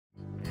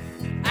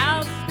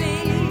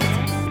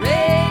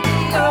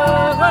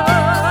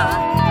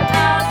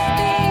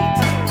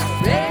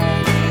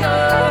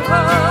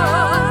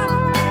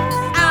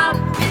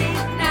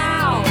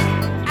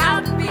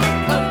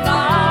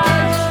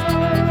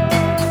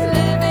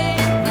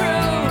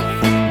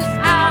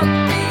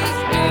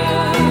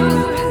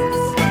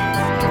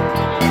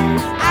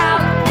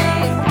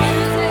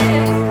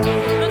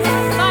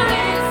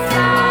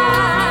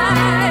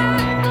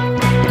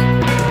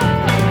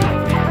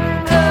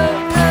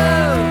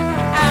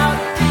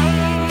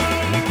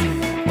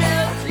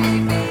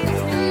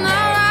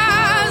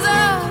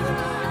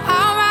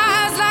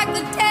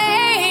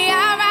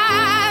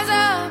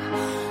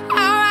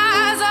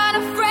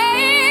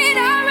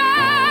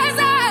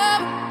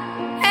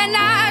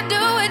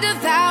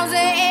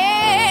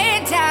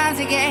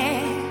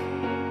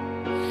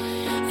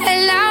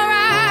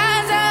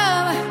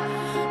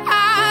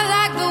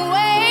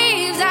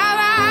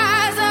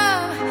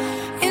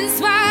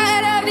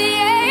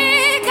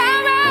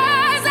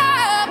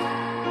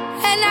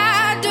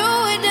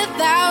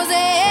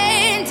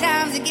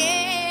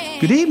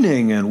Good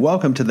evening and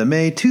welcome to the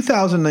May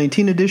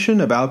 2019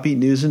 edition of Outbeat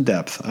News in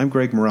Depth. I'm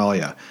Greg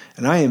Moralia,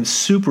 and I am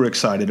super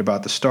excited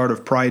about the start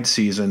of Pride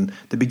season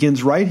that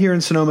begins right here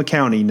in Sonoma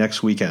County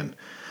next weekend.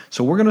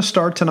 So we're going to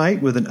start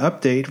tonight with an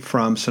update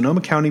from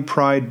Sonoma County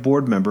Pride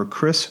board member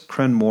Chris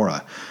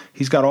Crenmora.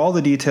 He's got all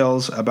the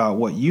details about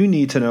what you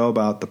need to know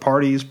about the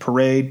parties,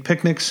 parade,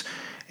 picnics,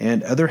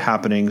 and other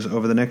happenings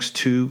over the next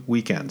 2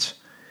 weekends.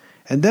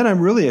 And then I'm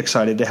really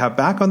excited to have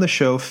back on the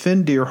show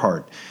Finn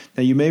Dearhart.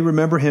 Now, you may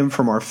remember him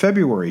from our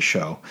February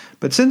show,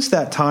 but since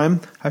that time,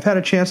 I've had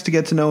a chance to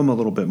get to know him a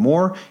little bit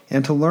more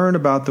and to learn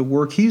about the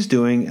work he's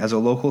doing as a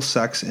local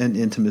sex and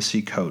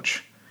intimacy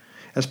coach.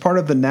 As part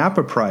of the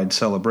Napa Pride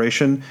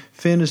celebration,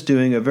 Finn is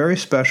doing a very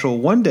special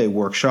one-day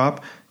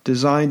workshop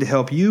designed to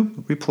help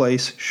you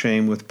replace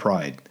shame with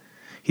pride.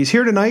 He's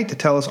here tonight to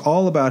tell us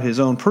all about his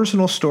own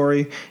personal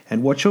story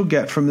and what you'll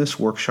get from this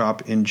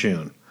workshop in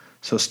June.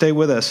 So stay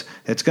with us.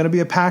 It's going to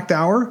be a packed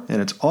hour,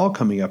 and it's all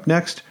coming up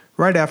next,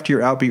 right after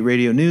your Outbeat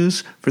Radio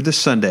News for this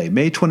Sunday,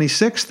 May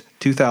 26th,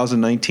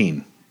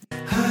 2019.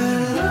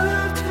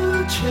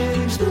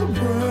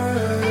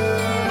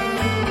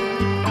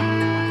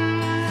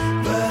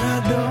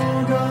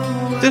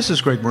 This is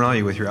Greg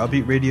Moralia with your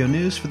Outbeat Radio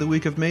News for the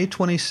week of May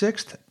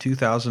 26th,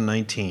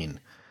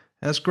 2019.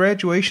 As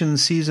graduation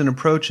season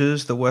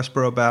approaches, the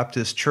Westboro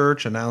Baptist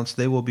Church announced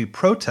they will be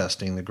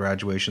protesting the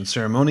graduation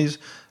ceremonies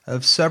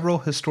of several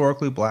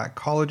historically black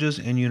colleges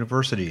and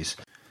universities.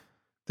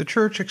 The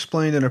church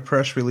explained in a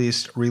press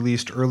release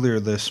released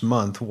earlier this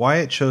month why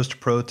it chose to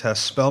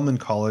protest Spelman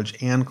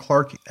College and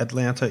Clark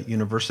Atlanta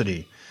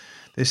University.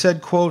 They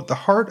said, quote, "The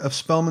heart of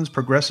Spelman's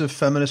progressive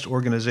feminist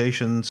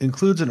organizations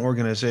includes an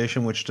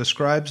organization which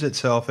describes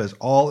itself as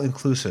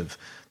all-inclusive,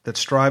 that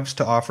strives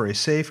to offer a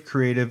safe,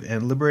 creative,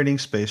 and liberating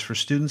space for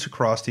students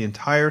across the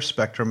entire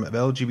spectrum of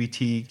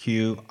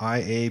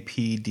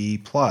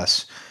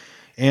LGBTQIAPD+,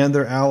 and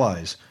their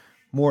allies.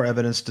 More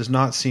evidence does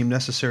not seem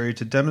necessary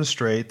to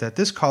demonstrate that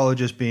this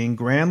college is being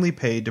grandly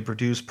paid to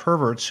produce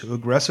perverts who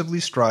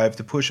aggressively strive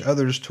to push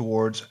others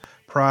towards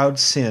proud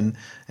sin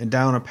and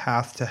down a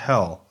path to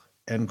hell,"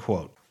 end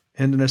quote.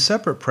 And in a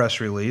separate press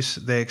release,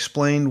 they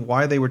explained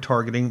why they were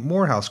targeting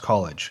Morehouse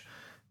College.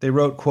 They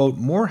wrote, quote,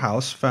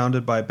 "Morehouse,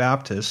 founded by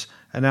Baptists,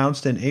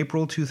 announced in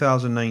April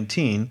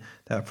 2019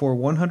 that for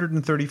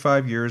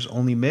 135 years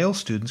only male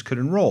students could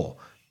enroll.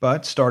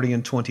 But starting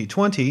in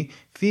 2020,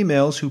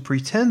 females who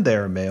pretend they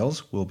are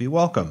males will be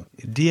welcome.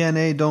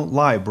 DNA don't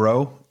lie,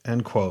 bro,"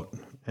 end quote.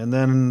 And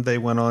then they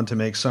went on to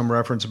make some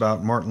reference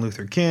about Martin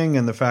Luther King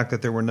and the fact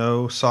that there were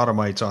no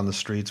sodomites on the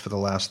streets for the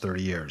last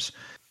 30 years.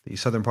 The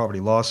Southern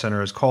Poverty Law Center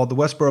has called the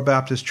Westboro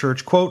Baptist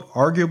Church, quote,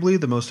 "arguably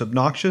the most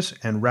obnoxious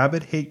and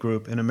rabid hate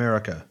group in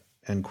America,"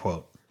 end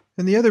quote.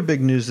 And the other big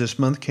news this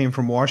month came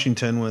from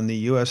Washington when the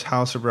U.S.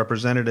 House of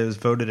Representatives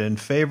voted in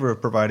favor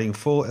of providing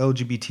full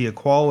LGBT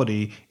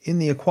equality in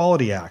the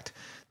Equality Act.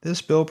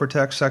 This bill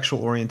protects sexual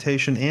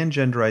orientation and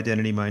gender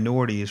identity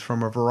minorities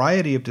from a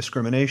variety of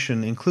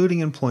discrimination,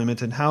 including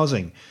employment and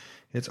housing.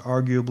 It's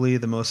arguably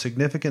the most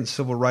significant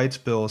civil rights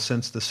bill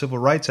since the Civil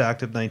Rights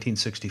Act of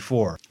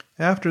 1964.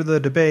 After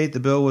the debate, the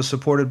bill was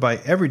supported by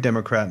every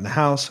Democrat in the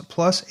House,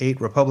 plus 8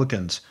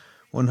 Republicans.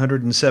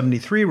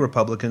 173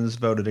 Republicans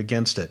voted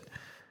against it.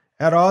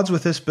 At odds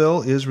with this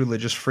bill is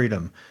religious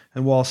freedom,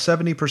 and while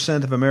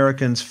 70% of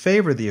Americans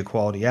favor the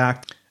Equality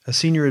Act, a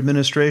senior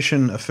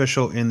administration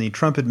official in the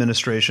Trump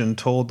administration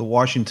told the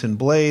Washington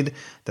Blade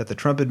that the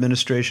Trump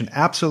administration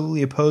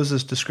absolutely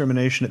opposes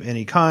discrimination of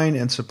any kind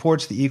and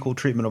supports the equal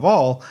treatment of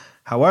all,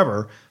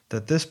 however,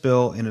 that this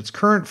bill in its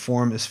current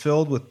form is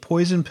filled with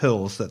poison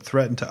pills that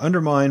threaten to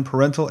undermine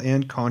parental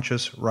and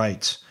conscious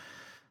rights.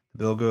 The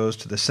bill goes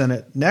to the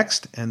Senate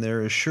next, and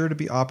there is sure to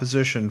be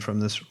opposition from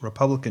this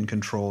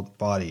Republican-controlled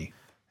body.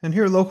 And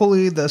here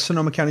locally, the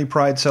Sonoma County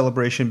Pride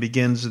celebration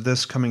begins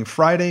this coming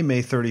Friday,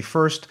 May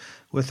 31st,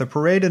 with a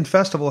parade and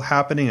festival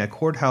happening at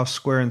Courthouse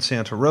Square in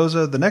Santa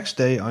Rosa the next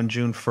day on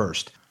June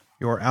 1st.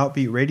 Your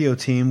Outbeat Radio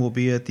team will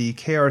be at the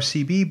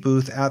KRCB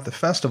booth at the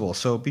festival,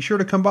 so be sure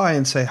to come by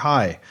and say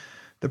hi.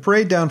 The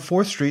parade down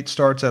 4th Street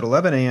starts at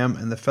 11 a.m.,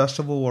 and the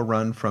festival will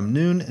run from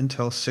noon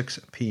until 6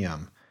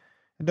 p.m.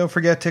 And don't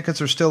forget,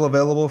 tickets are still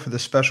available for the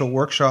special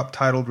workshop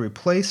titled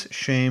Replace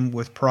Shame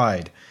with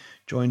Pride.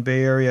 Join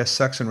Bay Area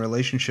sex and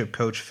relationship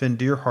coach Finn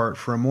Dearhart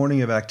for a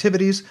morning of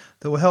activities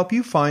that will help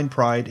you find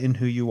pride in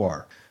who you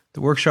are.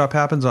 The workshop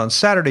happens on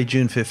Saturday,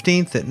 June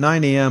 15th at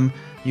 9 a.m.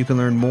 You can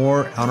learn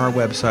more on our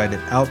website at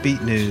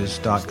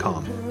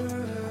outbeatnews.com.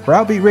 For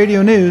Outbeat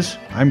Radio News,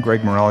 I'm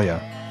Greg Moralia.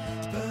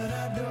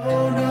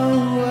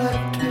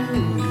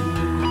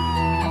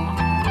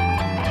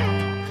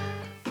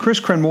 Chris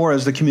Crenmora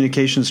is the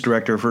communications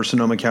director for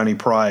Sonoma County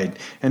Pride,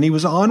 and he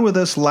was on with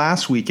us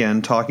last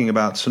weekend talking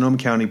about Sonoma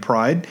County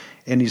Pride,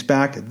 and he's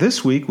back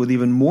this week with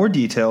even more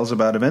details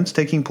about events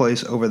taking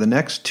place over the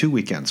next 2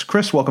 weekends.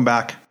 Chris, welcome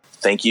back.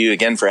 Thank you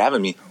again for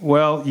having me.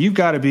 Well, you've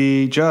got to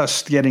be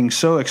just getting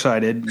so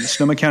excited.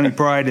 Sonoma County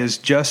Pride is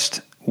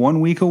just 1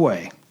 week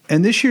away.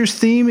 And this year's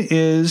theme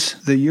is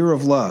the Year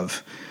of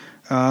Love.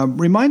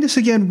 Remind us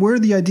again where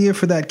the idea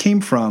for that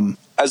came from.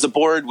 as a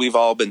board, we've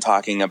all been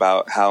talking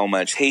about how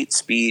much hate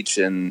speech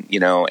and,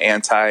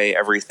 anti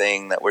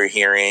everything that we're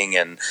hearing,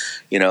 and,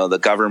 the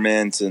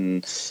government,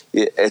 and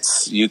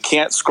you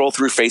can't scroll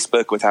through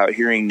Facebook without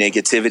hearing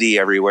negativity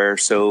everywhere.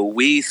 So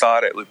we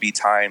thought it would be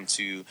time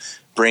to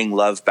bring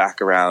love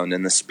back around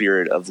in the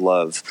spirit of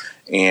love.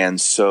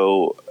 And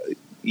so,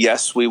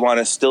 yes, we want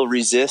to still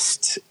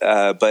resist,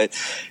 but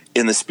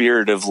in the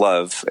spirit of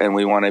love, and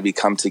we want to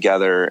become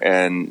together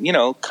and,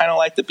 kind of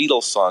like the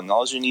Beatles song,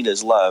 all you need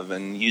is love,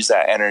 and use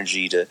that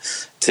energy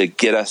to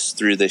get us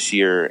through this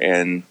year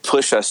and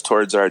push us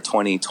towards our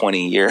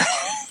 2020 year.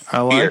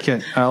 I like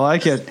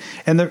it.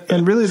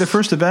 And really the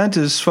first event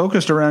is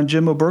focused around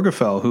Jim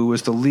Obergefell, who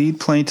was the lead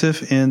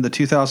plaintiff in the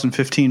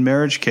 2015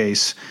 marriage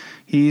case.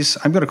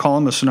 I'm going to call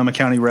him a Sonoma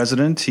County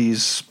resident.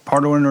 He's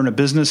part owner in a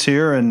business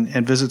here and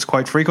visits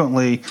quite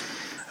frequently.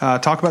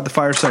 Talk about the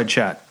fireside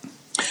chat.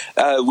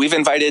 We've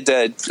invited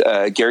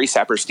Gary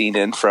Saperstein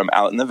in from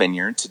Out in the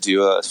Vineyard to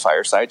do a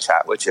fireside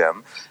chat with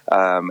Jim,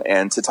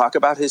 and to talk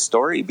about his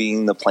story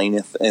being the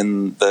plaintiff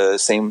in the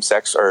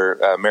same-sex or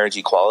marriage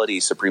equality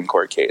Supreme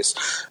Court case.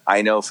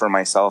 I know for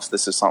myself,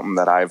 this is something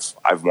that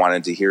I've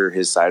wanted to hear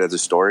his side of the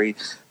story.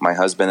 My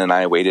husband and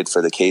I waited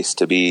for the case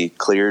to be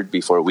cleared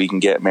before we can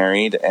get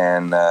married,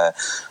 and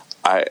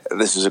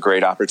this is a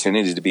great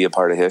opportunity to be a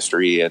part of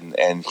history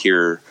and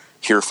hear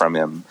from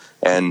him.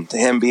 And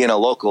him being a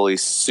local,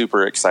 he's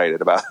super excited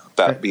about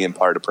being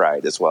part of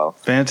Pride as well.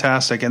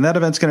 Fantastic. And that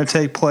event's going to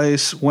take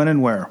place when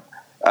and where?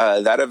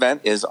 That event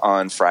is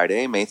on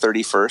Friday, May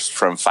 31st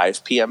from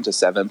 5 p.m. to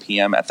 7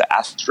 p.m. at the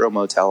Astro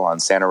Motel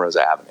on Santa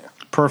Rosa Avenue.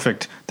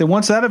 Perfect. Then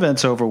once that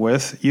event's over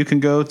with, you can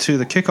go to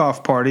the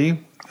kickoff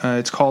party.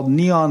 It's called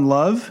Neon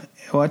Love.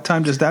 What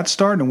time does that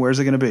start, and where's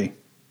it going to be?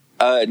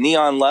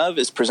 Neon Love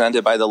is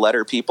presented by the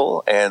Letter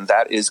People, and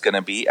that is going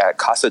to be at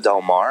Casa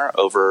del Mar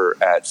over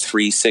at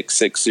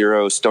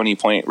 3660 Stony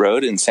Point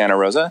Road in Santa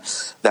Rosa.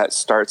 That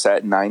starts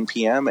at 9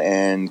 p.m.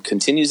 and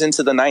continues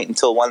into the night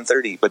until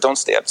 1:30. But don't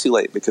stay up too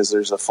late because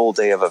there's a full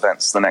day of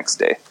events the next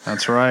day.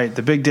 That's right.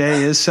 The big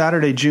day is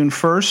Saturday, June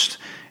 1st,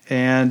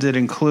 and it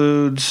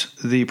includes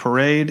the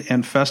parade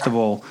and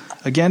festival.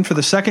 Again, for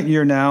the second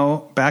year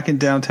now, back in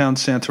downtown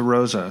Santa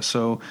Rosa.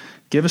 So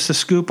give us the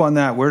scoop on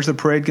that. Where's the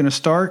parade going to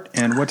start,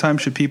 and what time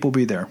should people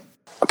be there?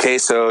 Okay,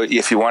 so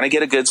if you want to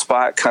get a good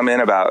spot, come in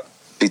about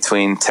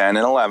between 10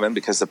 and 11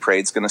 because the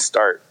parade's going to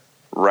start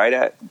right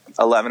at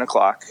 11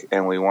 o'clock,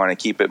 and we want to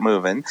keep it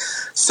moving.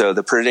 So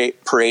the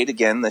parade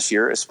again this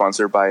year is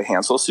sponsored by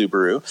Hansel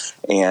Subaru,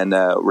 and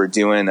we're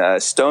doing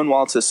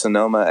Stonewall to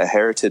Sonoma, a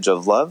heritage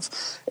of love,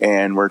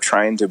 and we're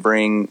trying to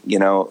bring,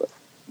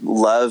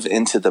 love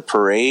into the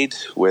parade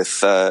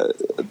with the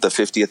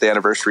 50th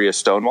anniversary of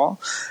Stonewall.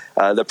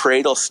 The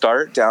parade will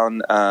start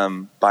down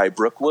by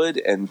Brookwood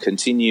and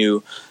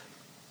continue,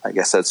 I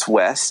guess that's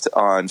west,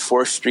 on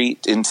 4th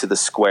Street into the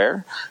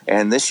square.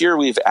 And this year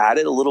we've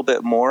added a little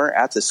bit more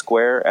at the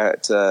square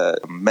at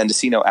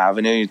Mendocino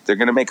Avenue. They're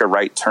going to make a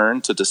right turn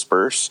to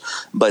disperse,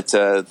 but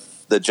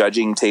the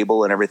judging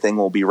table and everything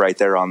will be right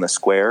there on the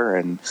square,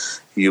 and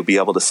you'll be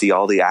able to see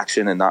all the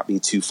action and not be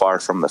too far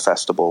from the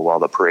festival while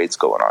the parade's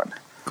going on.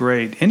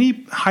 Great.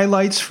 Any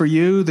highlights for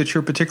you that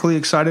you're particularly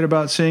excited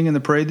about seeing in the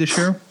parade this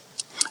year?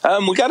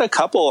 We got a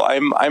couple.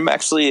 I'm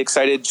actually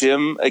excited.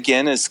 Jim,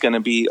 again, is going to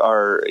be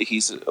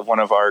he's one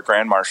of our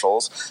Grand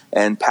Marshals,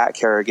 and Pat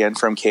Kerrigan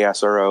from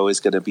KSRO is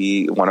going to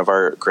be one of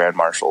our Grand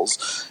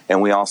Marshals.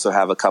 And we also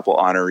have a couple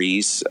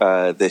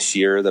honorees this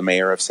year. The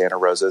mayor of Santa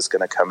Rosa is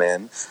going to come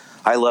in.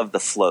 I love the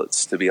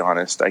floats, to be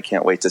honest. I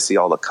can't wait to see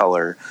all the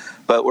color.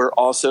 But we're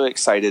also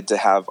excited to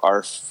have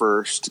our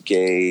first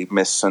gay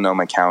Miss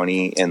Sonoma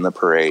County in the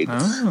parade.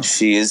 Oh.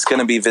 She is going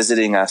to be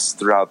visiting us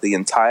throughout the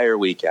entire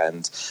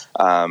weekend.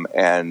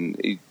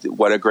 And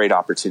what a great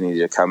opportunity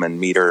to come and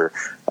meet her.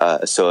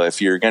 So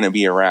if you're going to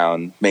be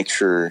around, make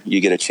sure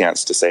you get a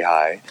chance to say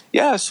hi.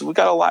 Yes, we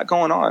got a lot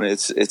going on.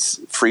 It's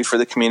free for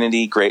the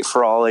community, great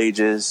for all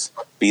ages.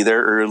 Be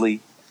there early.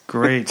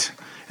 Great.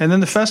 And then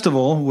the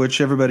festival,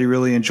 which everybody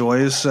really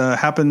enjoys,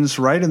 happens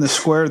right in the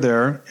square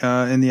there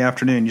in the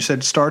afternoon. You said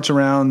it starts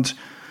around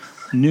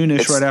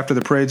noonish, right after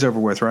the parade's over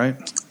with, right?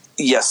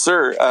 Yes,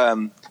 sir.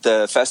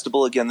 The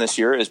festival again this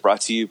year is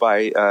brought to you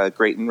by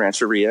Grayton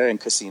Rancheria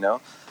and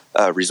Casino,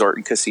 Resort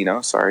and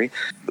Casino. Sorry,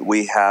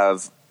 we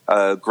have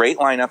a great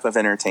lineup of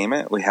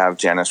entertainment. We have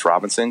Janice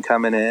Robinson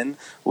coming in.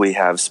 We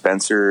have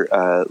Spencer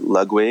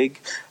Ludwig,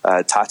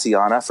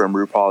 Tatiana from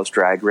RuPaul's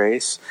Drag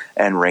Race,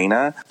 and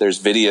Raina. There's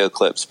video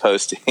clips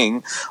posted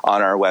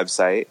on our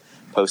website.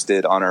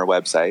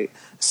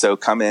 So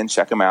come in,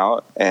 check them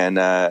out, and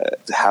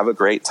have a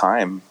great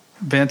time.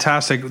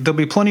 Fantastic. There'll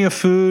be plenty of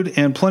food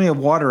and plenty of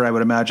water, I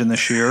would imagine,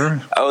 this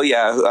year. Oh,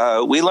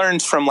 yeah. We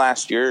learned from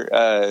last year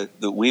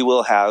that we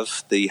will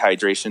have the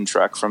hydration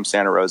truck from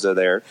Santa Rosa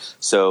there.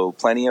 So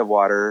plenty of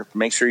water.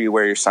 Make sure you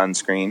wear your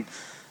sunscreen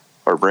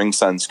or bring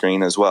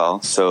sunscreen as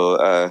well.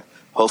 So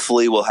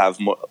hopefully we'll have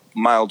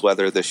mild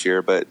weather this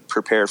year, but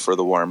prepare for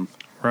the warm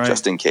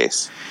just in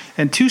case.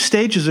 And 2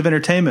 stages of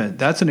entertainment.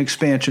 That's an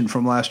expansion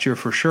from last year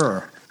for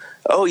sure.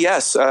 Oh,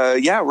 yes.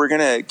 We're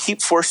going to keep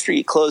 4th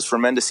Street closed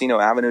from Mendocino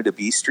Avenue to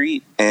B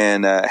Street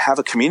and have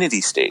a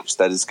community stage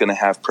that is going to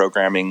have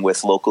programming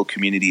with local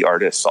community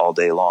artists all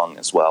day long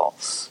as well.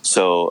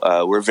 So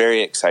we're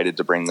very excited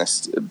to bring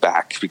this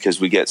back because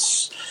we get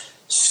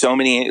so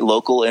many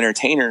local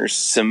entertainers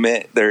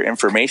submit their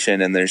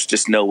information, and there's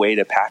just no way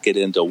to pack it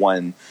into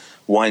one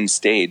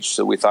stage.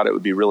 So we thought it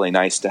would be really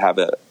nice to have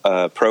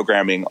a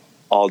programming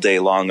all day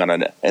long on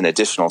an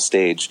additional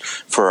stage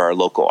for our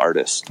local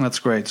artists. That's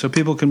great. So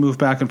people can move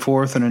back and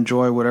forth and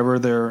enjoy whatever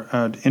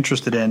they're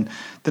interested in.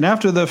 Then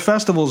after the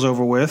festival's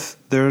over with,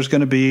 there's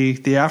going to be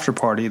the after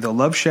party, the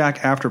Love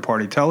Shack after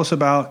party. Tell us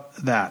about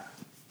that.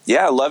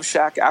 Yeah, Love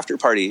Shack After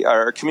Party.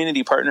 Our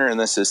community partner in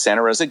this is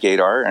Santa Rosa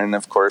Gaydar, and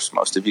of course,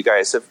 most of you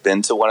guys have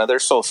been to one of their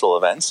social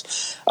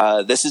events.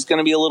 This is going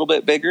to be a little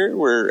bit bigger.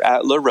 We're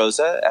at La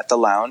Rosa, at the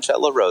lounge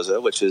at La Rosa,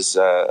 which is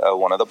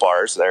one of the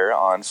bars there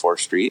on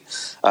 4th Street,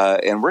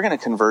 and we're going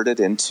to convert it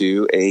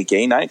into a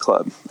gay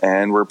nightclub.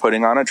 And we're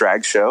putting on a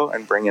drag show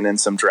and bringing in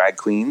some drag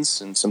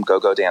queens and some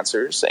go-go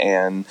dancers,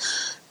 and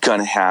going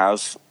to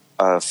have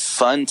a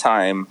fun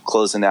time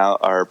closing out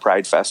our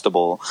Pride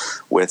Festival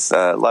with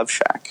Love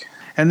Shack.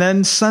 And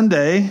then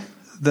Sunday,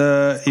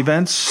 the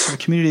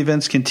community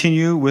events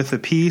continue with the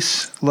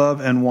Peace, Love,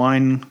 and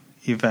Wine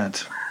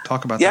event.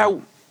 Talk about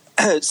that.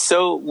 Yeah,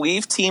 so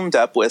we've teamed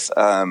up with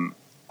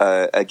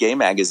a gay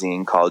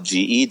magazine called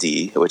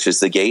GED, which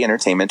is the Gay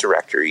Entertainment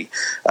Directory.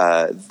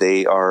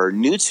 They are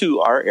new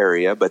to our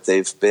area, but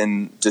they've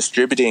been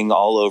distributing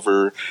all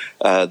over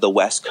the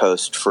West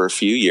Coast for a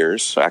few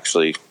years,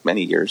 actually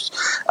many years.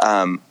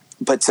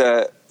 But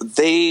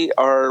they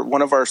are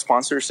one of our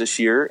sponsors this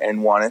year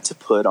and wanted to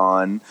put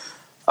on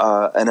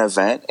an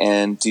event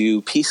and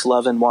do Peace,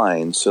 Love, and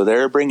Wine. So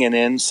they're bringing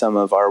in some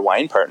of our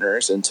wine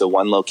partners into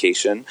one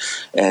location,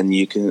 and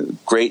you can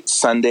great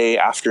Sunday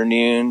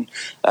afternoon,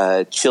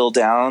 chill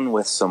down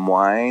with some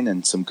wine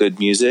and some good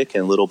music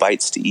and little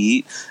bites to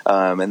eat.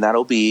 And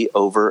that'll be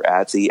over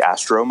at the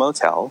Astro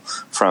Motel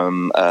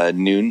from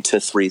noon to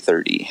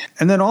 3:30.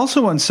 And then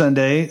also on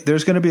Sunday,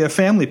 there's going to be a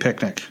family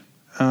picnic.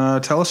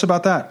 Tell us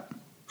about that.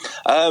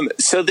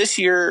 So this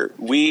year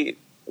we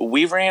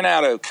ran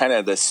out of kind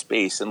of the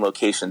space and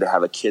location to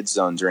have a kids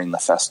zone during the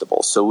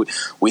festival. So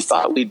we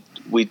thought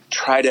we'd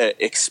try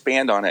to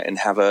expand on it and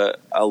have a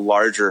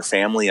larger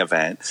family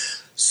event.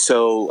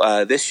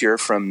 So this year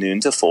from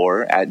noon to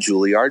 4 at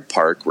Juilliard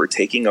Park, we're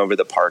taking over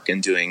the park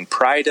and doing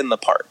Pride in the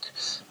Park.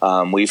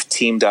 We've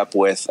teamed up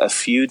with a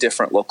few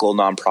different local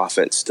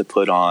nonprofits to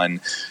put on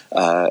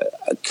a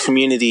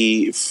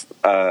community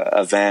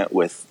event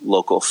with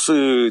local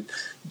food,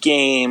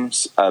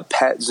 games, a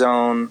pet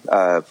zone.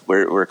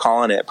 We're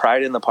calling it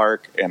Pride in the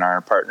Park, and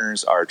our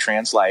partners are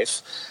Trans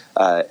Life,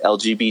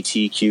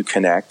 LGBTQ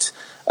Connect,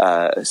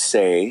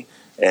 Say,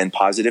 and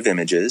Positive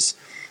Images,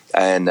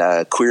 and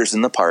Queers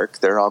in the Park.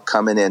 They're all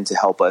coming in to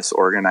help us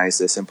organize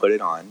this and put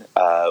it on.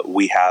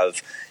 We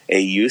have a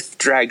youth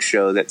drag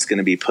show that's going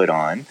to be put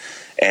on,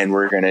 and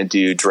we're going to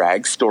do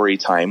drag story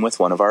time with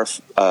one of our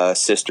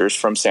sisters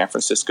from San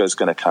Francisco is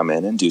going to come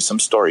in and do some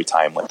story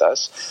time with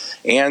us.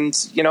 And,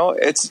 you know,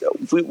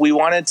 we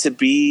wanted to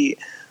be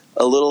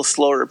a little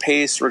slower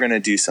pace. We're going to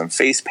do some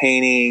face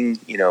painting,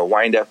 you know,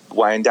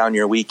 wind down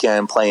your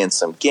weekend, playing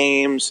some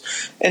games,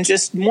 and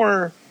just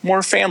more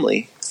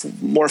family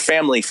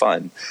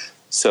fun.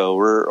 So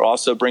we're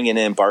also bringing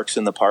in Barks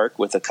in the Park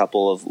with a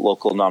couple of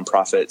local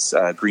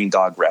nonprofits, Green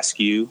Dog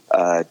Rescue,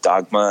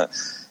 Dogma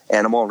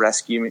Animal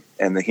Rescue,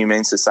 and the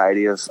Humane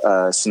Society of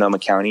Sonoma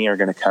County are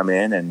going to come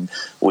in, and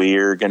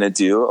we're going to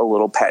do a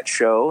little pet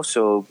show.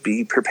 So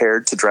be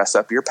prepared to dress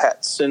up your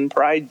pets in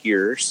Pride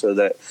gear so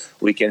that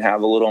we can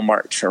have a little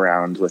march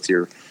around with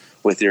your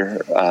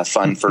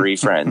fun furry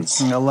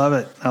friends. I love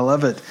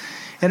it.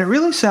 And it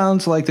really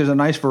sounds like there's a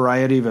nice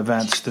variety of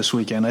events this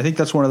weekend. I think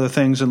that's one of the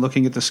things in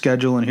looking at the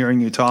schedule and hearing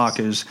you talk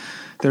is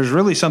there's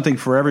really something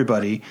for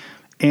everybody.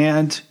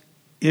 And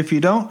if you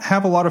don't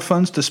have a lot of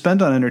funds to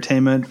spend on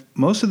entertainment,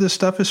 most of this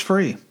stuff is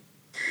free.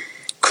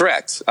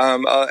 Correct.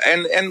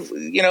 And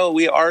you know,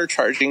 we are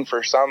charging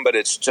for some, but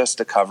it's just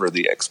to cover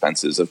the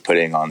expenses of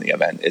putting on the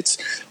event.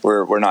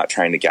 We're not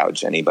trying to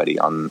gouge anybody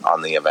on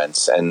the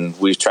events, and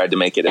we've tried to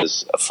make it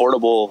as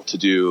affordable to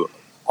do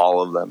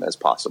all of them as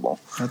possible.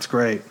 That's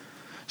great.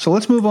 So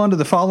let's move on to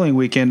the following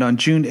weekend. On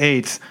June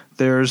 8th,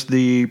 there's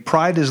the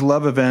Pride is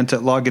Love event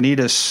at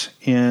Lagunitas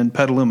in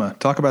Petaluma.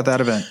 Talk about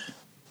that event.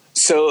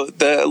 So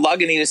the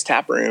Lagunitas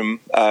Tap Room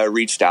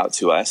reached out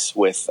to us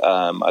with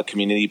a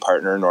community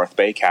partner, North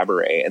Bay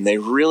Cabaret, and they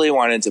really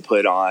wanted to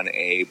put on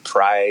a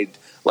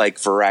Pride-like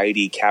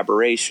variety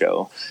cabaret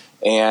show.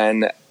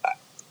 And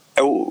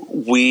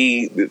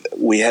we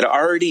had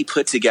already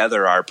put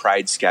together our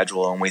Pride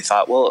schedule, and we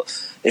thought, well,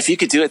 if you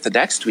could do it the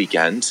next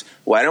weekend,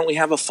 why don't we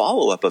have a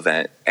follow-up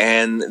event?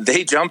 And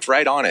they jumped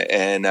right on it,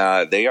 and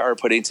they are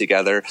putting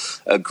together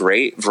a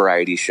great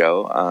variety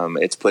show.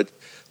 It's put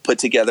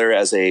together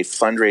as a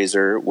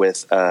fundraiser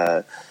with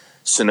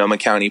Sonoma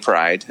County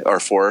Pride, or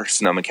for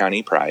Sonoma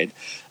County Pride.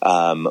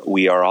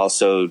 We are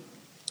also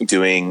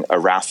doing a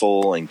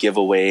raffle and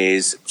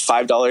giveaways.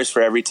 $5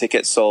 for every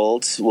ticket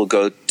sold will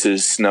go to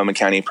Sonoma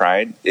County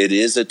Pride. It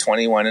is a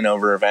 21 and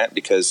over event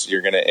because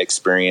you're going to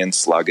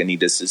experience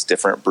Lagunitas'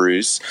 different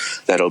brews.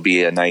 That'll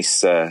be a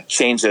nice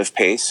change of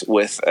pace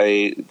with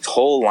a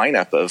whole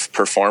lineup of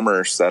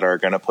performers that are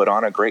going to put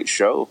on a great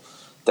show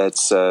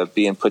that's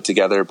being put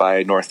together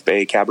by North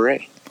Bay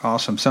Cabaret.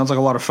 Awesome. Sounds like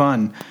a lot of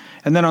fun.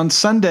 And then on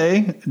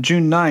Sunday,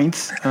 June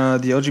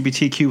 9th, the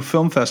LGBTQ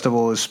Film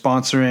Festival is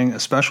sponsoring a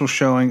special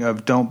showing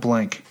of Don't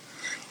Blink.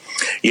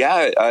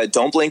 Yeah,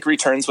 Don't Blink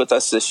returns with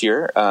us this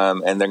year,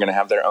 and they're going to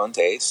have their own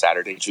day,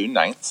 Saturday, June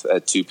 9th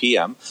at 2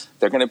 p.m.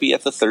 They're going to be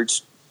at the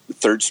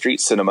Third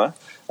Street Cinema,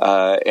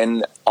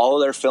 and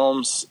all of their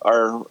films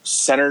are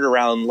centered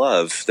around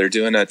love. They're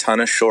doing a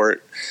ton of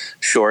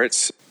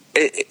shorts.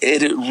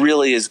 It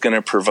really is going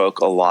to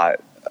provoke a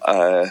lot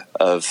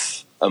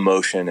of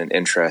emotion and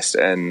interest,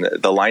 and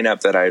the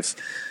lineup that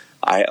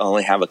I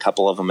only have a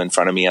couple of them in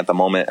front of me at the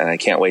moment, and I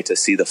can't wait to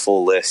see the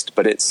full list,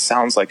 but it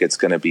sounds like it's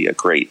going to be a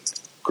great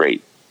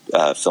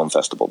film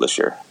festival this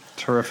year.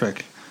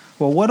 Terrific.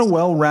 Well, what a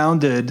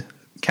well-rounded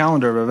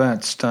calendar of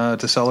events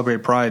to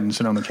celebrate Pride in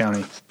Sonoma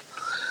County.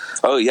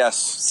 Oh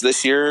yes,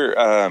 this year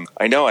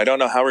I don't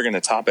know how we're going to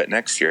top it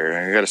next year.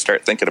 I got to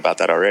start thinking about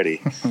that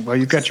already. Well,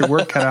 you've got your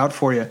work cut out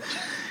for you.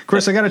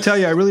 Chris, I got to tell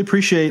you, I really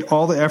appreciate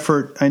all the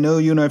effort. I know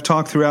you and I have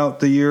talked throughout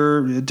the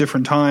year at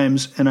different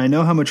times, and I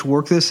know how much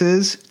work this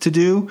is to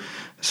do.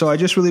 So I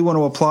just really want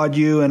to applaud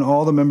you and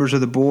all the members of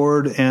the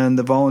board and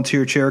the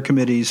volunteer chair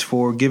committees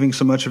for giving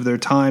so much of their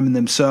time and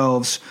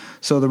themselves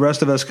so the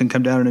rest of us can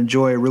come down and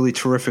enjoy a really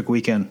terrific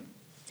weekend.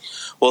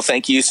 Well,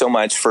 thank you so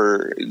much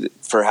for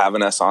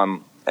having us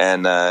on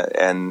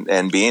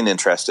and being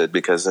interested,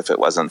 because if it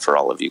wasn't for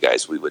all of you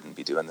guys, we wouldn't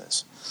be doing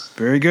this.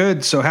 Very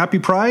good. So happy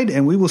Pride,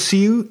 and we will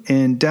see you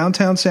in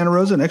downtown Santa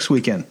Rosa next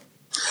weekend.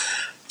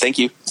 Thank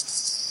you.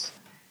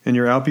 And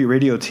your Outbeat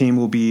Radio team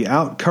will be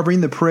out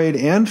covering the parade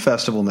and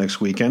festival next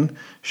weekend.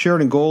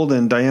 Sheridan Gold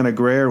and Diana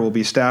Greer will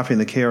be staffing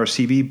the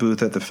KRCB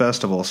booth at the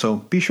festival, so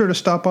be sure to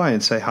stop by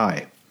and say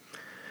hi.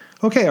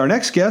 Okay, our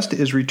next guest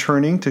is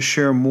returning to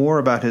share more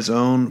about his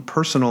own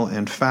personal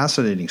and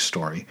fascinating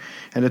story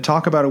and to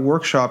talk about a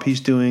workshop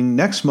he's doing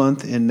next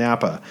month in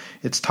Napa.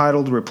 It's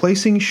titled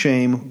Replacing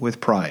Shame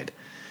with Pride.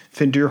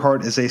 Finn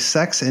Deerhart is a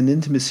sex and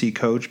intimacy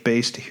coach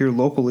based here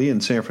locally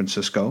in San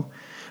Francisco,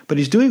 but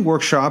he's doing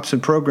workshops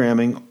and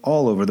programming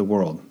all over the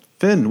world.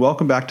 Finn,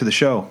 welcome back to the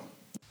show.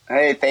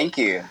 Hey, thank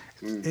you.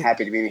 I'm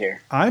happy to be here.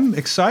 I'm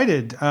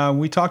excited.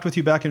 We talked with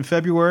you back in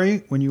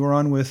February when you were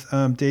on with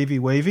Davey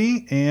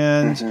Wavy,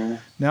 and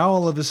now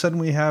all of a sudden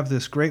we have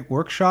this great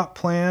workshop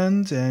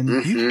planned, and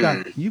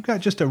you've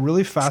got just a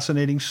really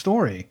fascinating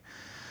story.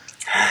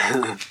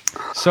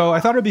 So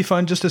I thought it'd be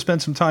fun just to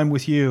spend some time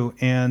with you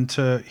and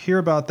to hear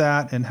about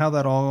that and how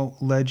that all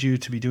led you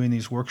to be doing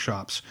these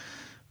workshops.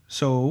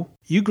 So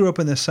you grew up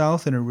in the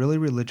South in a really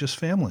religious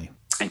family.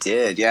 I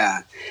did,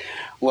 yeah.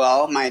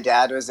 Well, my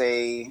dad was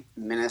a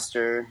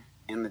minister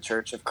in the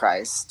Church of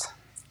Christ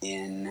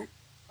in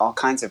all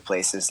kinds of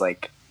places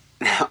like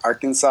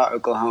Arkansas,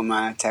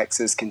 Oklahoma,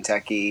 Texas,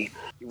 Kentucky.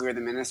 We were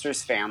the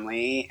minister's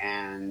family,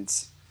 and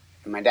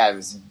my dad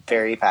was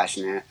very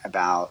passionate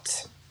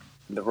about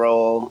the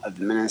role of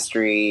the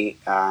ministry.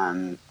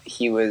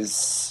 He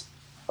was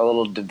a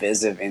little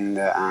divisive in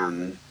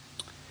the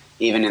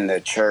even in the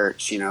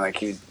church, like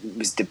he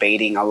was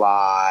debating a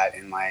lot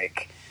and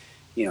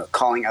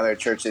calling other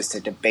churches to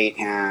debate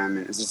him.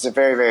 And it was just a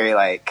very, very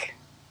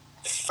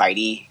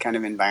fighty kind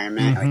of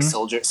environment, like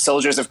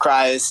soldiers of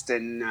Christ.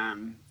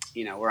 And,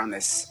 we're on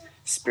this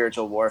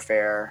spiritual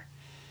warfare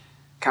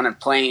kind of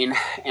plane.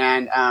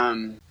 And,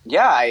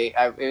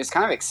 it was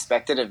kind of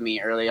expected of me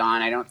early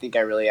on. I don't think I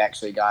really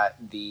actually got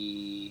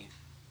the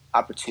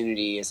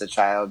opportunity as a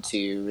child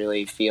to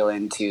really feel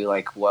into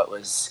what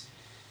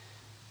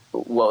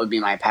would be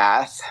my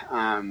path.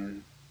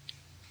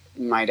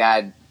 My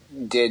dad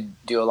did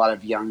do a lot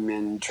of young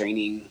men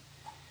training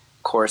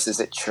courses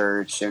at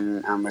church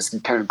and was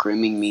kind of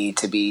grooming me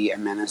to be a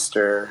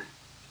minister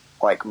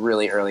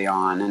really early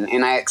on.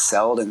 And I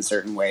excelled in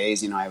certain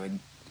ways. I would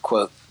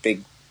quote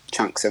big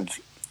chunks of,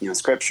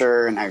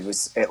 scripture, and I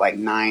was at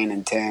 9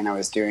 and 10, I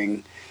was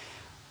doing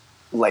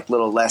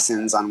little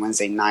lessons on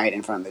Wednesday night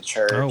in front of the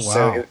church. Oh, wow.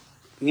 So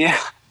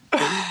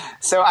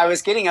So I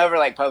was getting over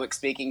public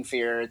speaking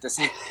fear at the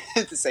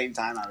same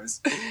time I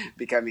was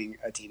becoming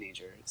a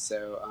teenager.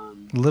 So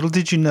little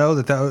did you know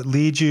that would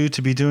lead you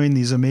to be doing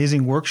these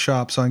amazing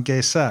workshops on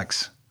gay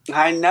sex.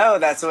 I know,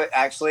 that's what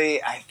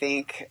actually I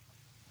think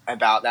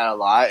about that a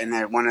lot.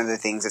 And one of the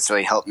things that's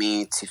really helped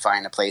me to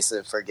find a place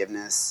of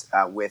forgiveness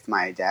with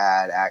my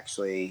dad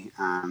actually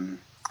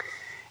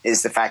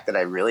is the fact that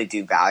I really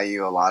do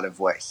value a lot of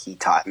what he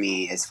taught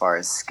me as far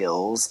as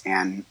skills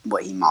and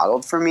what he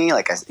modeled for me.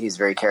 He's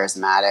very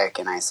charismatic,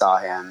 and I saw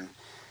him,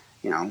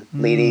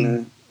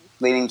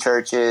 leading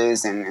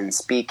churches and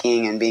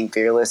speaking and being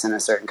fearless in a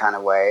certain kind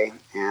of way.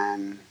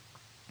 And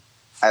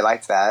I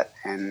liked that,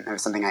 and it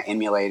was something I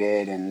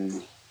emulated,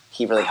 and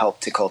he really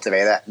helped to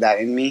cultivate that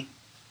in me.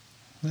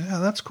 Yeah,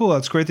 that's cool.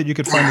 That's great that you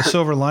could find the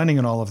silver lining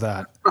in all of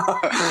that.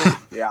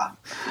 Yeah.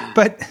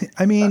 But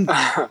I mean,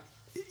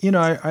 you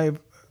know,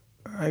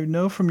 I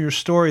know from your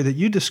story that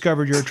you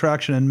discovered your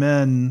attraction in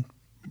men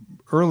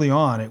early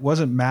on. It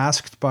wasn't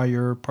masked by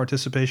your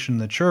participation in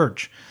the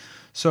church.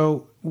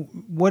 So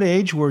what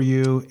age were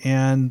you,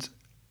 and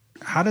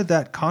how did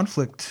that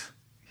conflict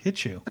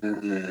hit you?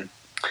 Mm-hmm.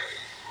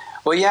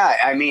 Well, yeah,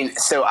 I mean,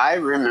 so I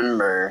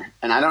remember,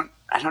 and I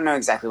don't know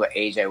exactly what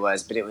age I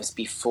was, but it was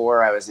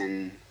before I was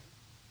in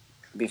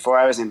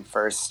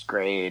first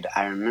grade.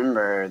 I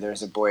remember there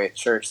was a boy at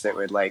church that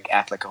would like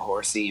act like a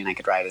horsey, and I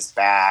could ride his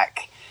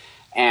back.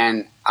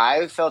 And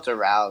I felt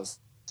aroused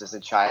as a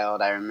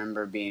child. I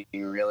remember being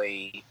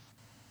really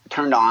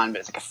turned on, but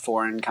it's like a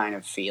foreign kind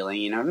of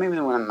feeling, you know, maybe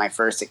one of my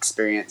first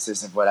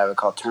experiences of what I would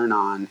call turn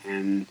on.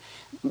 And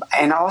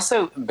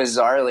also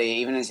bizarrely,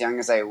 even as young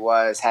as I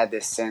was, had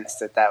this sense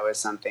that that was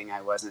something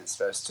I wasn't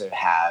supposed to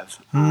have.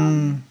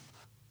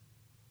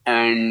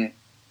 And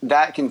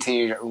that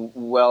continued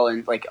well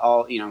in like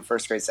all, you know,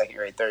 first grade, second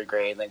grade, third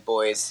grade, like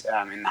boys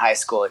in high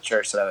school at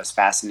church that I was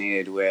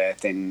fascinated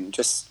with, and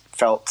just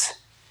felt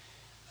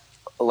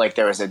like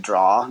there was a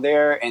draw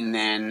there. And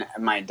then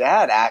my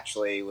dad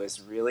actually was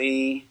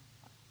really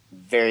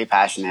very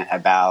passionate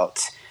about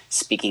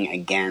speaking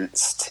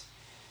against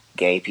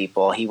gay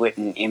people. He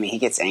wouldn't, I mean, he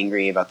gets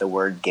angry about the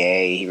word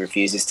gay. He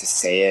refuses to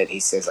say it. He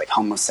says like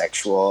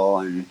homosexual.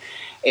 And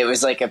it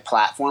was like a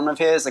platform of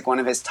his, like one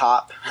of his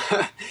top,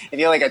 if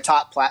you have like a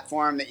top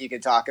platform that you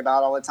could talk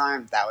about all the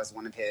time, that was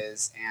one of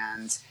his.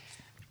 And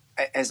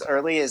as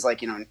early as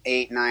like, you know,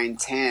 8, 9,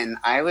 10,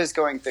 I was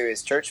going through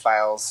his church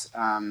files.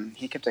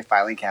 He kept a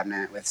filing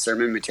cabinet with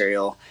sermon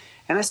material,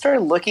 and I started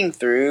looking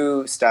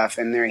through stuff,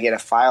 and there he had a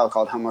file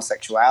called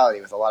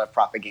homosexuality with a lot of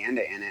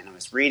propaganda in it, and I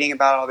was reading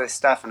about all this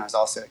stuff, and I was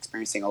also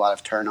experiencing a lot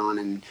of turn on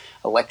and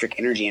electric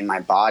energy in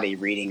my body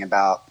reading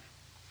about,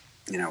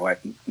 you know, what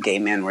gay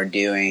men were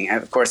doing.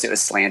 And of course, it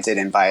was slanted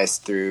and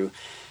biased through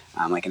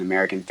like an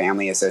American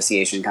Family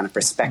Association kind of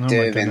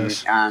perspective.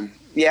 And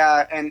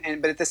yeah,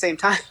 and but at the same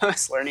time, I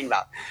was learning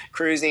about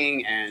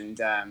cruising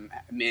and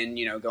men,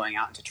 you know, going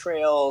out into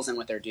trails and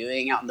what they're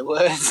doing out in the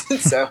woods.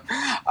 So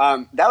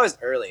that was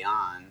early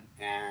on,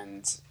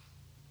 and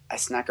I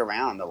snuck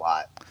around a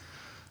lot.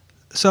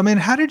 So, I mean,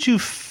 how did you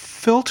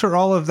filter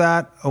all of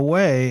that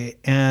away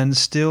and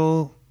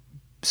still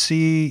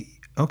see,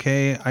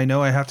 okay, I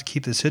know I have to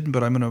keep this hidden,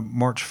 but I'm going to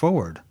march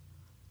forward?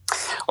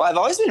 Well, I've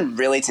always been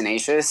really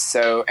tenacious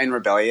and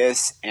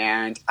rebellious,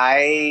 and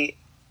I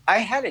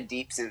had a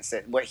deep sense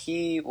that what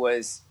he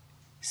was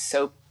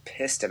so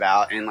pissed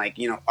about and like,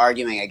 you know,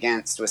 arguing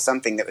against was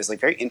something that was like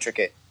very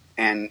intricate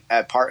and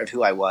a part of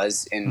who I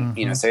was. And,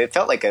 you know, so it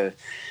felt like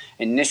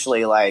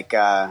initially like,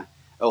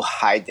 oh,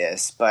 hide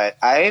this. But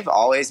I've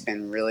always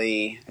been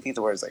really, I think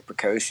the word is like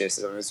precocious.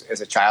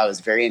 As a child, I was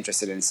very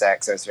interested in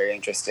sex. I was very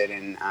interested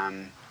in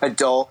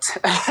adult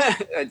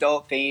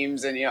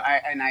themes. And, you know,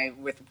 I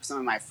with some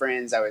of my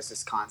friends, I was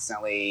just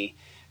constantly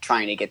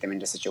trying to get them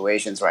into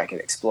situations where I could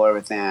explore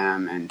with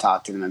them and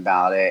talk to them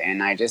about it.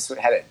 And I just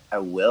had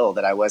a will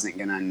that I wasn't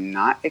going to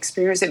not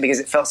experience it because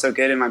it felt so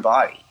good in my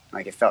body.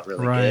 Like it felt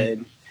really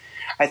good.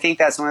 I think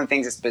that's one of the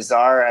things that's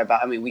bizarre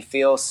about, I mean, we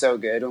feel so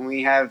good when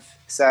we have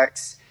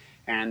sex,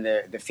 and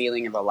the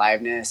feeling of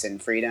aliveness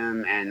and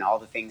freedom and all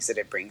the things that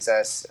it brings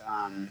us.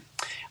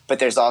 But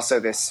there's also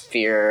this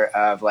fear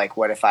of like,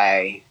 what if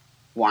I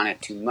want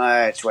it too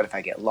much? What if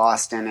I get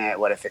lost in it?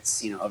 What if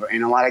it's, you know, over?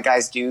 And a lot of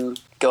guys do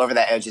go over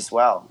that edge as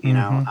well, you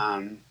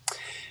know?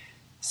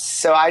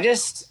 So I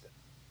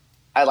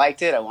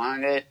liked it. I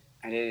wanted it.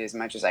 I did it as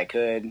much as I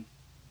could.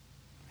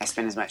 I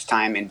spent as much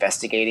time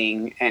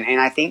investigating. And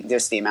I think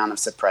just the amount of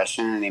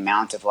suppression and the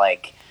amount of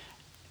like,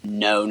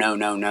 no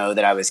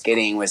that I was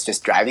getting was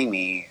just driving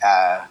me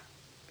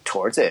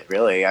towards it,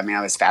 really. I mean,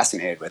 I was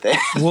fascinated with it.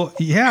 Well,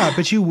 yeah,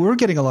 but you were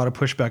getting a lot of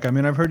pushback. I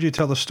mean, I've heard you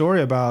tell the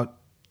story about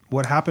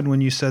what happened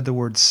when you said the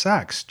word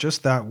sex,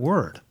 just that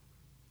word.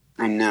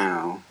 I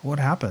know. What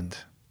happened?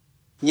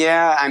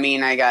 Yeah, I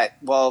mean, I got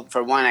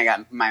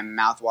my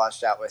mouth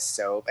washed out with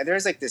soap. And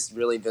there's like this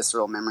really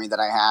visceral memory that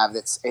I have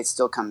it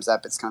still comes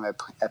up. It's kind of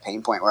a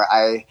pain point where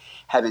I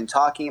had been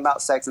talking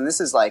about sex, and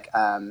this is like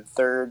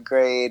third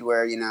grade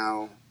where, you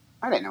know,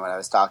 I didn't know what I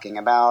was talking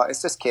about.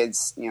 It's just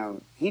kids, you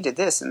know, he did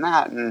this and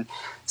that and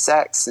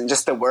sex, and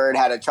just the word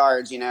had a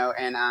charge, you know.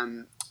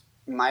 And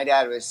my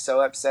dad was so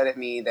upset at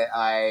me that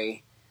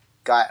I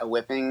got a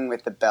whipping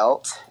with the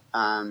belt.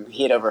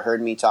 He had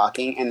overheard me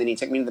talking, and then he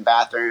took me to the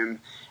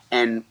bathroom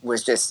and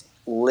was just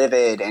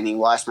livid, and he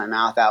washed my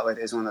mouth out with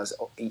one of those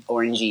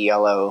orangey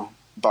yellow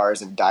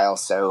bars of Dial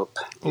soap.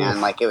 Oof.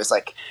 And like, it was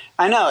like,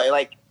 I know, it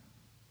like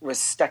was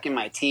stuck in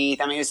my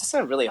teeth. I mean, it was just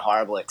a really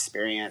horrible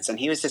experience, and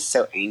he was just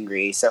so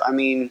angry. So, I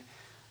mean,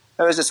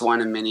 that was just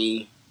one of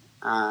many.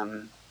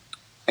 I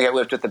got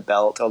whipped with the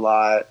belt a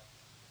lot,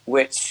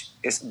 which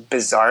is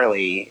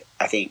bizarrely,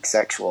 I think,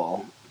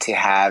 sexual, to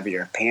have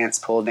your pants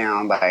pulled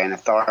down by an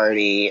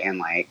authority and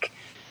like,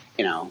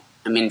 you know,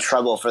 I'm in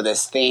trouble for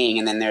this thing.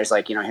 And then there's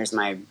like, you know, here's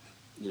my,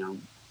 you know,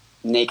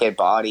 naked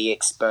body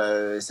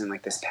exposed and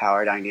like this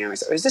power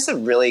dynamics. It was just a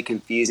really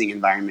confusing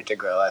environment to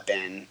grow up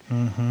in.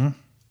 Mm-hmm.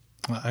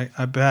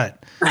 I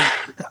bet.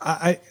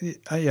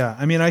 Yeah.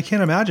 I mean, I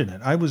can't imagine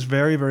it. I was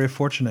very, very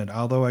fortunate.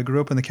 Although I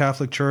grew up in the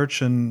Catholic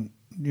Church and,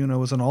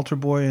 was an altar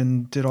boy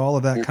and did all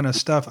of that kind of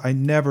stuff, I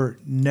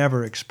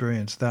never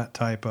experienced that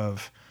type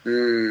of,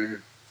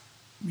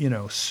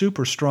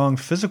 super strong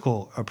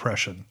physical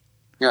oppression.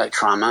 Like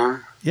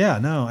trauma? Yeah,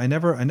 no, I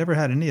never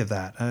had any of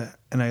that.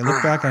 And I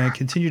look back and I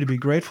continue to be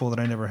grateful that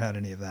I never had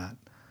any of that.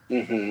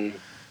 Mm-hmm.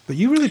 But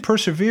you really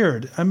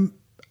persevered.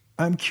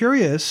 I'm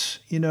curious,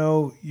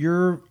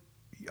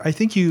 I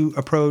think you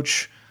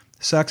approach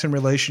sex and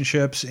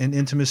relationships and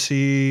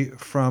intimacy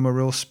from a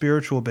real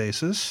spiritual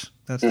basis.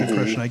 That's the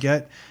impression I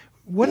get.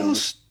 What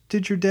else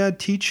did your dad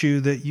teach you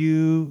that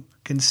you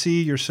can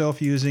see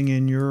yourself using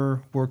in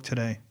your work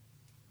today?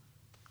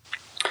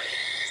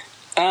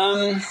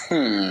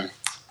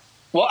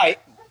 Well,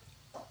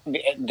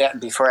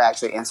 before I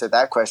actually answer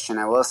that question,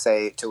 I will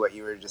say to what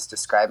you were just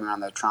describing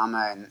around the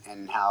trauma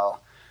and how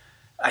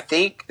I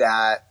think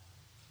that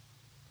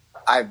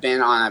I've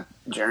been on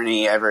a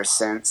journey ever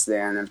since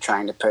then of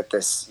trying to put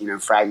this,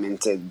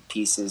 fragmented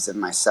pieces of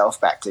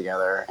myself back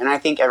together. And I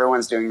think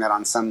everyone's doing that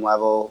on some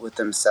level with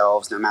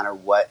themselves, no matter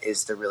what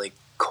is the really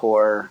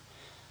core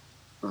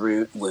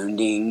root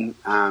wounding.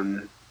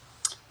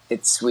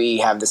 We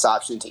have this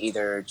option to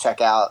either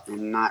check out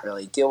and not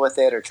really deal with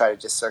it or try to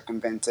just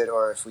circumvent it,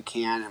 or if we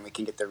can and we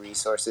can get the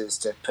resources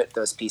to put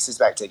those pieces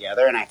back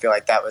together. And I feel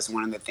like that was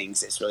one of the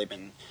things that's really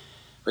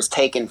was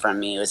taken from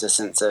me, was a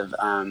sense of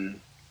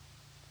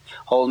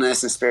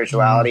wholeness and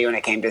spirituality. When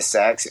it came to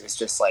sex, it was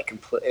just like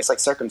it's like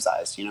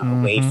circumcised,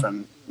 away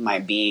from my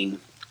being.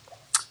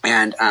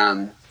 And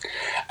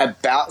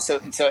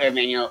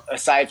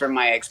aside from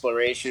my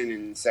exploration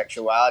in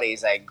sexuality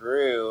as I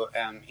grew,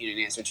 in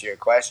answer to your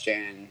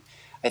question,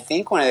 I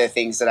think one of the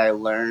things that I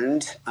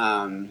learned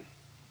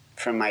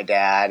from my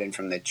dad and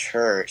from the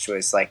church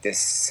was like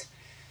this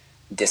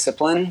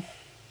discipline.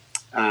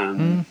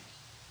 I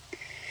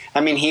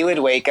mean, he would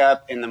wake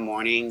up in the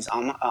mornings,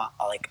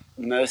 like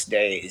most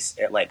days,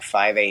 at like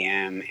 5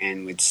 a.m.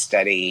 and would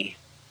study,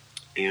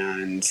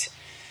 and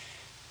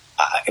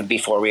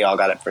before we all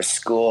got up for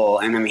school.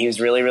 And I mean, he was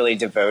really, really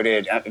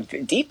devoted,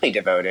 deeply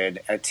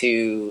devoted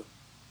to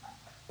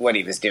what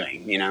he was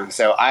doing,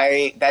 So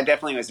that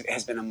definitely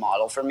has been a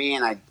model for me.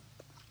 And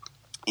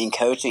in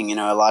coaching,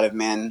 a lot of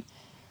men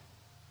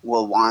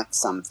will want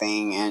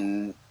something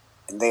and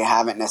they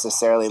haven't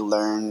necessarily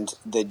learned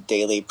the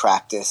daily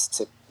practice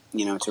to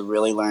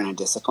really learn a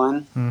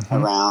discipline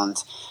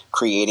around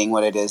creating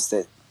what it is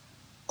that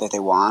they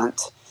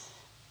want.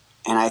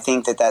 And I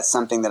think that that's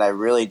something that I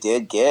really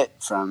did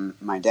get from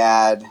my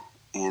dad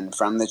and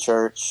from the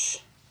church,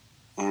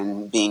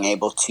 and being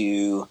able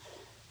to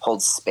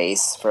hold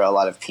space for a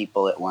lot of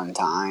people at one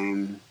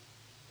time,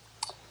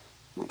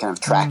 kind of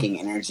tracking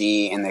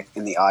energy in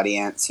the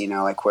audience,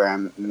 like where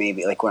I'm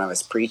maybe like when I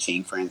was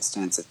preaching, for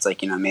instance, it's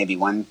like, maybe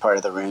one part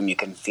of the room you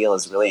can feel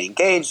is really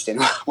engaged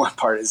and one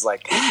part is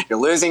like you're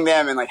losing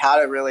them, and like how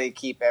to really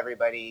keep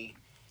everybody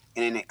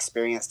in an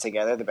experience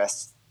together the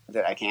best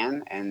that I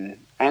can. And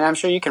I'm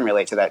sure you can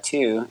relate to that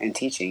too in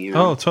teaching,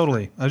 Oh,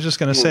 totally. I was just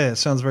going to say, it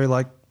sounds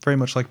very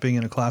much like being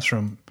in a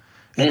classroom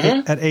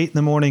at 8 in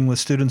the morning with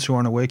students who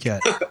aren't awake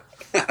yet.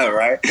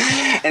 Right.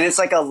 And it's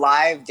like a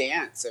live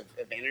dance of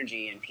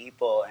energy and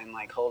people, and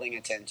like holding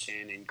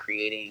attention and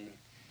creating,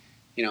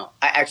 I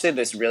actually have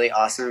this really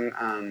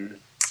awesome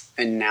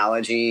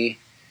analogy,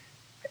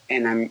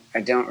 and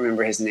I don't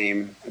remember his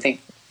name. I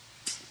think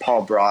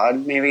Paul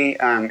Broad, maybe.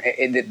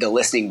 The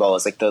listening bowl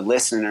is like the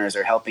listeners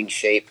are helping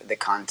shape the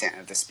content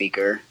of the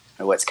speaker,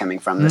 or what's coming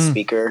from the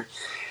speaker.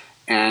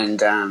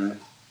 And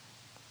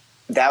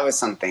that was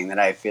something that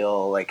I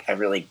feel like I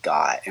really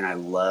got, and I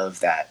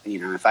love that.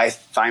 If I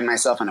find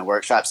myself in a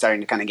workshop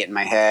starting to kind of get in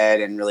my head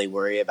and really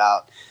worry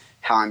about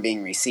how I'm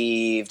being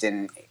received,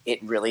 and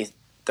it really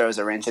throws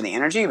a wrench in the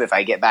energy. But if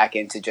I get back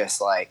into just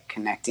like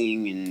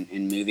connecting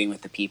and moving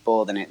with the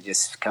people, then it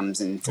just comes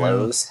and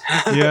flows.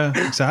 Yeah,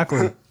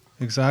 exactly.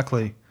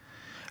 Exactly.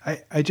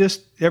 I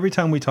just, every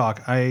time we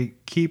talk, I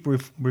keep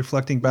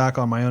reflecting back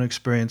on my own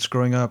experience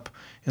growing up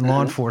in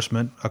law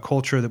enforcement, a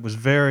culture that was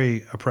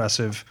very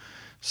oppressive,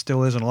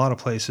 still is in a lot of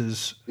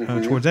places,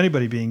 towards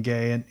anybody being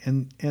gay.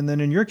 And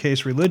then in your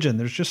case, religion,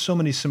 there's just so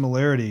many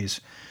similarities.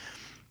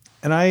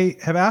 And I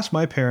have asked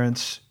my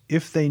parents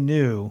if they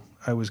knew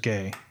I was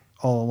gay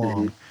all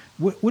along.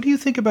 What do you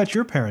think about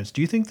your parents?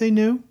 Do you think they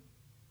knew?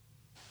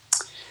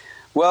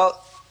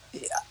 Well,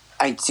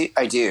 I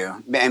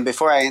do. And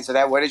before I answer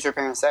that, what did your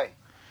parents say?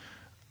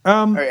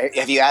 Or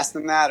have you asked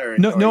them that?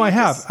 No, I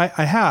have.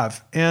 I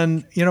have.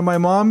 And, my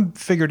mom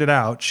figured it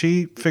out.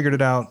 She figured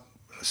it out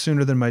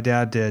sooner than my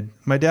dad did.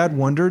 My dad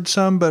wondered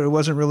some, but it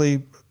wasn't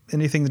really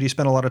anything that he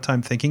spent a lot of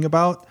time thinking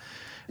about.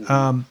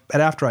 And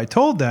after I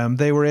told them,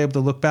 they were able to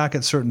look back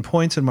at certain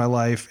points in my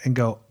life and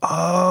go,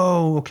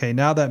 oh, okay,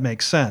 now that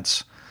makes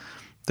sense.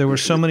 There were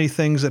so many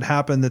things that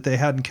happened that they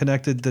hadn't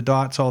connected the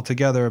dots all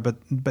together,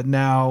 but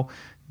now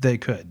they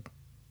could.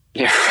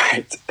 Yeah,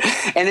 right.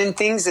 And in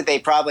things that they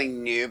probably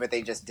knew, but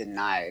they just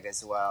denied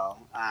as well.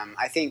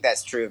 I think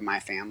that's true of my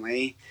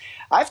family.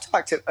 I've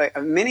talked to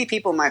many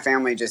people in my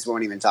family just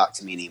won't even talk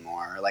to me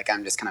anymore. Like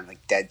I'm just kind of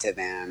like dead to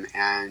them,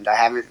 and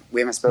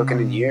we haven't spoken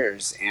in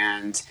years.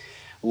 And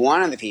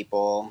one of the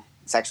people,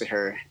 it's actually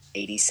her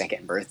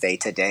 82nd birthday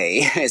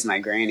today, is my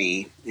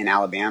granny in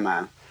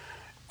Alabama,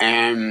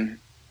 and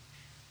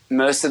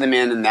most of the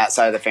men in that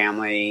side of the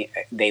family,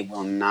 they just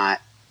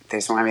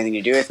won't have anything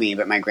to do with me.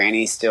 But my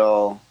granny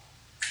still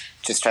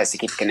just tries to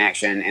keep a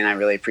connection, and I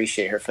really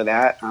appreciate her for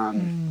that.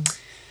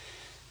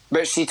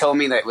 But she told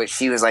me that what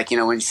she was like,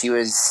 when she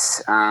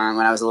was when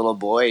I was a little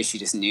boy, she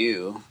just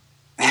knew.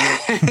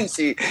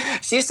 she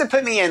used to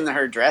put me in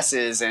her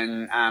dresses,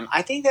 and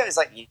I think that was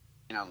like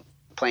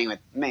playing with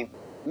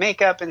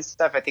makeup and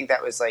stuff. I think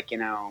that was like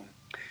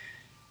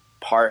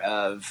part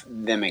of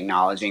them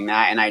acknowledging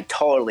that, and I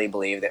totally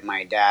believe that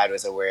my dad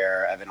was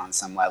aware of it on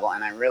some level.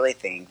 And I really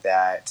think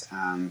that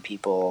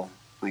people.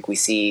 Like we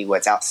see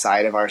what's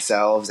outside of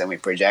ourselves and we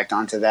project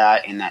onto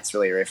that, and that's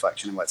really a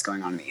reflection of what's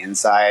going on the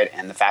inside.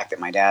 And the fact that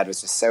my dad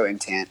was just so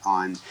intent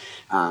on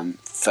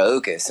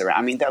focus around.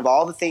 I mean, of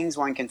all the things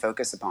one can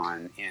focus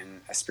upon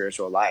in a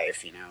spiritual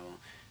life,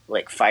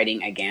 like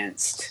fighting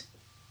against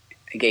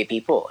gay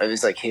people, it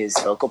was like his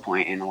focal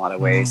point in a lot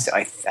of ways. So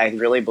I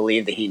really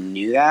believe that he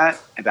knew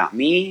that about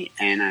me,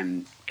 and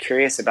I'm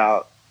curious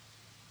about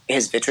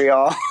his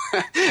vitriol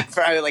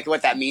for like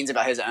what that means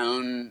about his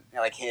own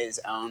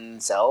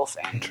self.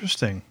 And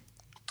interesting.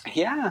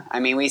 Yeah.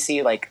 I mean, we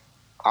see like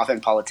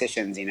often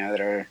politicians,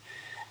 that are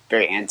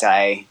very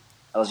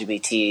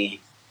anti-LGBT,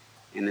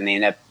 and then they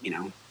end up,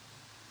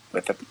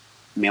 with a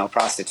male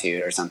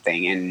prostitute or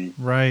something. And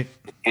right.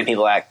 And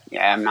people act,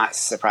 I'm not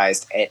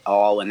surprised at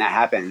all when that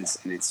happens,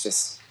 and it's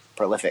just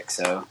prolific.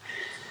 So.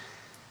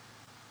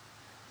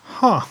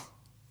 Huh.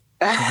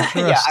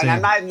 Yeah,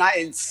 and I'm not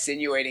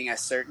insinuating a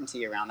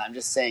certainty around that. I'm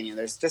just saying,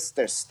 there's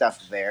stuff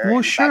there. Well,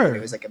 and sure. The fact that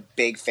it was like a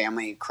big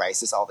family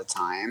crisis all the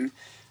time.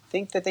 I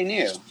think that they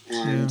knew,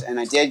 and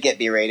I did get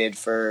berated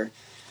for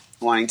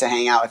wanting to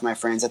hang out with my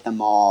friends at the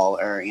mall,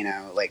 or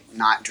like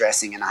not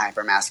dressing in a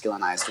hyper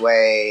masculinized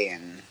way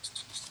and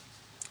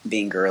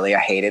being girly. I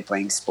hated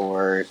playing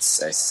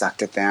sports. I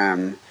sucked at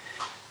them.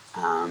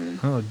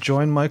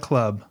 Join my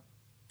club.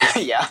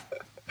 Yeah.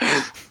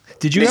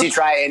 Did you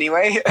try it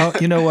anyway? Oh,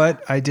 you know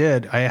what? I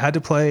did. I had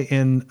to play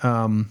in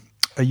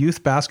a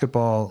youth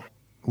basketball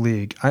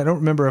league. I don't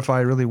remember if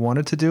I really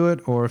wanted to do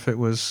it or if it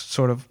was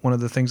sort of one of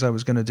the things I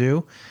was going to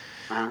do.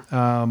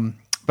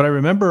 But I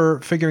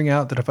remember figuring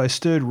out that if I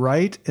stood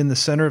right in the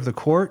center of the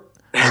court,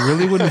 I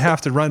really wouldn't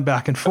have to run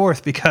back and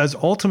forth, because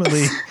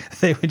ultimately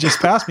they would just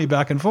pass me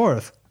back and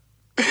forth.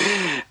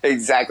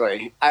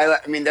 Exactly. I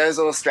mean, those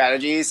little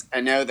strategies,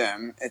 I know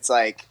them. It's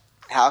like,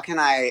 how can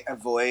I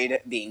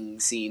avoid being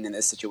seen in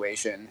this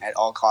situation at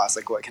all costs?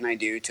 Like, what can I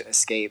do to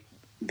escape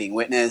being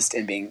witnessed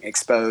and being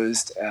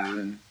exposed,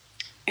 and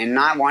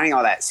not wanting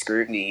all that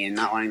scrutiny and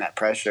not wanting that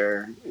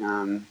pressure?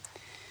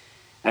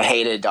 I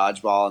hated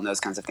dodgeball and those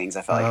kinds of things.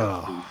 I felt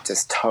like I'm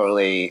just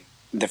totally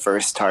the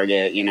first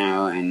target,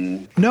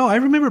 and... No, I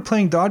remember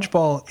playing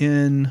dodgeball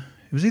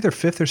it was either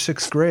 5th or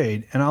 6th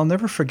grade, and I'll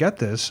never forget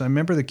this. I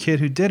remember the kid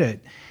who did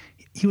it.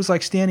 He was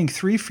like standing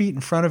 3 feet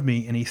in front of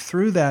me, and he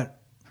threw that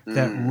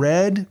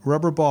red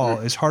rubber ball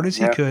as hard as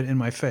he could in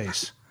my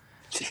face.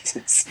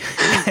 Jesus.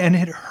 And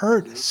it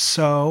hurt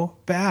so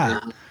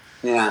bad.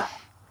 Yeah.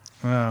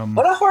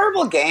 What a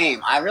horrible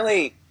game. I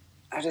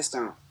just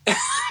don't.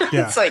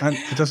 Yeah, it's like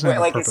it doesn't have a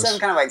like purpose. It's some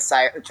kind of like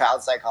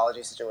child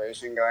psychology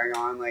situation going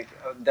on, like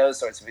those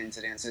sorts of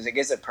incidences. It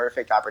gives a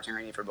perfect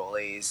opportunity for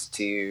bullies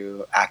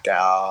to act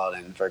out,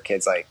 and for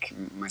kids like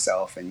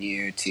myself and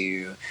you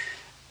to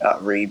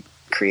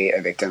recreate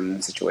a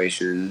victim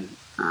situation.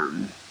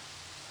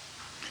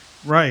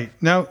 Right.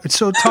 Now,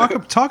 so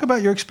talk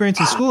about your experience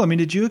in school. I mean,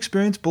 did you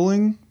experience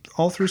bullying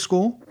all through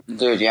school?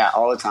 Dude, yeah,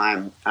 all the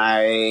time.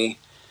 I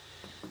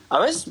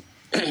was...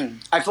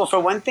 I feel, for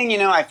one thing,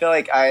 I feel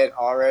like I've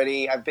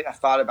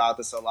thought about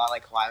this a lot.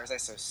 Like, why was I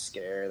so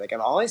scared? Like,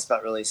 I've always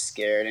felt really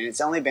scared, and it's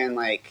only been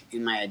like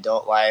in my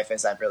adult life,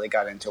 as I've really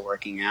got into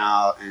working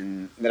out,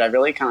 and that I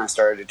really kind of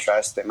started to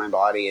trust that my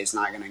body is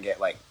not going to get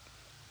like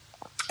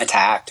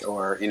attacked,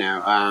 or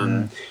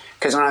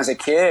because when I was a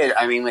kid,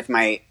 I mean,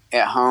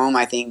 at home,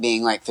 I think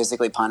being like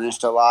physically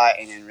punished a lot,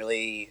 and in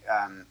really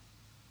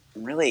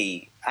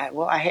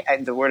I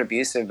hate the word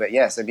abusive, but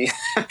yes,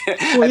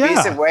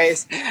 abusive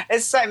ways. I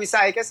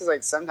guess it's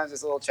like sometimes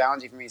it's a little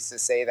challenging for me to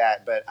say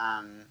that, but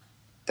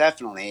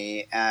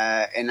definitely.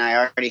 And I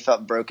already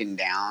felt broken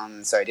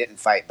down, so I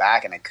didn't fight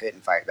back, and I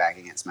couldn't fight back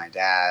against my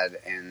dad,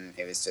 and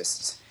it was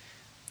just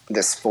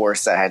this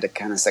force that I had to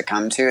kind of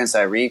succumb to. And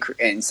so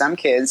and some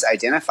kids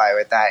identify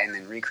with that and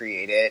then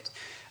recreate it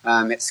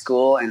at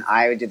school, and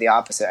I did the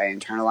opposite. I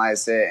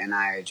internalized it, and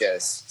I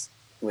just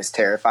was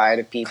terrified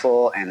of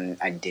people, and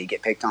I did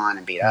get picked on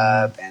and beat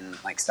up and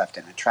like stuffed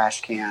in a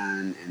trash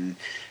can and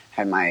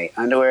had my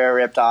underwear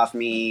ripped off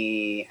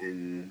me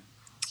and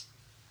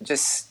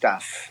just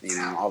stuff,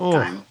 all the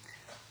time.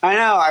 I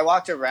know. I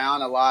walked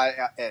around a lot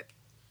at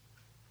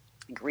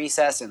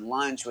recess and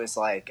lunch was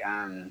like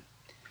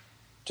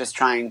just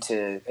trying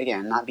to,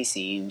 again, not be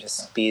seen,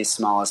 just be as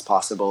small as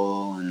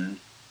possible and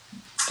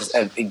just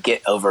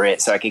get over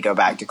it so I could go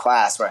back to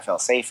class where I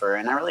felt safer.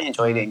 And I really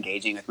enjoyed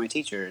engaging with my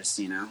teachers,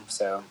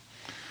 so.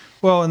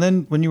 Well, and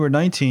then when you were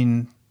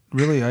 19,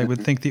 really, I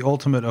would think the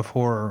ultimate of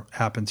horror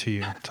happened to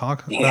you.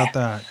 Talk about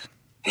that.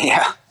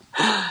 Yeah.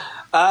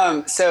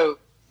 So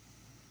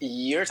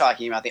you're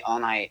talking about the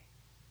all-night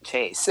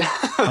chase.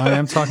 I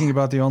am talking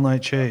about the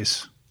all-night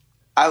chase.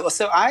 I was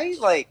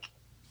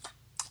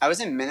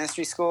in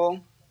ministry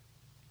school.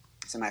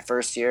 So my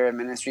first year in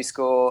ministry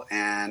school,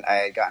 and I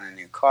had gotten a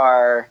new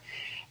car,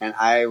 and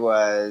I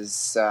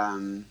was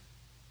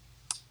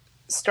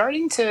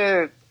starting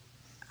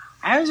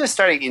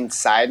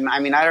inside. I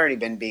mean, I'd already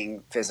been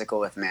being physical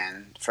with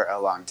men for a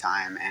long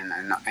time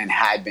and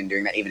had been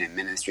doing that even in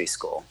ministry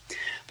school.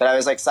 But I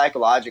was like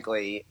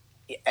psychologically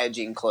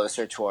edging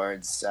closer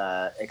towards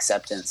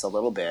acceptance a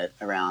little bit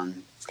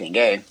around being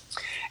gay.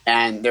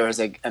 And there was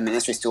a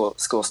ministry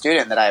school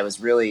student that I was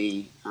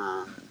really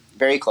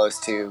very close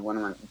to, one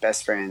of my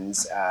best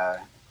friends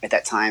at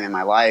that time in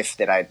my life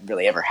that I'd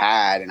really ever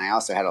had. And I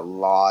also had a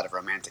lot of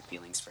romantic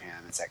feelings for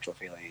him and sexual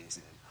feelings.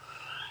 And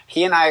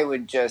he and I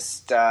would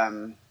just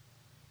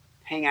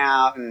hang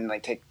out and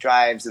like take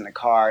drives in the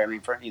car. I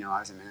mean, I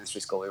was in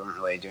ministry school. We weren't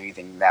really doing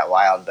anything that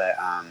wild, but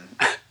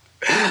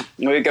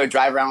we would go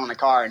drive around in the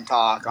car and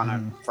talk on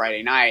a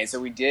Friday night. So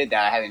we did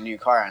that. I had a new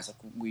car. And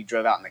we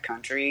drove out in the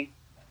country,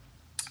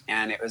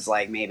 and it was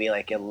like maybe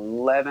like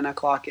 11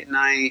 o'clock at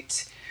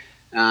night.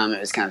 It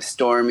was kind of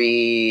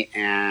stormy,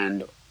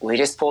 and we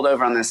just pulled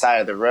over on the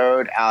side of the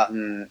road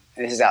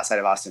this is outside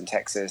of Austin,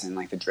 Texas, in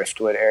like the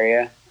Driftwood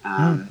area.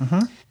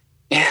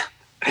 Yeah.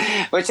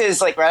 Which is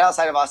like right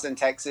outside of Austin,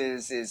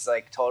 Texas is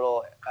like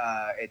total,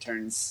 it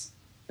turns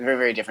very,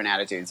 very different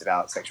attitudes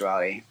about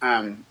sexuality.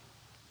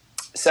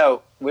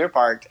 So we were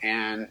parked,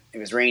 and it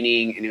was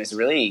raining, and it was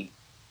really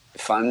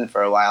fun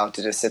for a while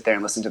to just sit there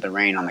and listen to the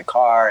rain on the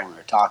car, and we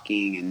were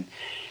talking,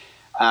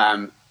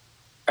 and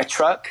a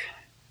truck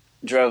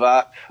drove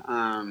up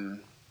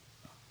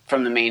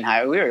from the main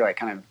highway. We were like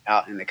kind of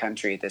out in the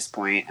country at this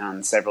point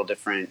on several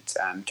different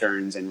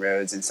turns and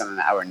roads, and some of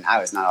them I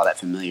was not all that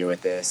familiar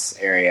with this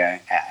area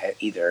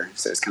either,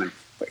 so it was kind of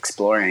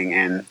exploring.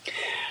 And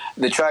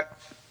the truck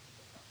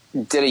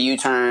did a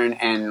U-turn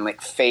and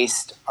like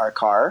faced our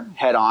car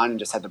head on, and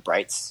just had the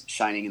brights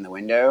shining in the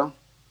window.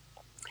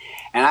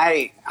 And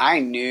I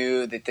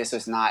knew that this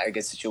was not a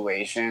good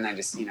situation. I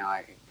just,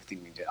 I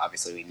think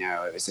obviously we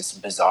know it was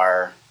just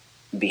bizarre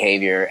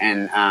behavior.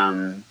 And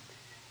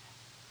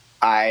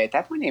I, at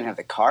that point, didn't even have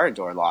the car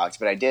door locked,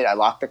 but I did. I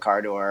locked the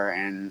car door,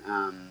 and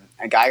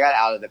a guy got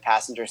out of the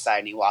passenger side,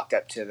 and he walked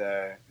up to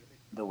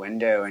the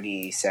window, and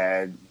he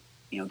said,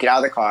 get out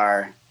of the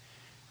car.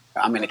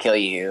 I'm going to kill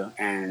you.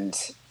 And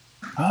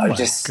oh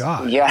my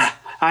God. Yeah,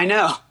 I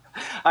know.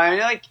 I mean,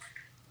 like,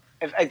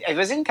 I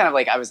was in kind of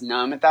like, I was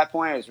numb at that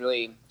point. I was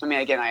really,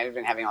 again, I had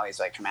been having all these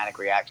like traumatic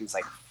reactions,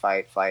 like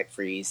fight, flight,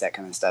 freeze, that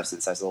kind of stuff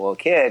since I was a little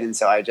kid. And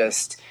so I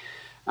just,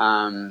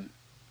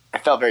 I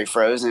felt very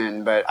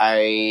frozen, but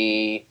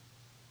I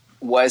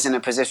was in a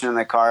position in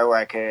the car where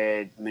I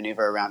could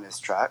maneuver around this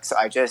truck. So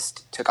I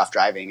just took off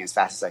driving as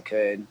fast as I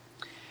could.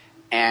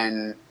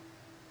 And,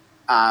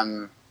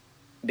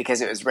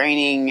 because it was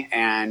raining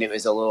and it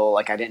was a little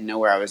like I didn't know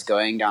where I was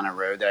going down a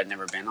road that I'd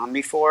never been on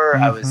before.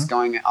 I was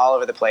going all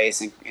over the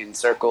place in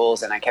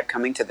circles, and I kept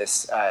coming to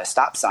this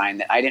stop sign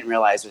that I didn't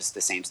realize was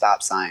the same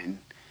stop sign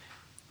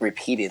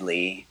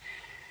repeatedly.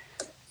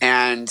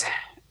 And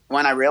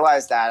when I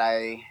realized that,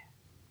 I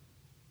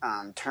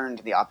turned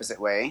the opposite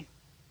way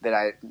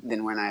the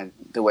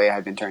way I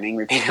had been turning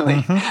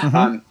repeatedly.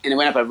 And it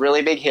went up a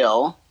really big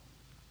hill,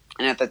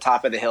 and at the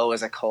top of the hill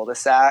was a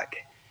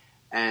cul-de-sac.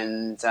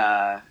 And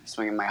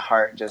swinging, my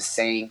heart just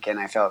sank, and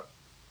I felt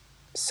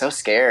so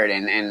scared.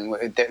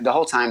 And the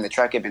whole time the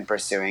truck had been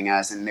pursuing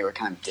us, and they were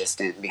kind of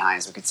distant behind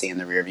us. We could see in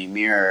the rearview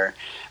mirror.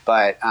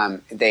 But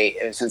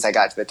since I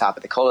got to the top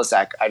of the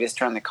cul-de-sac, I just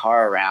turned the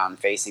car around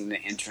facing the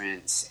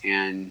entrance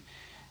and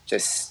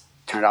just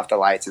turned off the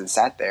lights and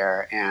sat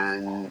there.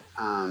 And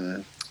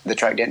the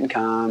truck didn't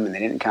come, and they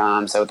didn't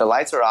come. So the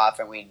lights were off,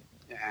 and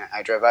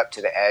I drove up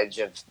to the edge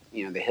of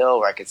the hill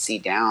where I could see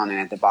down. And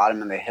at the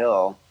bottom of the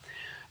hill,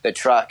 the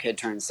truck had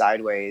turned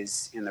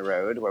sideways in the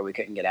road where we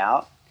couldn't get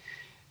out.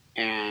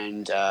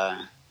 And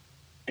I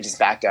just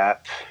backed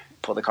up,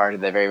 pulled the car to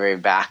the very, very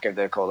back of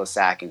the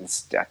cul-de-sac and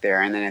stuck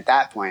there. And then at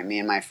that point, me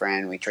and my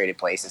friend, we traded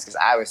places because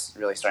I was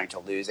really starting to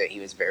lose it. He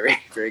was very,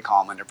 very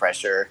calm under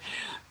pressure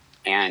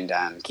and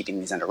keeping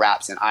these under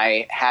wraps. And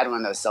I had one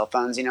of those cell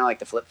phones, like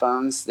the flip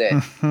phones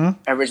that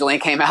originally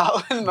came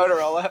out with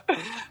Motorola.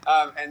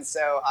 And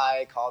so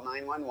I called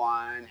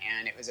 911,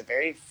 and it was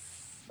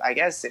I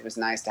guess it was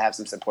nice to have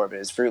some support, but it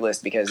was fruitless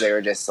because they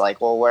were just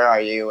like, well, where are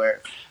you?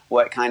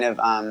 What kind of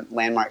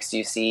landmarks do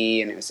you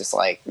see? And it was just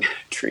like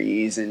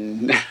trees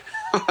and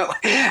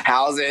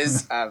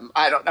houses.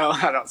 I don't know.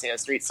 I don't see a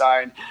street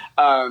sign.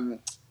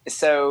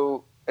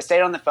 So I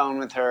stayed on the phone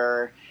with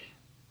her.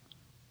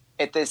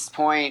 At this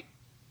point,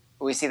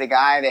 we see the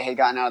guy that had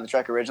gotten out of the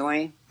truck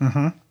originally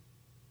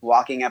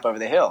walking up over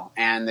the hill.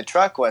 And the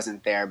truck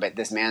wasn't there, but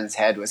this man's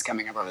head was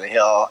coming up over the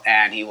hill.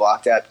 And he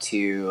walked up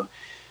to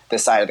the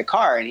side of the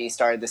car and he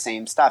started the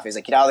same stuff. He's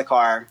like, get out of the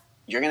car.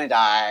 You're going to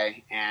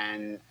die.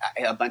 And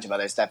a bunch of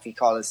other stuff. He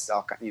called us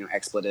all,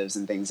 expletives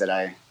and things that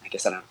I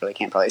guess I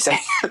can't probably say.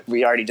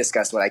 We already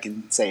discussed what I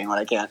can say and what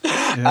I can't.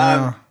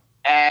 Yeah.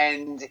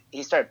 And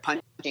he started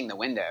punching the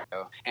window,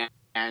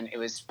 and it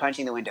was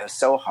punching the window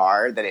so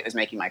hard that it was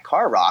making my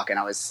car rock. And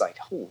I was like,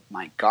 oh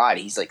my God,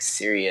 he's like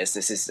serious.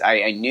 This is,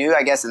 I knew,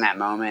 I guess in that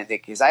moment,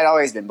 because I'd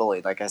always been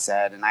bullied, like I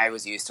said, and I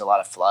was used to a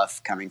lot of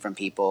fluff coming from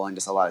people and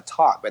just a lot of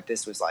talk. But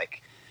this was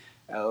like,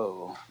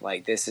 oh,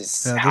 like this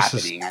is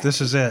happening.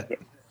 This is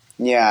it.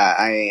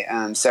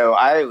 Yeah. So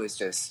I was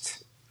just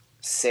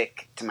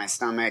sick to my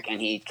stomach,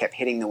 and he kept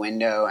hitting the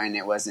window and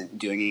it wasn't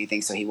doing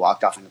anything. So he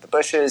walked off into the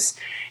bushes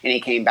and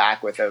he came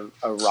back with a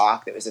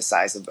rock that was the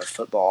size of a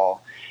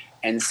football.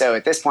 And so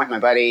at this point, my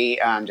buddy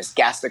just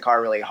gassed the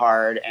car really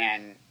hard,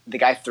 and the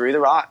guy threw the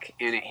rock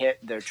and it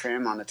hit the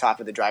trim on the top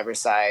of the driver's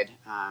side,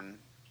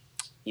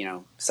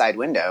 side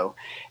window,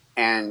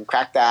 and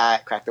cracked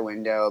the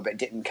window, but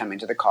didn't come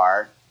into the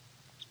car.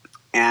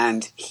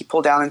 And he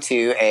pulled down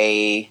into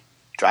a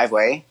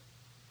driveway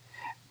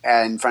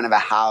in front of a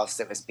house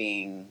that was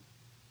being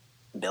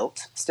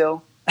built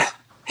still.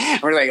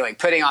 We're like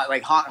putting on,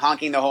 like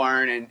honking the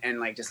horn and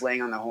like just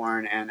laying on the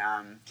horn. And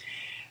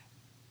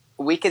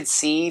we could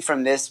see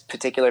from this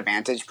particular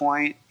vantage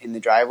point in the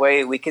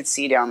driveway, we could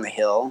see down the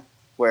hill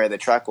where the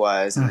truck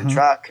was, and the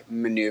truck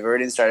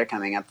maneuvered and started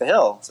coming up the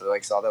hill. So we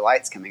like saw the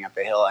lights coming up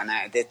the hill. And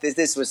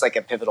this was like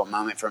a pivotal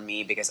moment for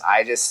me, because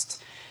I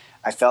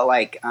felt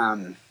like,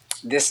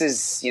 this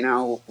is,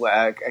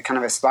 a kind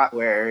of a spot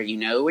where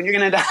when you're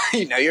going to die,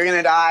 you're going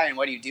to die. And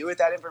what do you do with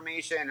that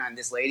information? And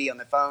this lady on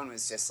the phone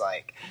was just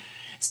like,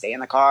 stay in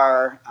the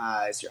car.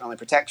 It's your only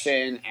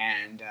protection.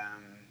 And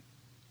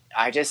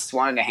I just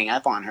wanted to hang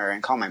up on her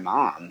and call my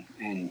mom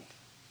and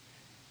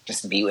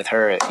just be with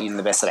her,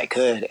 the best that I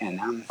could.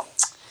 And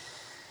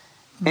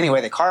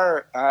anyway, the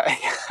car,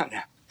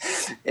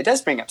 it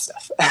does bring up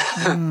stuff.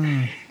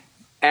 And,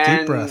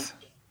 deep breath.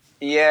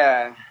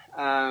 Yeah.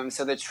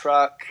 So the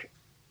truck,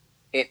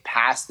 it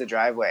passed the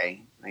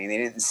driveway. I mean, he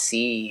didn't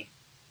see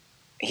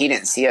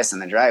us in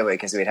the driveway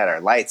because we'd had our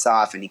lights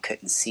off and he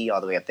couldn't see all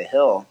the way up the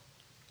hill.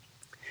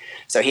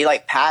 So he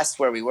like passed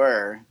where we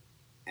were,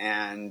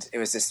 and it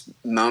was this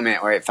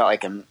moment where it felt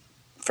like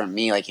for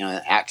me, like,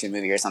 an action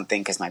movie or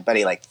something, because my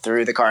buddy like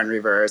threw the car in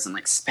reverse and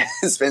like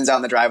spins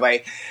down the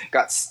driveway,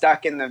 got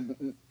stuck in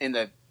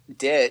the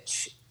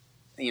ditch,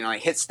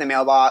 like hits the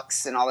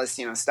mailbox and all this,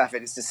 stuff.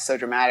 It's just so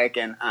dramatic.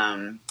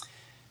 And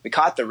we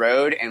caught the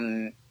road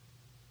and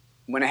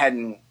went ahead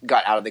and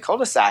got out of the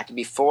cul-de-sac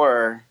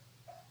before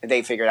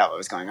they figured out what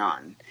was going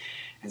on.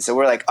 And so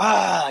we're like,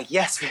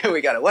 yes, we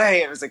got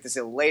away. It was like this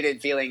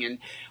elated feeling. And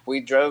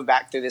we drove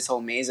back through this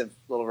whole maze of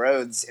little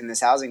roads in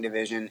this housing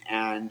division.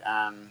 And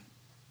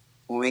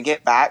when we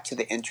get back to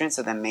the entrance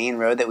of the main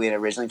road that we had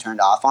originally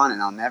turned off on,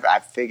 and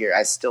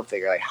I still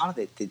figure like, how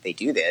did they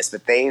do this?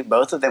 But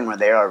both of them were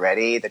there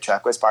already. The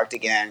truck was parked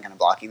again, kind of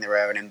blocking the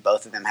road. And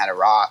both of them had a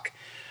rock,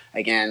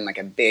 again, like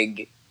a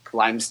big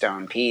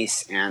limestone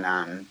piece.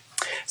 And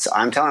so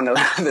I'm telling the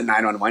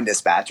 911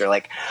 dispatcher,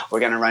 like, we're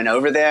going to run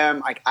over them.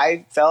 Like,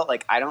 I felt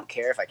like, I don't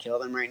care if I kill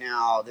them right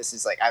now. This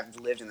is like,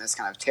 I've lived in this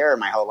kind of terror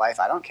my whole life.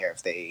 I don't care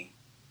if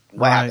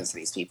what happens to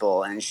these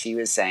people. And she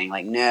was saying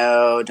like,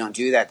 no, don't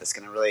do that.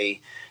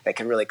 That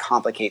could really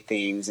complicate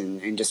things,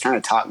 and just trying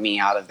to talk me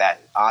out of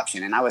that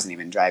option. And I wasn't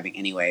even driving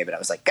anyway, but I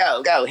was like,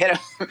 go, hit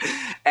him.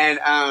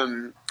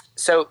 And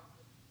so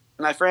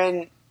my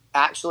friend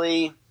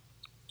actually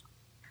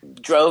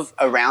drove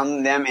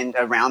around them and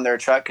around their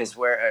truck, because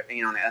we're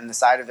on the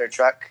side of their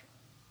truck,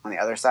 on the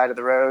other side of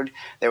the road,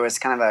 there was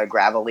kind of a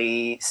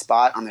gravelly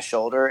spot on the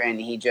shoulder,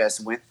 and he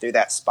just went through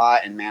that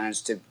spot and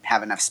managed to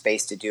have enough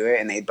space to do it.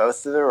 And they both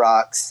threw the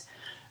rocks.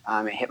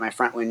 It hit my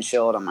front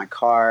windshield on my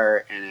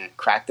car, and it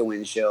cracked the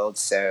windshield.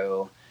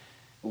 So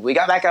we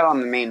got back out on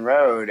the main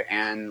road,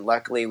 and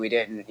luckily we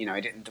didn't,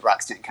 the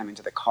rocks didn't come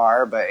into the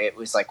car, but it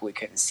was like we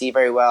couldn't see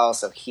very well.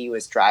 So he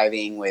was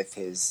driving with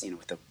his,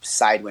 with the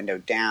side window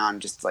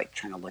down, just like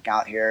trying to look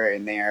out here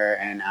and there.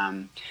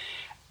 And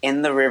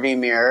in the rearview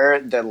mirror,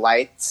 the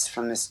lights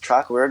from this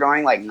truck, we were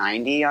going like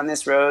 90 on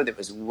this road that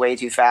was way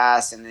too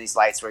fast, and these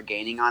lights were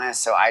gaining on us.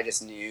 So I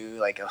just knew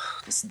like,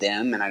 oh, it's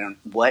them, and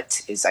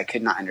I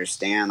could not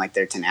understand like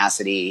their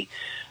tenacity.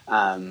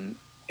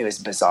 It was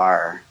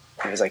bizarre.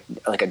 It was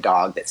like a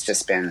dog that's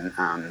just been,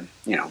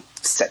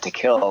 set to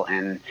kill.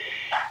 And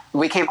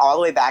we came all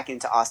the way back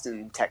into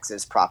Austin,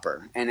 Texas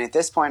proper. And at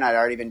this point, I'd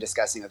already been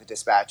discussing with the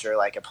dispatcher,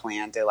 like a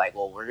plan to like,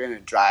 well, we're going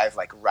to drive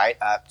like right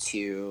up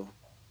to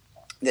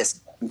this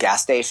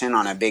gas station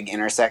on a big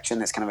intersection.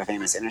 That's kind of a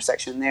famous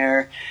intersection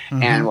there.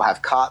 And we'll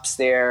have cops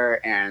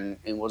there, and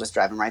we'll just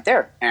drive them right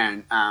there.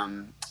 And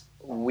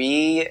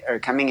we are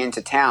coming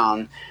into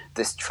town.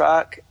 This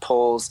truck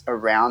pulls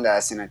around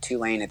us in a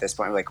 2-lane at this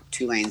point. We're like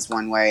 2 lanes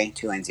one way,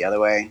 2 lanes the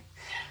other way.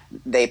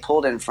 They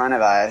pulled in front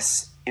of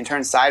us, and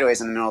turned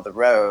sideways in the middle of the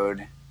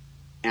road.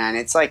 And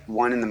it's like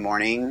 1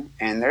 a.m,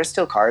 and there's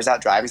still cars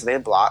out driving, so they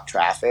blocked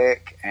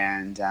traffic.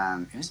 And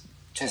it was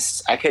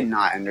just, I could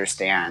not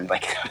understand.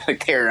 Like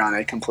they were on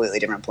a completely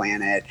different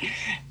planet.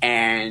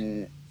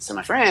 And so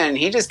my friend,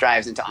 he just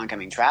drives into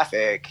oncoming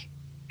traffic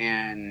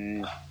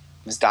and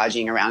was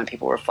dodging around, and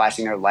people were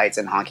flashing their lights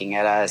and honking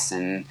at us.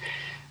 And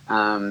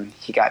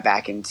he got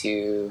back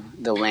into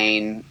the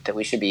lane that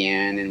we should be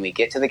in, and we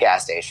get to the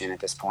gas station at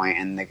this point,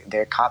 and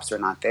their cops are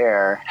not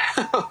there.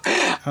 Oh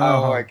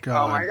my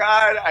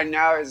God. I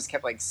know. It just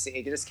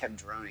kept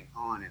droning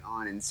on and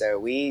on. And so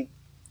we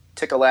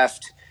took a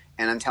left,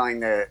 and I'm telling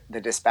the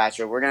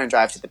dispatcher, we're going to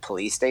drive to the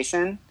police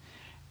station,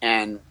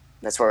 and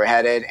that's where we're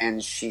headed.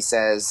 And she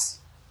says,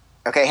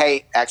 okay,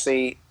 hey,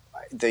 actually,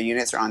 the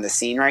units are on the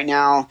scene right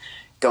now.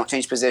 Don't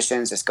change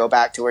positions. Just go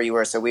back to where you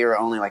were. So we were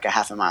only like a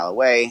half a mile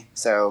away.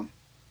 So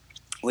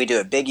we do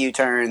a big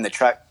U-turn. The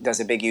truck does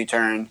a big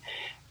U-turn.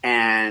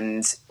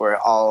 And we're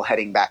all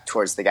heading back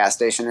towards the gas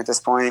station at this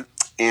point.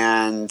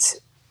 And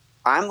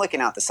I'm looking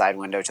out the side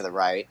window to the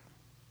right.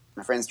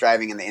 My friend's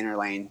driving in the inner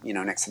lane,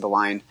 next to the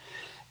line.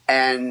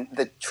 And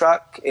the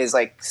truck is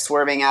like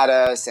swerving at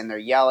us, and they're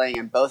yelling,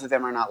 and both of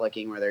them are not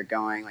looking where they're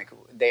going.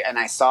 And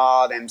I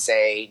saw them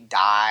say,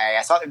 die.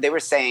 I saw they were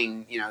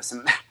saying,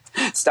 some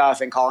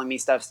stuff and calling me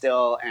stuff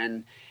still,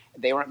 and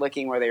they weren't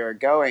looking where they were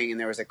going. And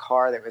there was a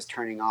car that was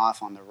turning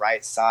off on the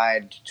right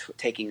side,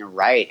 taking a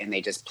right, and they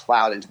just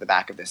plowed into the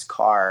back of this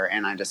car.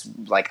 And I just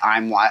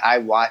I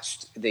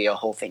watched the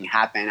whole thing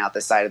happen out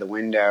the side of the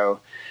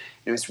window.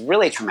 It was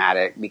really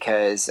traumatic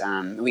because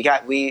we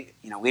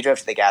drove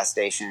to the gas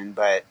station,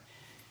 but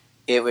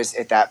it was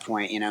at that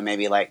point,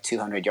 maybe like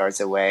 200 yards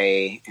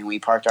away, and we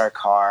parked our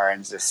car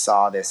and just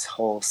saw this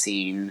whole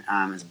scene.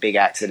 It was a big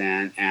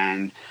accident,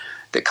 and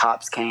the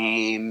cops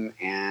came,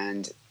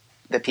 and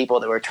the people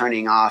that were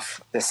turning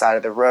off the side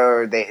of the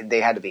road,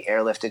 they had to be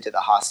airlifted to the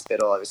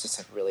hospital. It was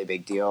just a really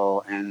big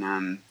deal.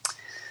 And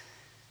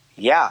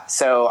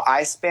so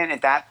I spent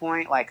at that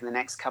point like the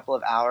next couple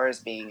of hours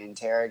being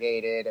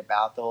interrogated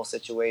about the whole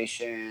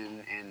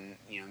situation. And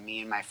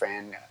me and my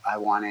friend, I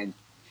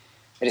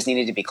just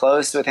needed to be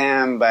close with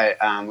him, but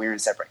we were in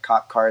separate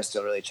cop cars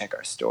to really check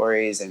our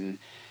stories. And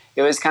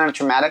it was kind of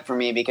traumatic for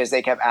me because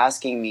they kept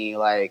asking me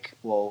like,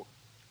 well,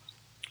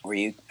 are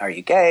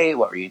you gay?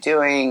 What were you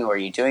doing? Were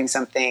you doing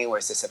something?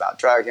 Was this about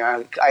drugs?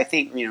 I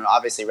think,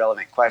 obviously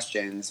relevant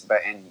questions,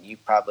 and you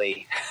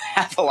probably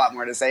have a lot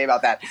more to say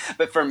about that.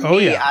 But for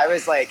me, I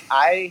was like,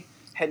 I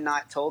had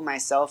not told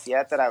myself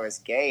yet that I was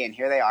gay, and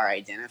here they are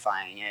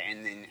identifying it,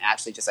 and then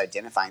actually just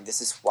identifying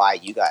this is why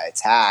you got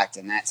attacked,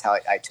 and that's how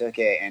I took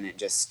it. And it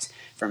just,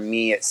 for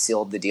me, it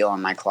sealed the deal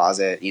in my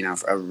closet,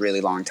 for a really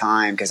long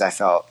time because I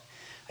felt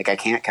like I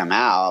can't come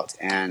out.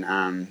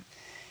 And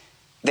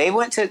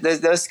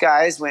those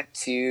guys went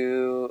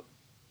to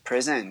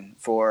prison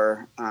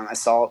for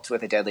assault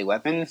with a deadly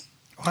weapon.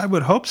 I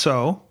would hope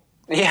so.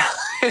 Yeah,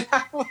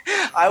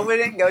 I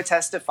wouldn't go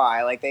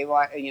testify. Like they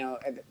want,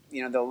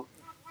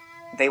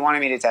 they wanted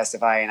me to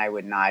testify, and I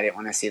would not. I didn't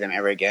want to see them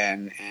ever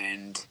again.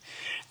 And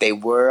they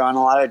were on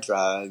a lot of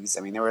drugs. I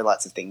mean, there were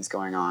lots of things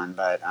going on,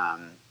 but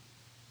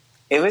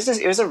it was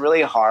a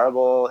really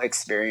horrible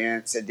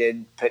experience. It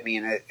did put me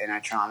in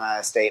a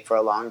trauma state for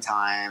a long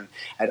time.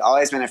 I'd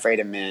always been afraid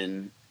of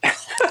men.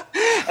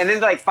 And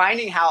then like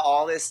finding how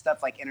all this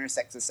stuff like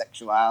intersects with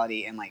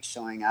sexuality and like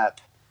showing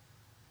up,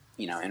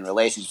 in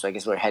relationships. I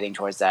guess we're heading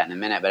towards that in a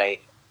minute, but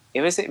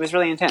it was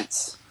really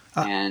intense.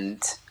 And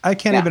I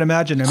can't even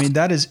imagine. I mean,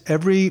 that is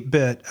every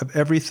bit of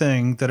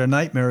everything that a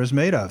nightmare is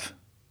made of.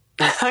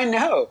 I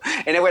know.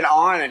 And it went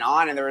on,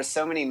 and there were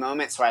so many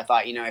moments where I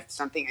thought, if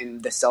something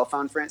in the cell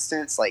phone, for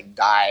instance, like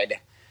died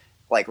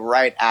like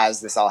right as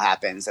this all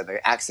happens. So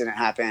the accident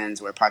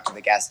happens, we're parked at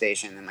the gas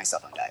station, and my cell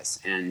phone dies.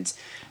 And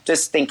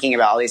just thinking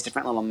about all these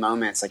different little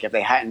moments, like if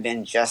they hadn't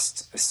been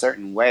just a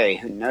certain way,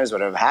 who knows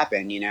what would have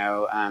happened,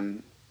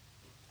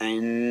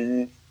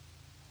 and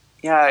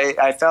yeah,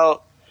 I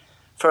felt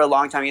for a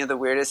long time, the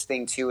weirdest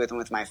thing too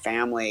with my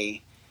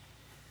family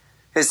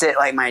is that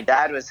like my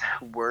dad was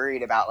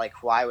worried about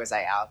like why was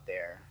I out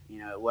there.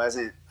 It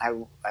wasn't.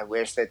 I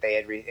wish that they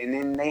had. And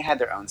then they had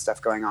their own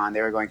stuff going on.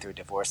 They were going through a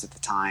divorce at the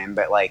time,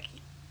 but like,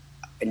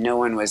 no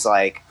one was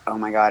like, "Oh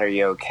my God, are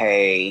you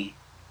okay?"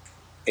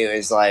 It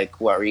was like,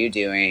 "What were you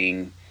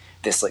doing?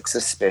 This looks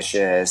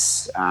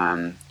suspicious."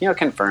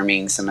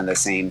 Confirming some of the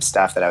same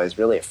stuff that I was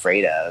really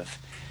afraid of,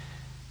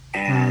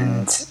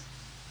 and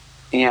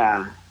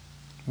yeah.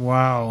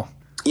 Wow.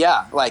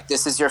 Yeah, like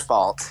this is your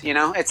fault.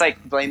 It's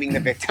like blaming the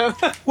victim.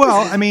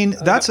 Well, I mean,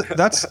 that's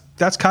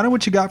kind of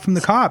what you got from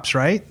the cops,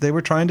 right? They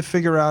were trying to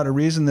figure out a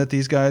reason that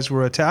these guys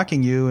were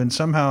attacking you, and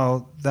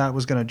somehow that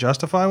was going to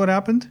justify what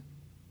happened.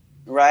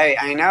 Right,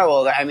 I know.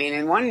 Well, I mean,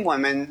 in one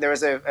woman, there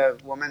was a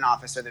woman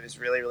officer that was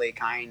really, really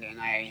kind, and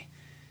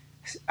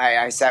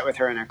I sat with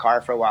her in a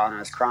car for a while, and I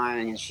was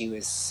crying, and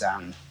she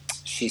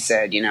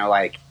said,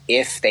 like,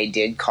 if they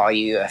did call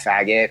you a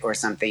faggot or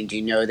something, do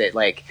you know that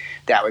like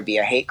that would be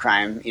a hate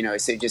crime?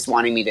 So just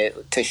wanting me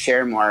to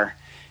share more.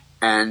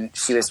 And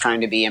she was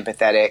trying to be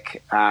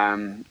empathetic,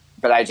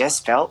 but I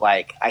just felt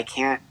like I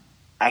can't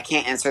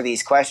answer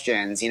these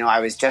questions. I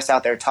was just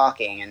out there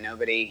talking, and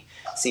nobody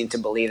seemed to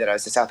believe that I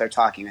was just out there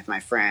talking with my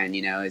friend.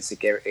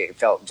 It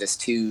felt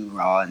just too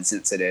raw and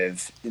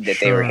sensitive that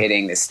they were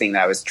hitting this thing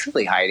that I was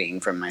truly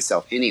hiding from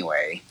myself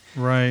anyway.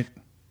 Right.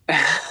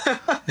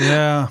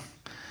 Yeah.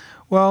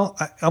 Well,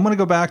 I'm going to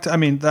go back to,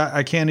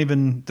 I can't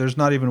even, there's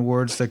not even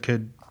words that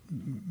could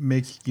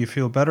make you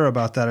feel better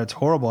about that. It's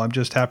horrible. I'm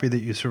just happy that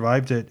you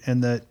survived it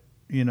and that,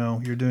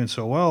 you're doing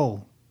so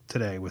well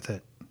today with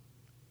it.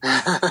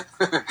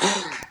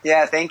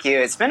 Yeah, thank you.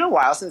 It's been a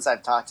while since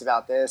I've talked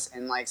about this,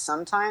 and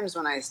sometimes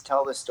when I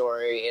tell the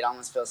story, it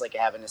almost feels like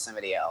it happened to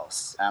somebody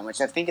else,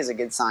 which I think is a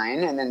good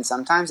sign. And then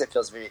sometimes it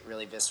feels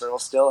really visceral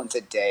still, and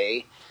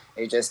today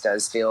it just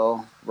does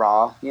feel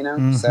raw,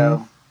 Mm-hmm.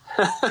 So,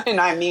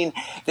 and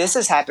this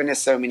has happened to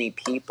so many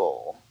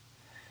people.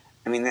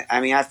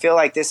 I feel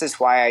like this is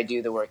why I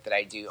do the work that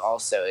I do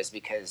also, is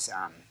because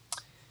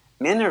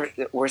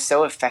we're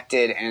so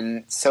affected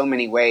in so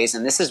many ways,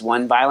 and this is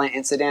one violent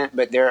incident,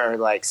 but there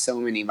are so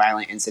many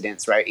violent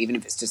incidents, right? Even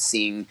if it's just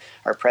seeing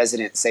our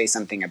president say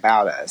something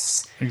about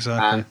us.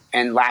 Exactly.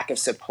 And lack of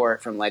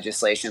support from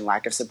legislation,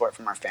 lack of support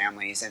from our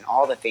families, and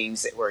all the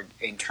things that we're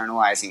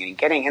internalizing and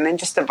getting, and then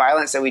just the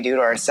violence that we do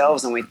to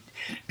ourselves, and we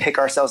pick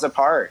ourselves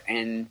apart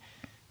and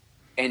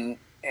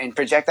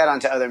project that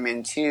onto other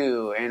men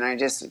too. And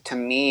to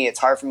me, it's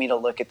hard for me to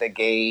look at the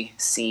gay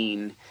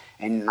scene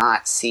and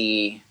not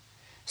see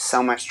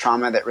so much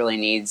trauma that really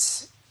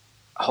needs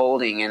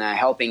holding and a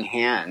helping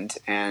hand.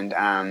 And,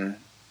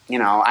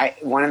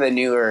 one of the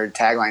newer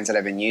taglines that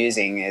I've been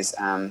using is,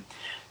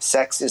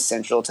 sex is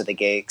central to the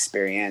gay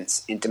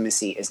experience.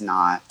 Intimacy is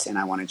not. And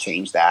I want to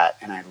change that.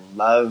 And I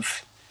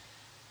love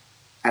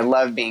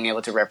being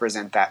able to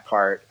represent that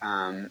part,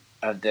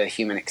 of the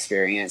human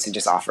experience and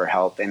just offer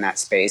help in that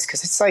space.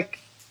 'Cause it's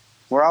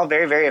we're all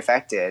very, very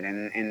affected,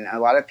 and a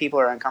lot of people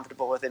are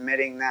uncomfortable with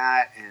admitting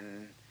that.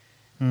 And,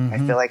 mm-hmm.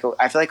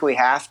 I feel like we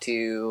have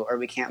to, or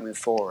we can't move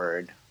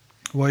forward.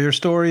 Well, your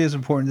story is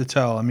important to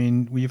tell.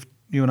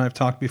 You and I have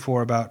talked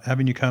before about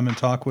having you come and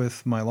talk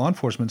with my law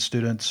enforcement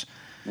students.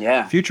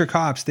 Yeah. Future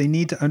cops, they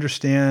need to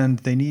understand,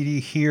 they need to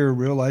hear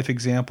real life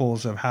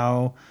examples of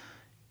how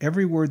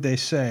every word they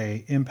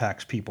say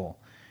impacts people.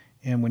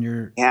 And when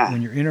you're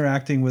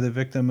interacting with a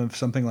victim of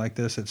something like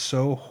this, it's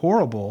so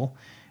horrible.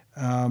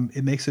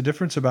 It makes a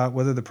difference about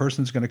whether the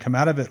person's going to come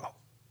out of it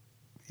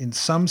in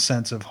some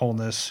sense of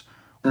wholeness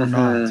or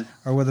mm-hmm. not,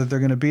 or whether they're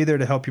going to be there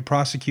to help you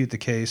prosecute the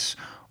case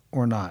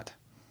or not.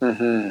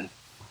 Mm-hmm.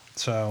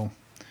 So,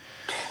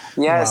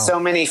 yeah, wow. So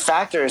many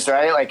factors,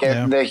 right?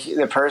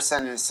 The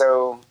person is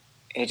so,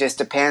 it just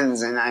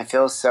depends. And I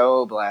feel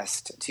so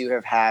blessed to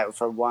have had,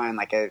 for one,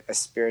 a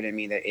spirit in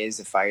me that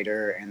is a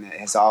fighter and that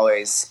has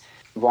always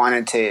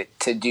wanted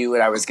to do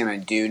what I was going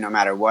to do no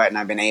matter what. And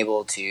I've been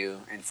able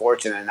to, and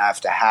fortunate enough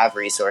to have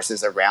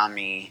resources around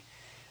me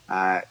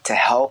to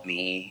help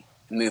me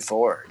move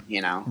forward,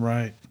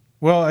 Right.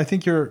 Well, I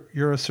think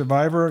you're a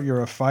survivor,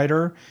 you're a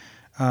fighter,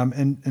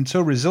 and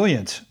so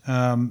resilient.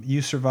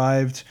 You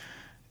survived,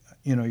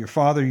 your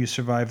father, you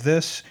survived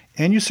this,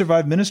 and you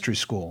survived ministry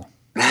school.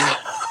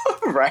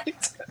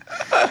 Right.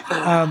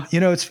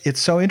 It's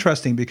so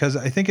interesting because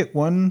I think at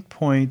one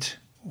point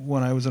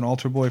when I was an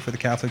altar boy for the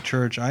Catholic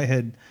Church, I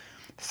had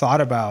thought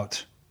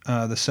about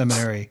the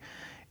seminary.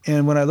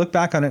 And when I look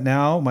back on it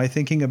now, my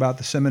thinking about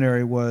the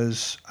seminary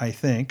was, I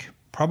think,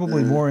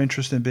 probably more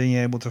interested in being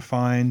able to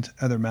find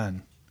other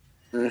men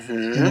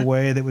mm-hmm. in a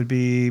way that would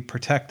be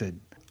protected.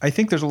 I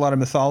think there's a lot of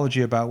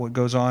mythology about what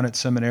goes on at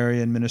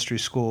seminary and ministry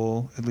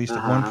school, at least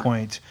at one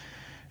point.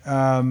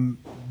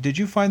 Did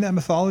you find that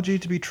mythology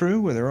to be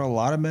true? Were there a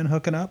lot of men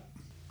hooking up?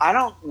 I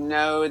don't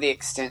know the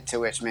extent to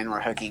which men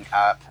were hooking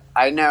up.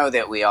 I know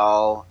that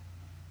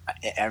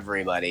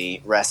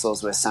everybody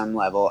wrestles with some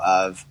level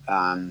of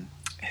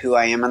who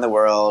I am in the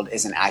world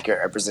is an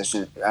accurate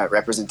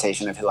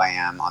representation of who I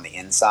am on the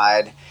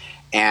inside,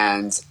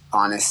 and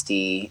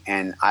honesty.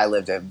 And I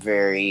lived a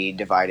very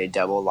divided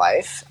double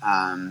life,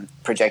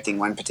 projecting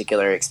one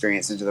particular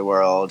experience into the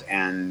world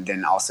and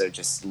then also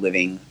just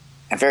living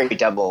a very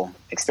double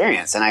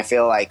experience. And I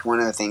feel like one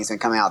of the things when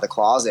coming out of the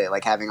closet,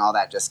 having all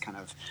that just kind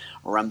of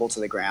rumble to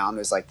the ground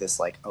was this,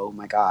 oh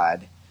my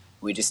God,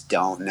 we just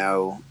don't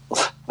know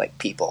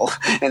people.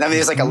 And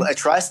there's a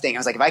trust thing. I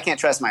was if I can't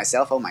trust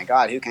myself, oh my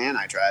God, who can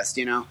I trust,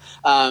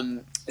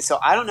 So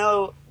I don't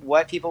know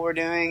what people were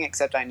doing,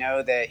 except I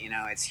know that,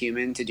 it's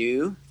human to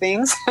do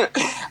things.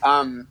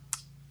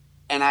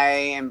 And I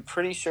am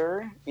pretty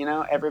sure,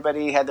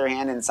 everybody had their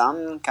hand in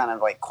some kind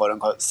of quote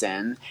unquote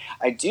sin.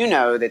 I do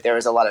know that there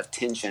was a lot of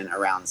tension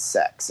around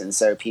sex. And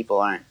so people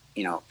aren't,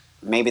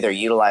 maybe they're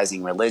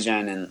utilizing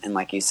religion and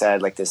like you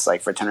said, this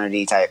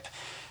fraternity type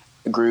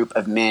group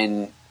of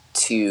men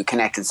to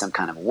connect in some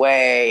kind of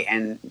way.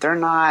 And they're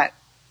not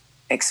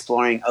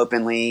exploring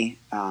openly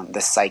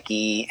the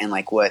psyche and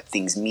like what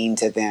things mean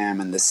to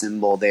them and the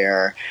symbol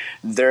there.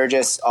 They're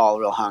just all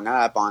real hung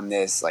up on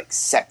this like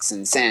sex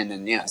and sin,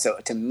 and so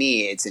to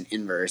me it's an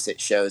inverse. It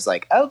shows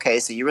like, okay,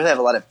 so you really have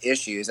a lot of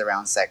issues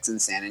around sex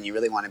and sin, and you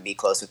really want to be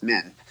close with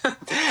men.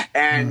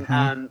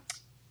 And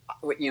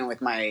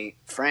with my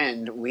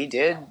friend, we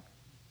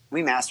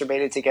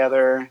masturbated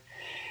together.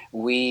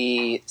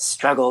 We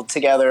struggled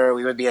together.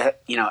 We would be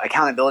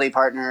accountability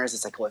partners.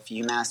 It's like, well, if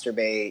you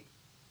masturbate,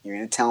 you're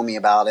going to tell me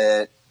about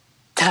it.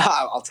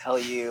 I'll tell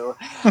you.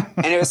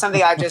 And it was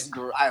something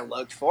I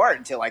looked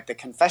forward to, like the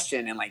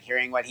confession and like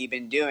hearing what he'd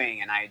been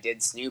doing. And I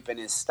did snoop in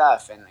his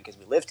stuff, and because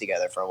we lived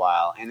together for a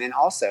while. And then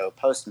also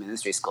post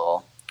ministry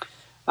school,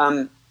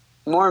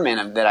 more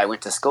men that I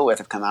went to school with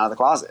have come out of the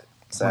closet.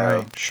 So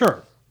right.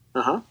 Sure.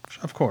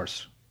 Of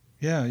course.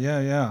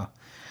 Yeah.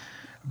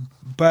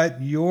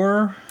 But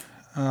your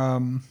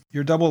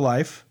double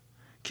life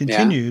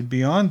continued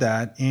beyond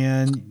that,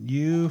 and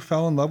you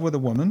fell in love with a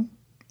woman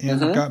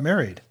and got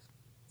married.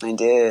 I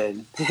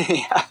did.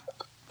 Yeah.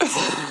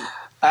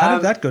 How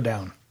did that go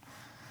down?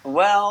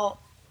 Well,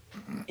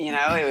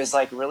 it was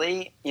like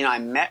really, I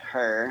met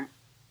her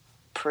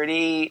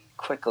pretty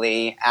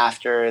quickly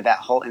after that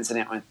whole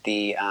incident with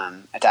the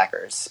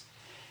attackers.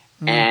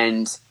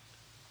 And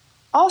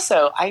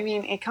also, I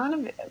mean, it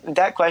kind of,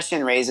 that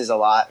question raises a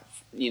lot,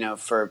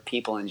 for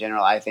people in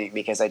general, I think,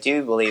 because I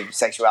do believe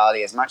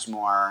sexuality is much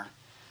more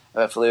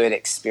of a fluid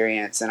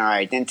experience, and our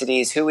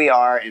identities, who we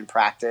are in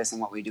practice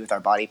and what we do with our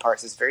body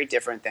parts is very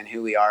different than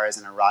who we are as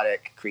an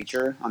erotic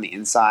creature on the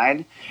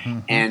inside.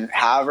 And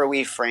however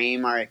we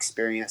frame our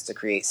experience to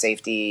create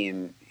safety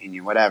and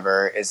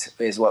whatever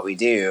is what we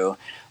do.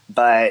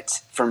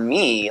 But for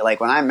me, like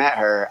when I met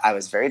her, I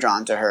was very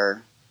drawn to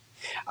her.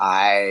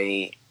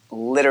 I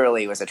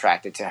literally was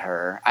attracted to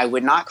her. I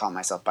would not call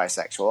myself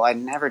bisexual. I'd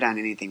never done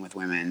anything with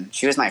women.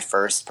 She was my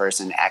first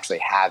person to actually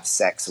have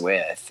sex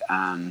with.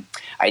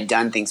 I'd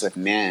done things with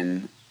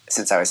men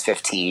since I was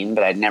 15,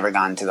 but I'd never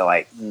gone to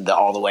the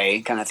all the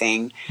way kind of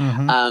thing.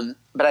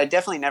 But I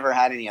definitely never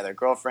had any other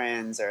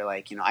girlfriends, or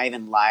I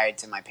even lied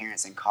to my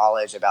parents in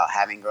college about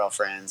having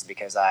girlfriends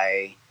because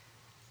I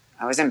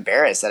was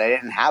embarrassed that I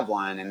didn't have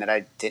one and that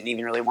I didn't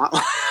even really want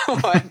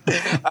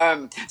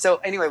one. So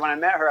anyway, when I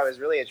met her, I was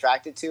really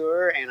attracted to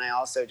her, and I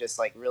also just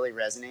really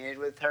resonated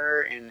with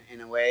her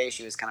in a way.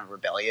 She was kind of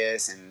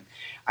rebellious, and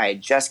I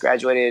had just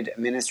graduated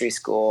ministry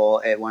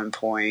school at one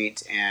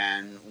point,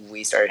 and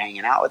we started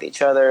hanging out with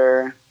each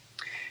other.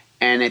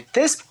 And at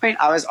this point,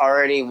 I was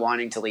already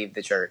wanting to leave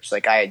the church.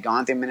 Like, I had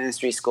gone through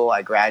ministry school.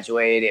 I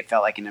graduated. It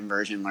felt like an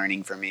immersion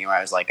learning for me, where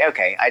I was like,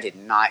 okay, I did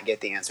not get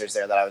the answers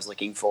there that I was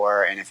looking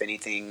for. And if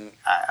anything,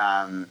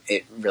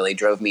 it really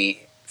drove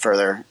me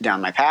further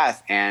down my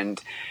path. And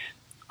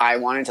I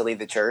wanted to leave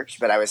the church,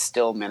 but I was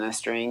still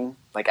ministering.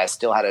 Like, I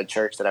still had a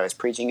church that I was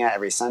preaching at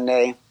every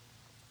Sunday.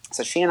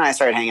 So she and I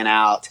started hanging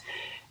out,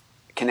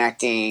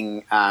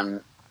 connecting.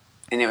 And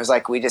it was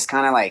like we just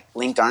kind of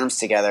linked arms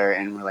together,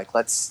 and we're like,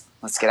 let's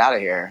get out of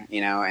here,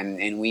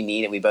 and we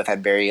need it. We both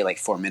had very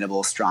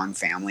formidable, strong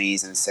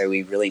families. And so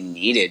we really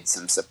needed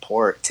some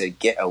support to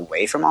get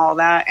away from all of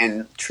that.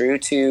 And true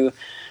to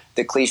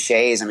the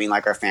cliches, I mean,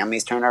 our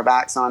families turned our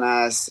backs on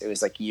us. It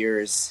was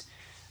years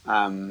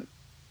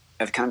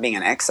of kind of being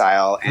in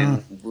exile,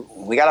 and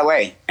we got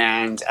away.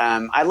 And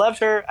I loved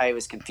her. I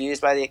was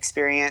confused by the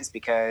experience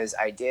because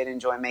I did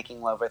enjoy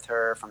making love with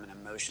her from an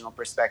emotional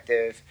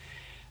perspective.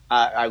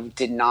 I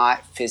did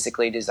not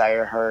physically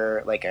desire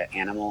her like an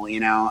animal,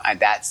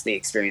 that's the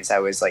experience I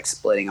was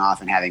splitting off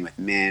and having with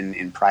men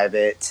in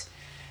private.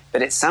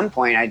 But at some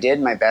point I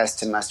did my best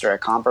to muster a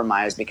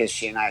compromise, because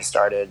she and I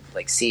started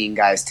seeing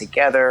guys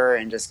together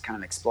and just kind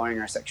of exploring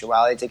our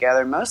sexuality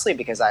together, mostly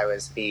because I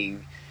was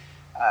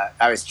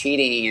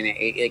cheating, and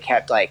it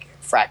kept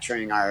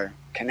fracturing our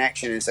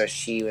connection. And so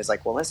she was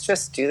like, well, let's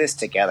just do this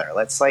together.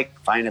 Let's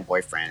find a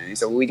boyfriend. And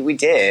so we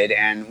did,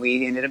 and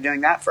we ended up doing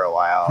that for a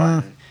while.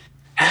 And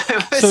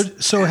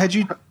So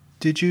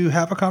did you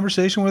have a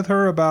conversation with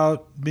her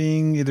about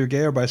being either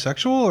gay or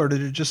bisexual, or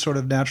did it just sort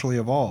of naturally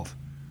evolve?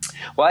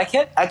 Well,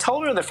 I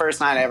told her the first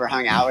night I ever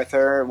hung out with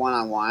her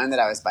one-on-one that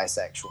I was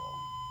bisexual,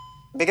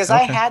 because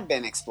I had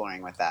been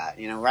exploring with that.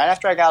 Right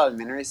after I got out of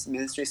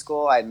ministry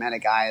school, I'd met a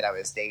guy that I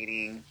was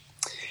dating,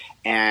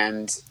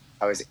 and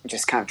I was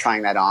just kind of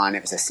trying that on.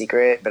 It was a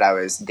secret, but I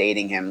was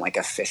dating him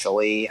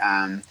officially.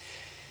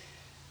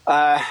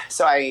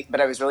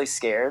 But I was really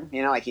scared,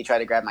 he tried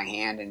to grab my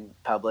hand in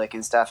public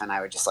and stuff, and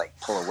I would just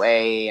pull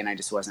away, and I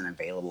just wasn't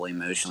available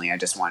emotionally. I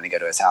just wanted to go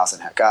to his house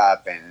and hook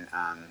up and,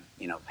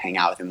 hang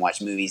out with him,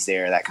 watch movies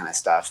there, that kind of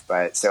stuff.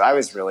 But so I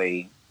was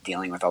really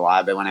dealing with a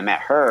lot. But when I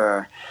met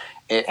her,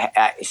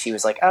 she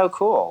was like, oh,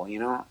 cool.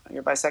 You're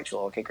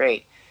bisexual. Okay,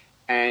 great.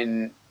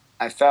 And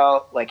I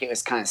felt like it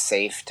was kind of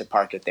safe to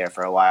park it there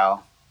for a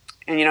while.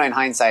 And, in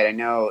hindsight, I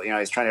know, I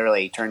was trying to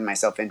really turn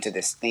myself into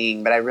this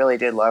thing, but I really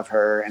did love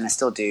her, and I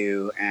still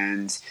do.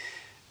 And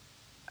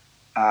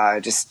I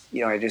was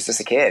just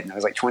a kid. I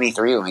was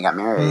 23 when we got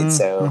married,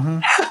 so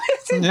I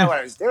didn't know what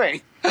I was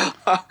doing.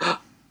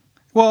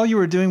 Well, you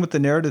were doing what the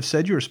narrative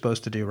said you were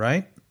supposed to do,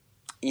 right?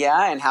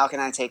 Yeah, and how can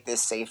I take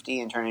this safety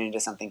and turn it into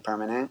something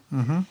permanent?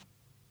 Mm-hmm.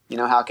 You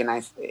know, how can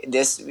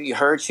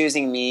her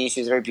choosing me,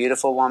 she was a very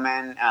beautiful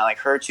woman, like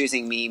her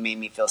choosing me made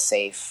me feel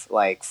safe,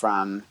 like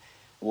from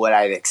what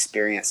I'd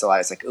experienced. So I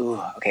was like,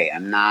 ooh, okay,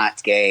 I'm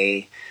not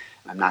gay.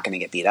 I'm not going to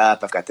get beat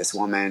up. I've got this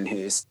woman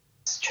who's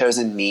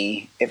chosen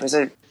me. It was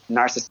a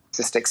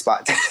narcissistic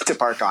spot to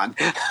park on.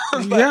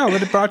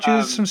 But it brought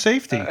you some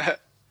safety.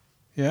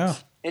 Yeah.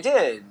 It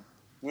did.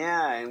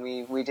 Yeah, and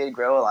we did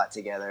grow a lot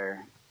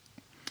together.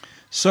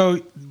 So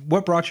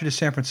what brought you to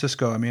San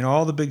Francisco? I mean,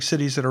 all the big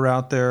cities that are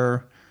out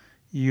there,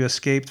 you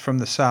escaped from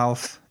the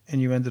South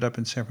and you ended up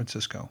in San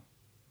Francisco.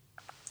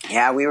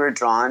 Yeah, we were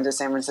drawn to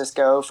San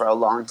Francisco for a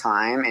long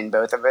time. And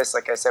both of us,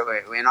 like I said,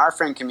 in our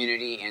friend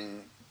community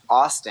in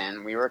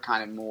Austin, we were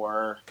kind of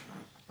more,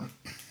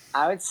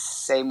 I would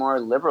say more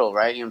liberal,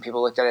 right? You know,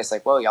 people looked at us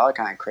like, whoa, y'all are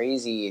kind of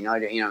crazy.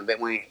 But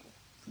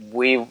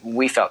when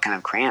we felt kind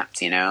of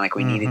cramped, like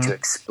we needed to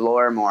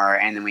explore more.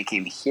 And then we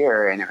came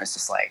here and it was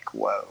just like,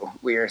 whoa,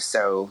 we are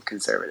so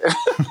conservative.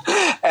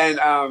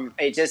 And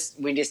we just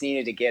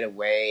needed to get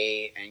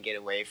away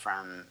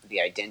from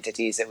the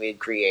identities that we had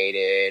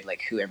created,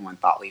 like who everyone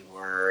thought we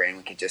were, and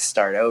we could just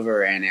start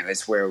over. And it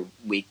was where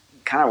we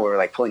kind of were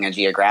like pulling a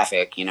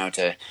geographic,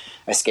 to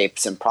escape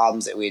some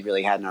problems that we had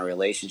really had in our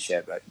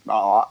relationship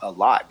a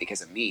lot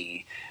because of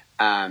me.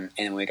 And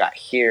when we got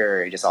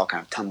here, it just all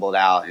kind of tumbled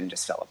out and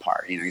just fell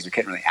apart, because we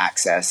couldn't really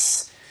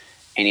access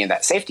any of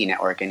that safety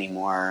network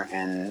anymore.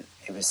 And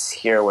it was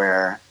here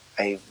where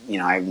I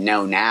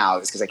know now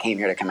it's because I came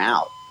here to come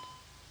out.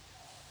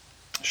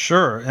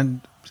 Sure.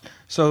 And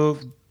so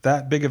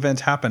that big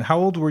event happened. How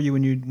old were you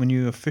when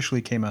you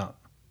officially came out?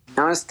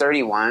 I was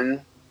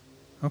 31.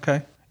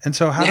 Okay. And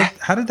so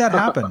how did that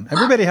happen?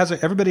 Everybody has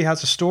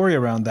a story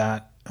around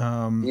that.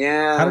 How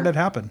did that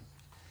happen?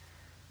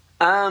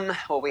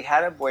 Well, we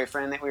had a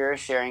boyfriend that we were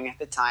sharing at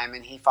the time,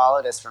 and he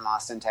followed us from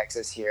Austin,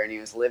 Texas here, and he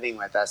was living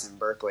with us in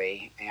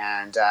Berkeley,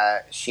 and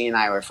she and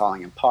I were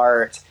falling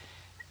apart.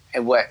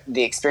 And what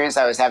the experience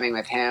I was having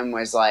with him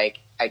was like,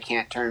 I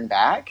can't turn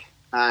back.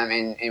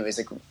 And it was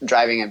like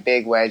driving a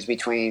big wedge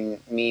between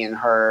me and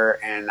her,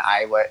 and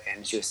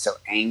she was so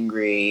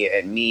angry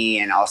at me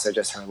and also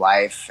just her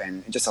life,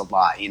 and just a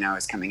lot,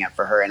 was coming up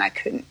for her, and I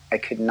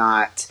could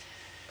not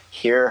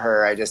hear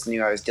her. I just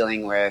knew I was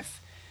dealing with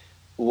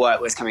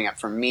what was coming up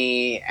for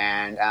me,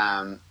 and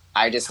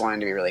I just wanted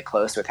to be really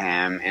close with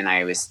him, and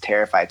I was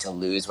terrified to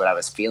lose what I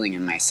was feeling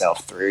in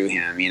myself through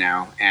him,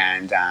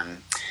 and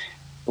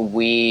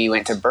we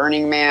went to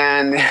Burning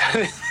Man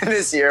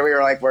this year. We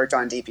were worked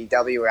on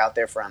DPW. We were out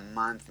there for a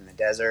month in the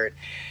desert,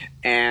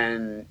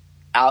 and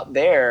out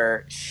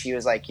there she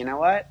was like, you know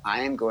what,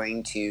 I am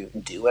going to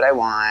do what I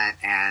want,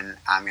 and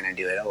I'm going to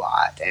do it a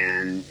lot.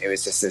 And it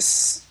was just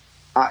this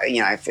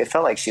it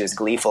felt like she was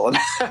gleeful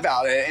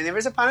about it, and it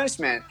was a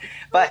punishment.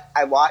 But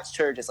I watched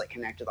her just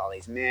connect with all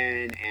these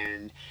men,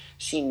 and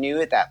she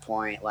knew at that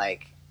point,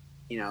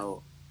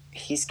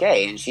 he's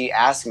gay. And she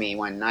asked me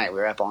one night, we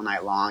were up all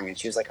night long, and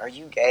she was like, are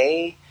you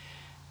gay?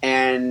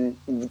 And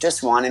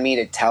just wanted me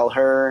to tell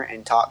her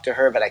and talk to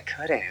her, but I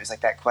couldn't. It was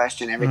like that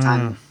question every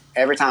time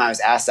I was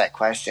asked that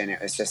question,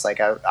 it was just like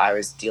I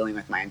was dealing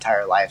with my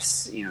entire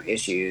life's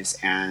issues,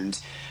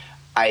 and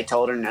I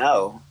told her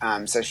no.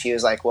 So she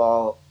was like,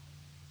 well,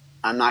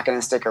 I'm not going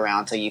to stick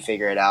around till you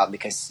figure it out,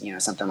 because,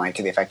 something like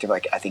to the effect of I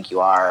think you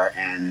are.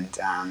 And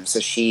so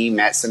she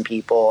met some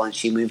people, and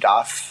she moved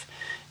off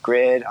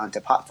grid onto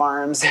pot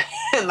farms.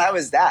 And that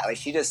was that.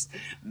 She just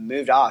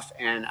moved off.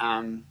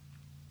 And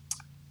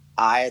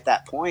I, at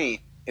that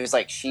point, it was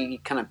like she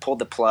kind of pulled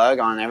the plug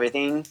on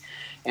everything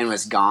and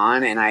was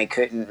gone, and I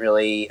couldn't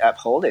really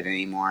uphold it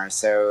anymore.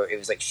 So it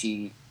was like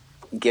she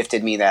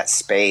gifted me that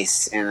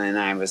space, and then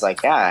I was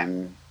like, yeah,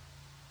 I'm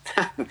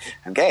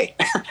gay.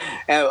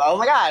 And, oh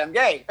my God, I'm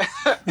gay.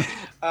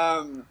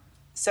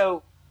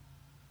 So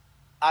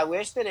I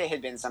wish that it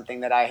had been something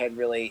that I had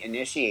really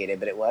initiated,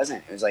 but it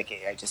wasn't. It was like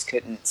I just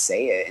couldn't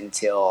say it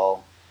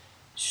until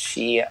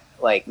she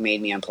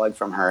made me unplug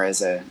from her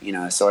as a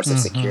source of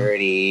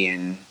security.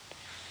 And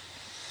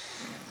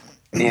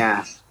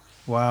yeah.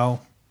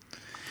 Wow.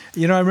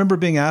 I remember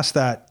being asked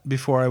that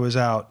before I was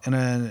out,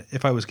 and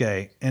if I was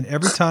gay, and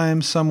every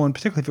time someone,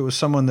 particularly if it was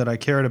someone that I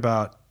cared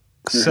about,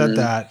 said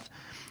that,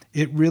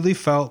 it really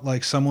felt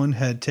like someone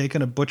had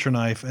taken a butcher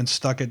knife and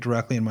stuck it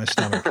directly in my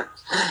stomach.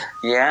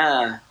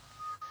 Yeah.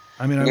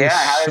 I mean, I was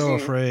so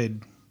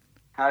afraid.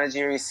 How did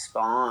you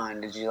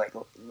respond? Did you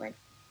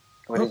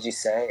what did you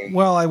say?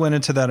 Well, I went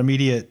into that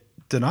immediate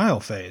denial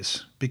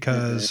phase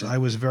because I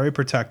was very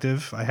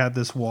protective. I had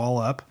this wall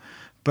up,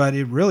 but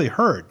it really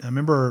hurt. I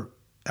remember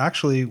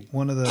actually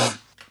one of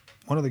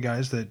the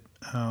guys that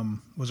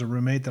was a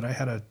roommate that I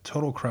had a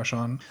total crush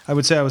on. I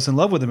would say I was in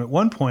love with him at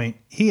one point.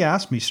 He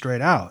asked me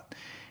straight out,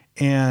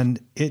 and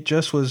it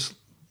just was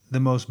the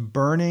most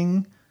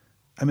burning.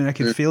 I mean, I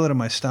could feel it in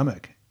my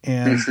stomach,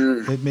 and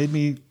it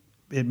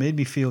made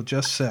me feel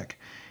just sick.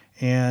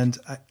 And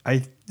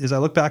I, as I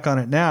look back on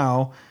it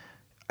now,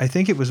 I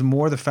think it was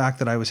more the fact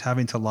that I was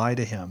having to lie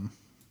to him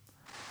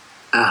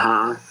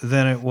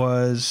than it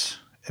was,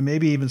 and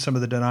maybe even some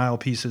of the denial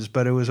pieces,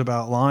 but it was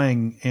about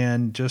lying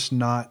and just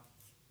not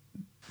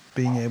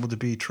being able to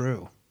be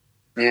true.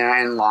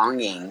 Yeah, and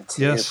longing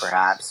too, Yes.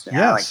 perhaps.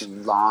 Yes.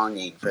 Like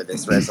longing for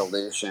this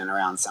resolution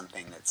around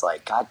something that's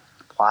like, God,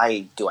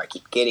 why do I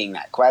keep getting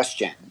that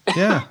question?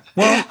 Yeah.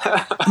 Well,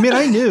 I mean,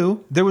 I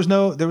knew there was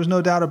no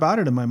doubt about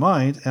it in my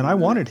mind, and I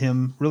wanted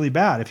him really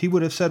bad. If he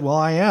would have said, "Well,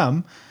 I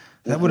am,"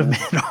 that would have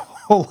made it a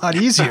whole lot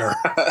easier.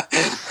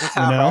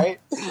 You know?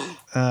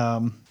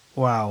 Right?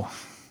 Wow.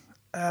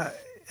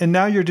 And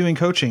now you're doing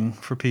coaching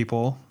for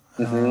people.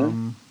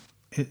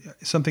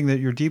 Something that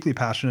you're deeply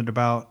passionate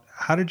about.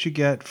 How did you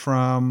get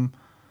from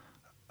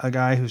a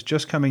guy who's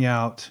just coming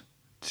out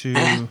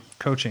to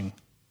coaching?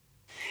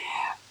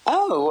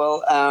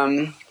 Oh,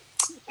 well,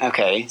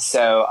 okay.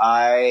 So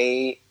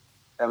I'm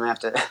gonna have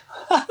to,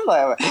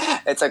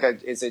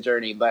 it's a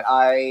journey, but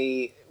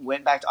I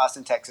went back to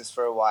Austin, Texas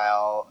for a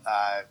while,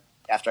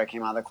 after I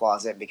came out of the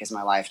closet because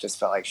my life just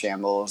felt like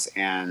shambles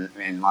and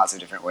in lots of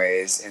different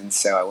ways. And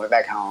so I went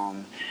back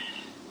home,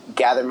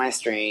 gathered my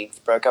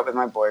strength, broke up with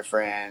my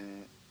boyfriend,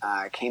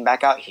 came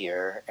back out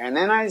here, and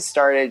then I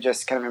started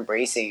just kind of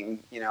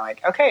embracing,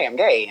 like, okay, I'm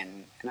gay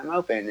and I'm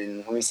open, and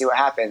let me see what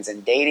happens.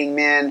 And dating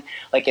men,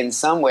 like in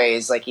some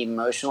ways, like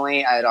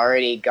emotionally, I had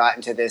already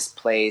gotten to this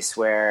place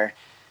where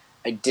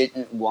I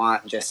didn't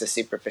want just a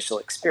superficial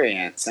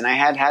experience. And I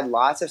had had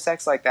lots of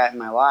sex like that in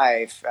my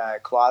life,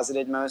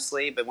 closeted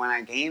mostly, but when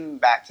I came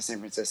back to San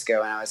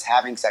Francisco and I was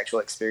having sexual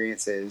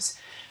experiences,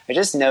 I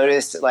just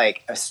noticed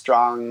like a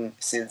strong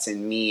sense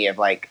in me of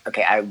like,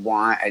 okay, I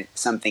want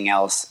something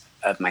else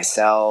of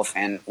myself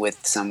and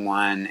with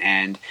someone.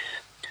 And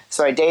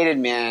so I dated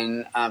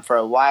men for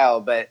a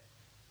while, but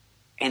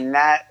in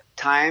that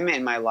time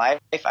in my life,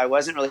 I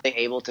wasn't really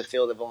able to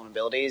feel the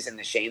vulnerabilities and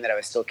the shame that I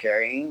was still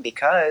carrying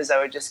because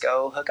I would just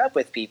go hook up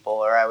with people,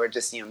 or I would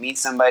just, meet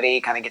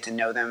somebody, kind of get to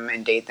know them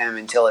and date them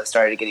until it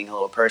started getting a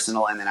little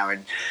personal. And then I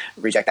would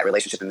reject that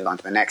relationship and move on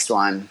to the next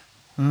one.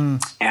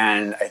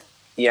 And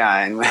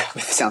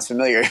it sounds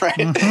familiar,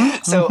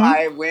 right? So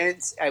I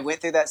went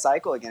through that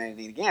cycle again and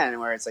again,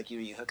 where it's like,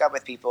 you hook up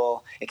with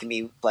people, it can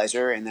be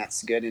pleasure, and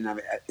that's good in of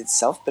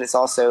itself, but it's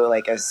also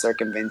like a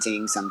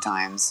circumventing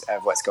sometimes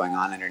of what's going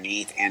on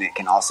underneath, and it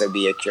can also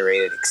be a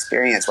curated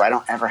experience where I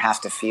don't ever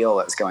have to feel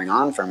what's going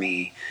on for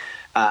me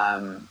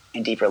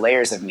in deeper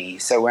layers of me.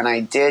 So when I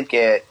did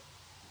get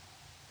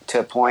to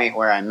a point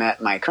where I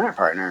met my current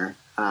partner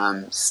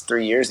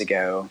 3 years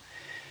ago,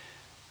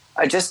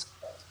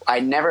 I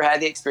never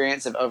had the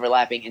experience of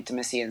overlapping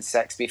intimacy and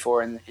sex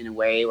before in a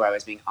way where I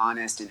was being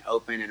honest and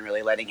open and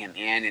really letting him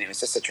in. And it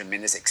was just a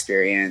tremendous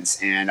experience.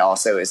 And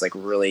also it was like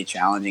really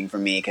challenging for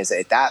me because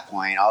at that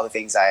point, all the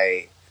things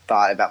I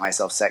thought about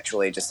myself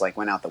sexually just like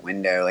went out the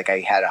window. Like I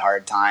had a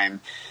hard time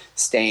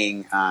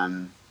staying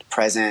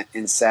present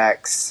in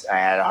sex. I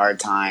had a hard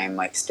time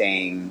like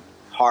staying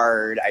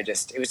hard.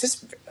 It was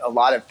just a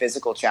lot of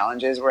physical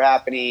challenges were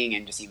happening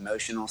and just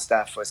emotional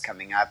stuff was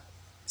coming up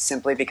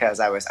simply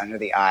because I was under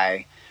the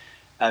eye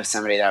of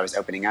somebody that I was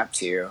opening up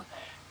to.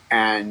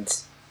 And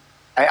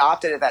I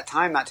opted at that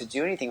time not to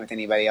do anything with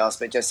anybody else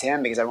but just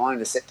him because I wanted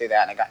to sit through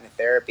that. And I got into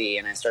therapy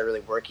and I started really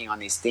working on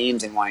these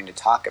themes and wanting to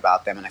talk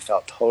about them. And I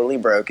felt totally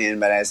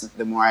broken. But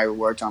the more I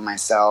worked on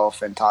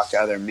myself and talked to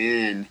other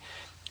men,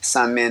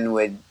 some men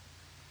would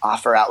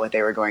offer out what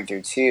they were going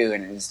through too.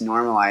 And it was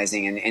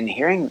normalizing. And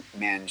hearing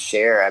men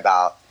share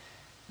about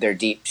their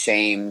deep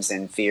shames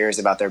and fears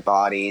about their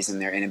bodies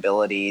and their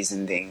inabilities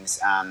and things.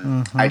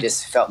 I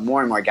just felt more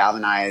and more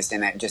galvanized,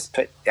 and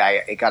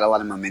it got a lot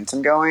of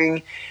momentum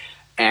going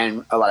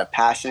and a lot of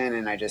passion.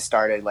 And I just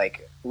started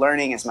like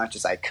learning as much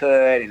as I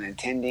could and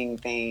attending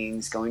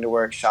things, going to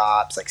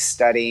workshops, like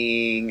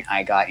studying.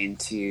 I got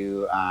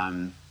into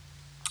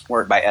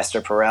work by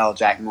Esther Perel,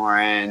 Jack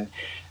Morin.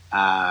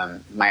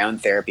 My own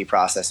therapy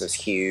process was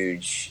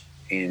huge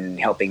in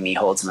helping me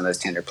hold some of those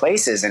tender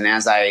places. And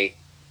as I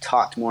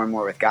talked more and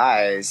more with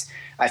guys,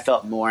 I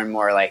felt more and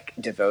more like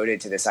devoted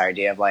to this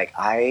idea of like,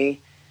 I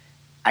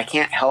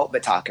can't help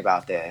but talk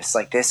about this.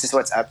 Like, this is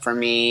what's up for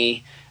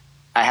me.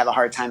 I have a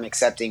hard time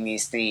accepting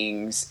these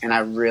things, and I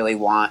really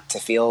want to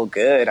feel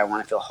good. I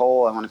want to feel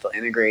whole. I want to feel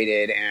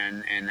integrated,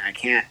 and I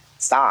can't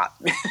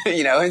stop,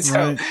 And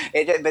so,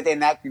 but then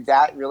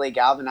that really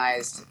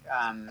galvanized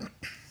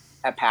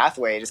a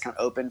pathway, just kind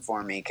of opened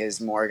for me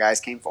because more guys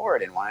came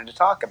forward and wanted to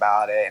talk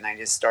about it, and I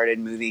just started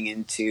moving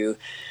into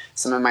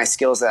some of my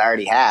skills that I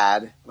already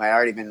had. I'd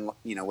already been,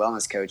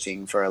 wellness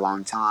coaching for a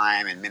long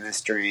time and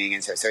ministering,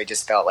 and so it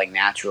just felt like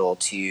natural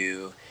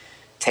to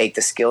take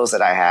the skills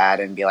that I had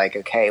and be like,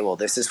 okay, well,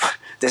 this is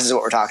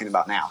what we're talking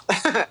about now.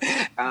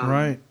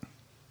 Right.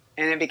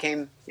 And it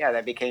became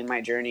my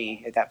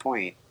journey at that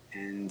point,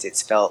 and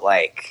it's felt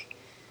like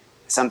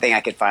something I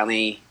could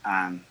finally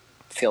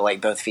feel like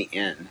both feet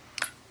in.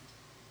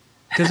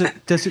 Does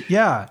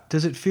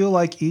it feel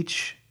like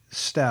each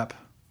step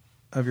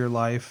of your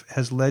life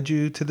has led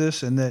you to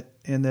this, and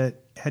that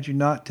had you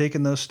not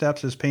taken those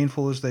steps, as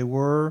painful as they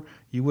were,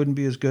 you wouldn't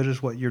be as good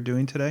as what you're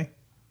doing today?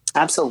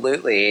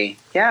 Absolutely.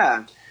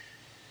 Yeah.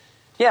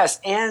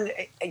 And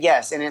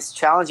it's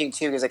challenging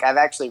too because like I've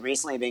actually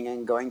recently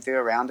been going through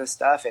a round of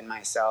stuff in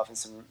myself and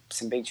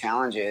some big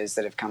challenges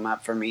that have come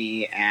up for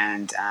me,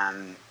 and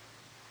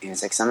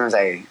it's like sometimes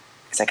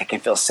it's like I can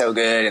feel so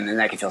good, and then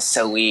I can feel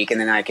so weak, and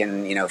then I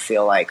can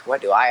feel like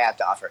what do I have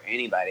to offer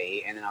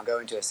anybody, and then I'll go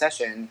into a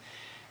session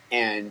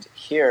and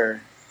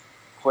hear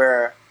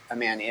where a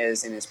man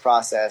is in his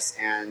process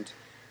and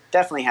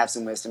definitely have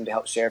some wisdom to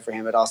help share for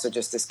him, but also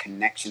just this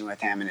connection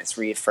with him, and it's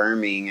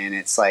reaffirming, and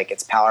it's like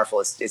it's powerful.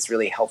 It's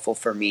really helpful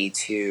for me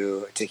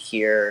to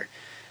hear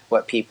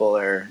what people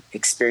are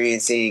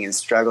experiencing and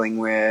struggling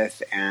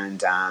with,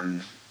 and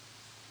I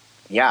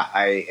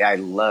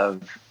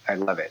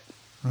love it.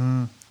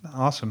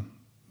 Awesome,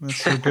 that's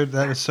so good.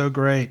 That is so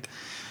great.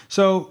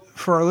 So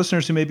for our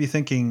listeners who may be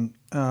thinking,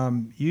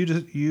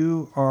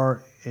 you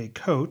are a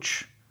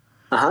coach.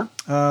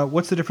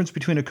 What's the difference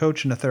between a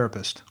coach and a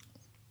therapist?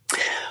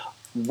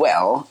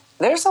 Well,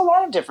 there's a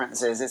lot of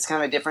differences. It's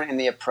kind of different in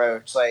the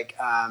approach. Like,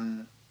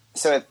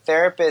 so a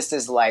therapist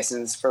is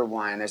licensed for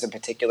one. There's a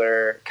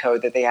particular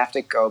code that they have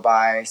to go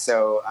by.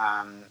 So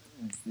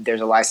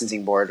there's a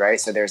licensing board,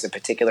 right? So there's a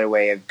particular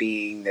way of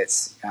being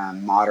that's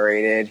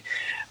moderated.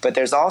 But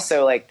there's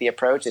also like the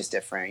approach is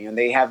different.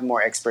 They have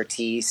more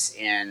expertise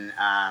in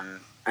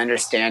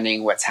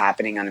understanding what's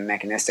happening on a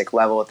mechanistic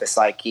level with the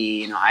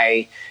psyche.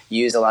 I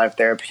use a lot of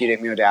therapeutic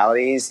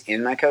modalities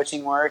in my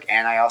coaching work,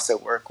 and I also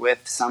work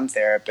with some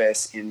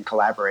therapists in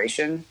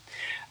collaboration.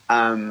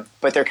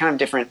 But they're kind of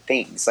different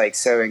things. Like,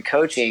 so in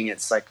coaching,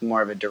 it's like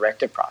more of a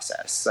directive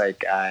process.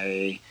 Like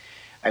I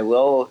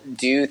will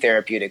do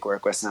therapeutic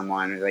work with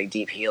someone, like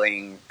deep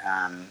healing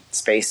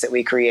space that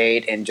we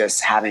create, and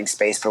just having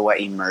space for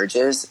what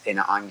emerges in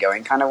an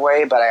ongoing kind of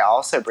way. But I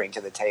also bring to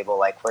the table,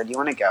 like, where do you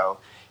want to go?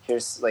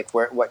 Here's like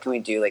what can we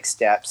do, like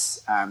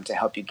steps to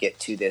help you get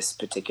to this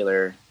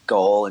particular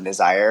goal and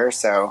desire.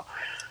 So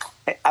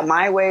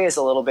my way is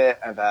a little bit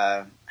of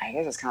I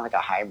guess it's kind of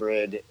like a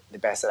hybrid, the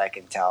best that I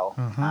can tell.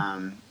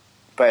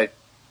 But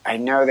I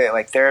know that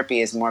like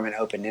therapy is more of an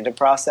open-ended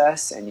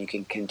process, and you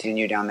can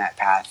continue down that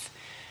path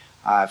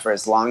for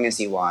as long as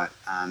you want.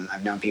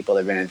 I've known people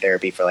that have been in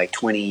therapy for like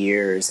 20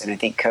 years, and I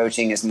think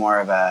coaching is more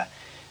of a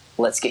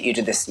let's get you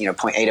to this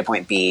point A to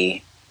point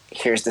B.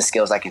 Here's the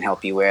skills I can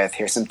help you with.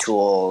 Here's some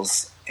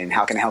tools, and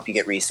how can I help you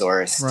get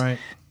resourced? Right.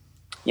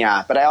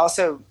 Yeah, but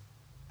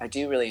I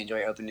do really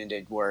enjoy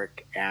open-ended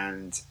work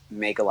and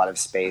make a lot of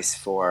space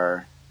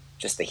for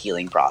just the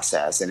healing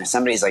process. And if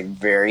somebody's like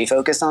very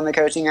focused on the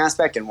coaching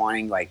aspect and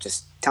wanting like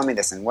just tell me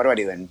this and what do I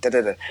do and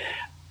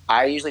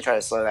I usually try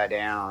to slow that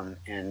down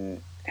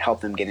and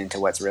help them get into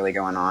what's really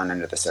going on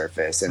under the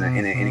surface. And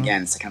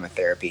again, it's a kind of a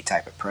therapy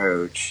type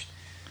approach.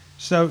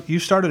 So you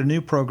started a new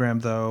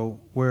program, though,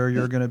 where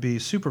you're going to be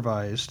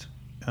supervised,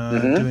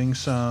 doing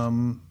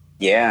some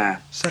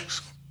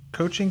sex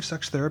coaching,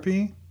 sex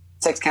therapy?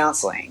 Sex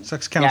counseling.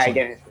 Sex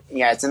counseling.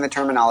 Yeah, it's in the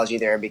terminology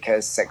there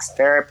because sex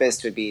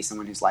therapist would be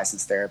someone who's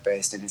licensed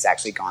therapist and has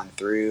actually gone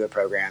through a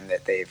program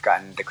that they've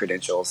gotten the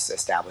credentials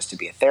established to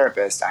be a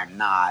therapist. I'm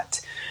not.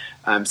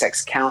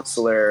 Sex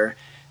counselor,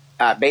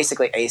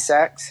 basically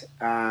AASECT.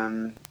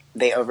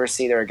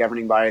 They're a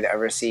governing body that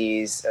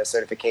oversees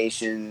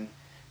certification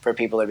for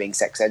people that are being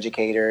sex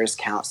educators,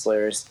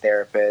 counselors,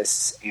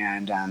 therapists.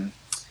 And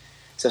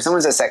so if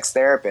someone's a sex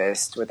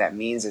therapist, what that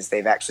means is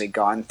they've actually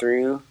gone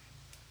through,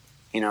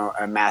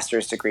 a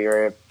master's degree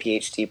or a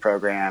PhD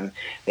program.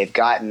 They've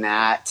gotten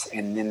that,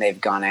 and then they've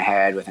gone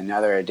ahead with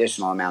another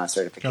additional amount of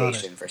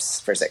certification for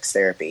sex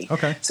therapy.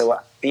 Okay. So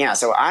what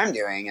I'm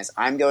doing is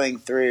I'm going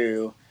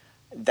through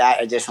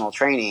that additional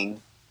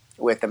training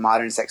with the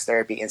Modern Sex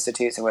Therapy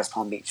Institutes in West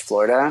Palm Beach,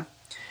 Florida.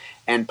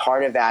 And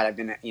part of that, I've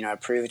been,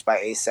 approved by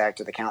AASECT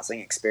with the counseling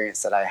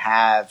experience that I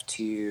have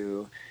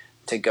to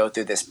go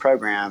through this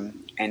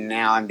program. And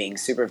now I'm being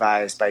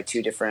supervised by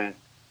two different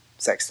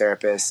sex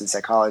therapists and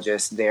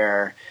psychologists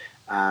there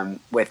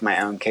with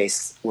my own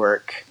case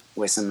work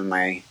with some of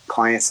my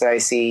clients that I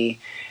see,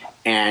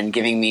 and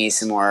giving me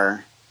some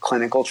more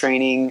clinical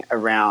training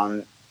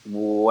around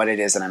what it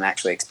is that I'm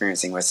actually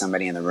experiencing with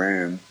somebody in the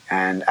room.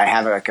 And I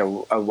have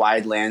a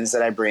wide lens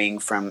that I bring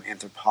from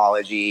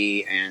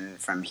anthropology and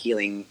from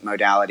healing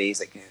modalities,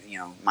 like,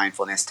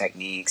 mindfulness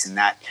techniques and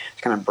that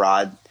kind of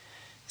broad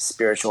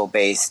spiritual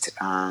based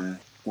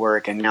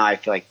work. And now I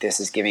feel like this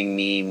is giving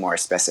me more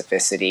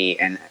specificity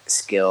and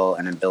skill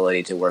and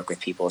ability to work with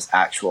people's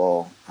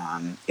actual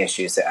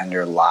issues that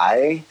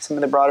underlie some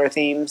of the broader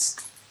themes.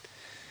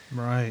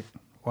 Right.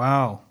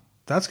 Wow.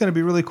 That's going to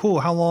be really cool.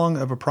 How long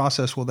of a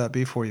process will that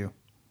be for you?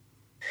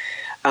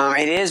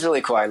 It is really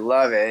cool. I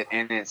love it.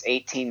 And it's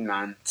 18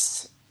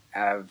 months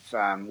of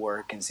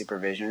work and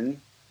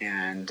supervision.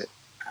 And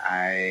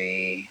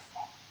I'm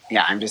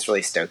just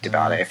really stoked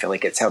about it. I feel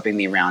like it's helping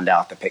me round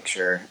out the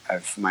picture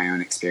of my own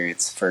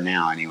experience for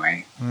now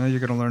anyway. Well, you're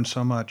going to learn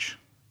so much.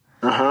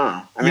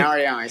 I mean,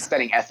 already I'm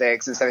studying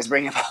ethics and stuff. It's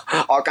bringing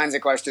up all kinds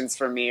of questions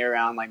for me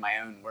around like my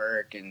own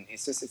work. And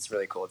it's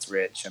really cool. It's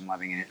rich. I'm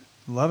loving it.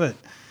 Love it.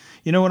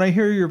 When I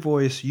hear your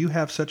voice, you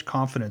have such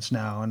confidence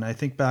now. And I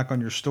think back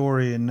on your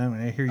story, and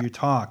when I hear you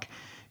talk,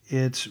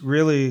 it's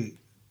really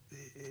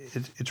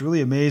it's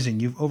really amazing.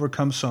 You've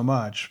overcome so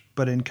much,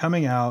 but in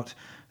coming out,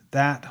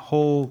 that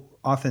whole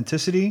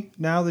authenticity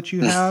now that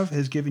you have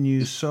has given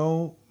you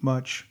so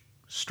much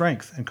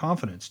strength and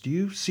confidence. Do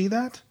you see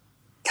that?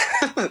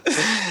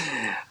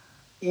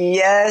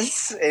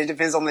 Yes, it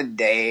depends on the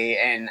day,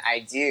 and I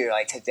do.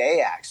 Like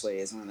today actually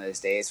is one of those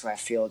days where I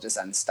feel just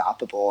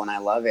unstoppable, and I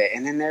love it.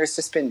 And then there's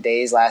just been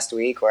days last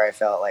week where I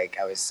felt like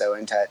I was so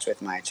in touch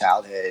with my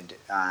childhood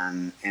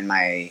and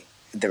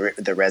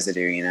the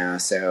residue, you know.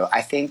 So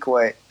I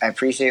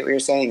appreciate what you're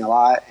saying a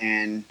lot,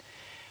 and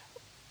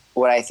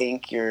what I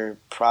think you're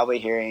probably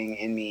hearing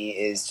in me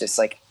is just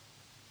like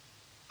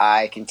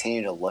I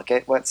continue to look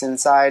at what's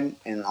inside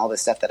and all the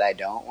stuff that I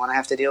don't want to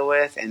have to deal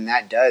with. And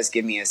that does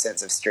give me a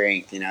sense of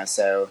strength, you know,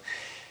 so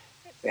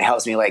it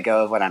helps me let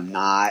go of what I'm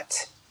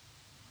not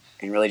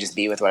and really just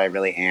be with what I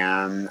really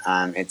am.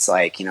 It's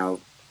like, you know,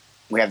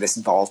 we have this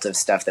vault of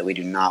stuff that we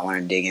do not want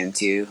to dig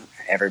into,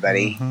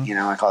 everybody, you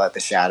know, I call that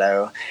the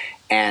shadow.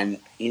 And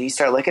you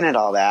start looking at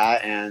all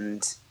that,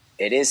 and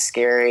it is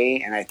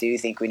scary. And I do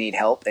think we need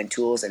help and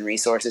tools and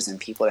resources and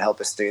people to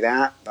help us through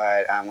that.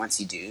 But once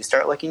you do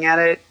start looking at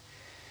it,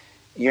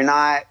 you're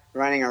not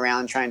running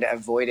around trying to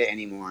avoid it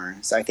anymore.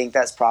 So I think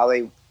that's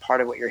probably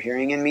part of what you're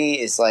hearing in me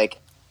is like,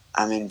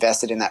 I'm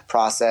invested in that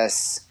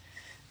process.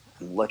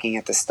 I'm looking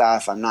at the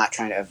stuff. I'm not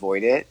trying to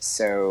avoid it.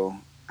 So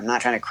I'm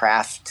not trying to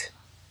craft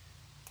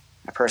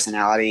a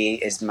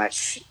personality as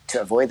much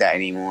to avoid that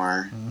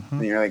anymore.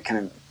 You're like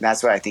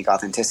that's what I think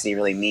authenticity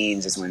really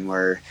means, is when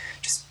we're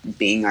just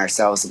being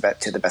ourselves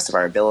to the best of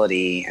our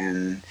ability.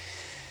 And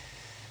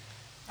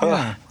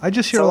yeah, I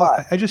just hear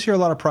a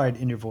lot of pride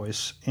in your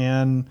voice,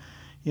 and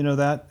you know,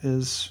 that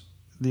is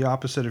the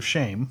opposite of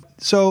shame.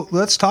 So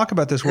let's talk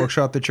about this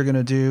workshop that you're going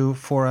to do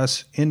for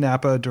us in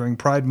Napa during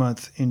Pride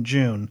Month in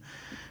June.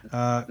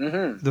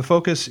 The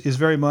focus is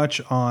very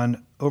much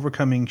on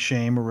overcoming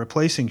shame, or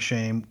replacing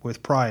shame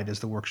with pride, as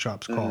the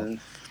workshop's called.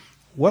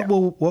 What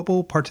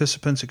will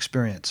participants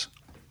experience?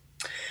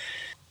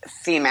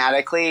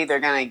 Thematically, they're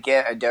going to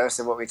get a dose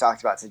of what we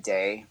talked about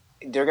today.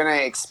 They're going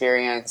to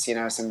experience, you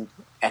know, some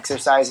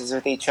exercises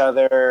with each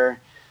other,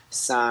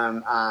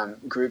 some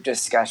group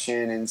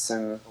discussion, and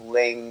some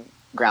laying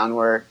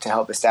groundwork to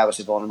help establish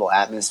a vulnerable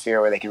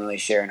atmosphere where they can really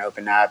share and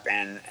open up,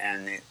 and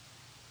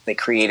they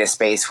create a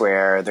space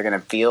where they're going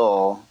to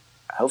feel,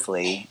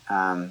 hopefully,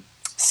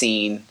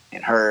 seen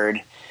and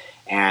heard,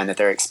 and that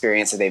their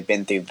experience that they've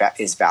been through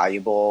is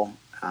valuable,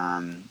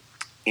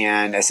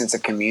 and a sense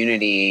of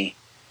community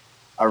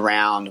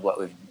around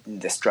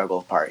the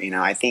struggle part. You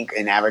know, I think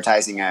in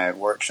advertising a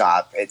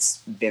workshop, it's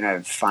been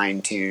a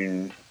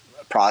fine-tuned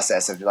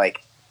process of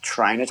like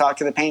trying to talk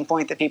to the pain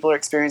point that people are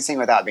experiencing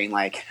without being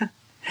like,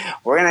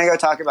 we're going to go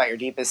talk about your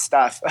deepest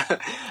stuff.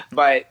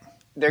 But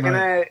they're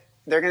going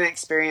to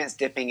experience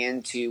dipping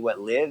into what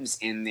lives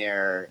in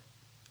their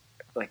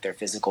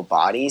physical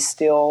bodies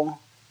still.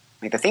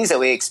 Like the things that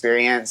we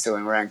experience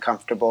when we're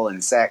uncomfortable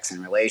in sex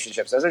and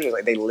relationships, those are just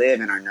like, they live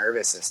in our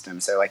nervous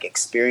system. So like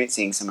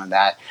experiencing some of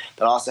that,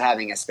 but also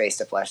having a space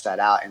to flesh that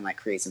out and like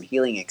create some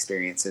healing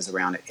experiences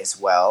around it as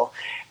well.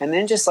 And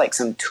then just like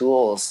some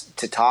tools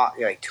to talk,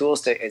 like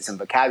tools to some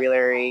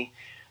vocabulary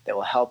that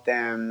will help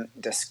them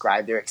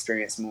describe their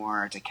experience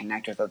more, to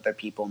connect with other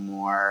people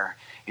more.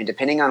 And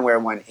depending on where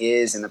one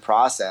is in the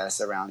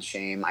process around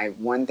shame,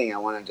 one thing I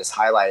want to just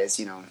highlight is,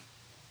 you know,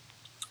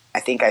 I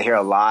think I hear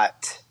a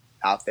lot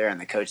out there in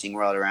the coaching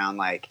world around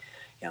like,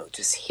 you know,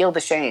 just heal the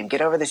shame,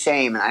 get over the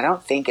shame. And I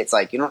don't think it's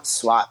like, you don't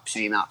swap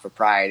shame out for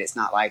pride. It's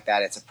not like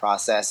that. It's a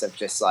process of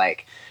just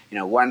like, you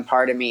know, one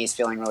part of me is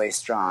feeling really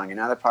strong,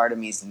 another part of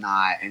me is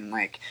not. And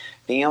like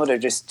being able to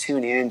just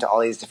tune in to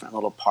all these different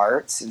little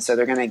parts. And so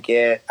they're going to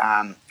get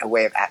a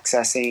way of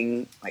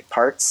accessing like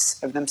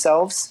parts of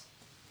themselves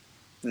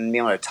and be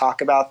able to talk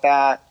about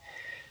that.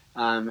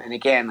 And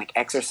again, like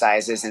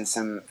exercises and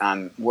some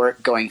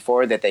work going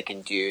forward that they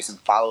can do, some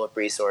follow-up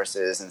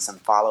resources and some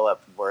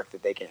follow-up work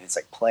that they can, it's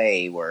like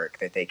play work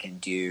that they can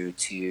do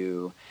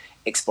to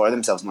explore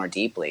themselves more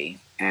deeply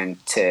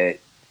and to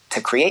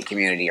create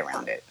community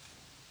around it.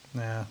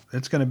 Yeah,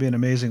 it's going to be an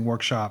amazing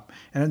workshop.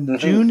 And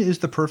June is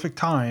the perfect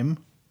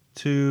time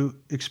to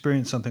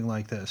experience something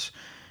like this.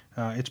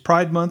 It's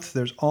Pride Month.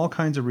 There's all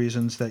kinds of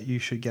reasons that you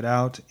should get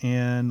out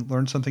and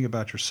learn something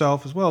about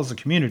yourself as well as the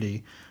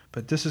community.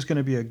 But this is going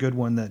to be a good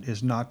one that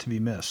is not to be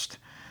missed.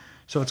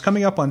 So it's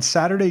coming up on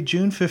Saturday,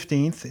 June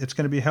 15th. It's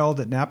going to be held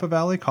at Napa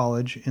Valley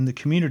College in the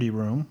community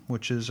room,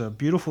 which is a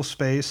beautiful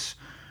space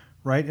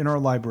right in our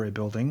library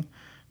building,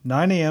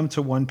 9 a.m.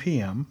 to 1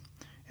 p.m.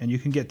 And you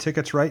can get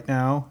tickets right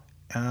now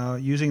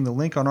using the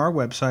link on our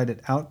website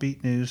at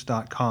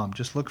outbeatnews.com.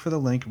 Just look for the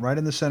link right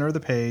in the center of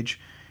the page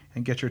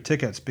and get your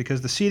tickets,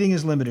 because the seating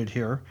is limited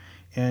here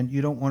and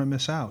you don't want to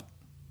miss out.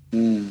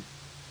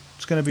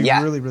 It's going to be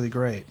really, really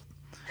great.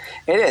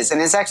 It is,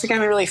 and it's actually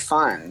going to be really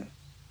fun.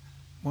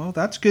 Well,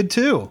 that's good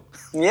too.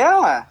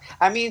 Yeah.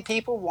 I mean,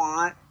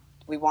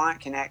 we want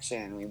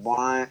connection. We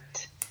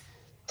want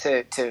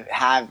to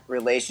have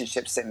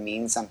relationships that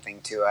mean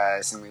something to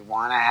us, and we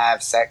want to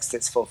have sex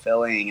that's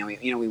fulfilling, and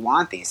we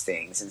want these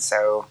things. And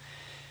so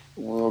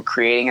we're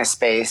creating a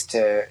space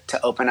to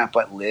open up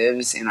what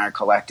lives in our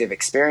collective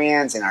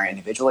experience and our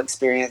individual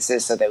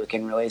experiences so that we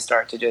can really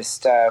start to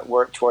just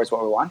work towards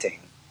what we're wanting.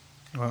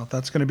 Well,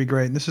 that's going to be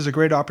great. And this is a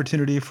great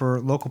opportunity for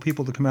local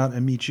people to come out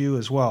and meet you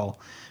as well,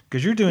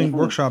 because you're doing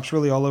workshops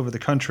really all over the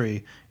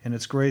country, and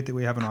it's great that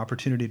we have an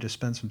opportunity to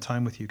spend some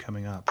time with you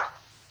coming up.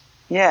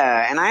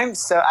 Yeah, and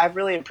I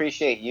really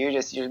appreciate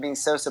you're being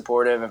so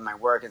supportive of my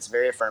work. It's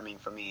very affirming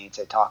for me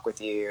to talk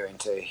with you and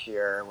to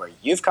hear where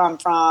you've come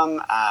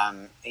from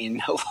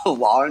in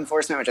law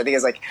enforcement, which I think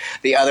is like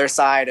the other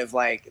side of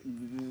like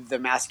the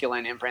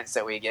masculine imprints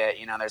that we get.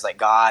 You know, there's like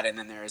God and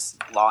then there's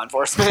law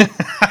enforcement.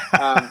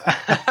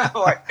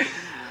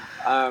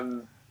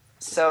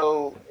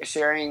 So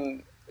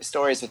sharing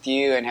stories with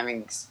you and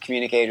having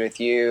communicated with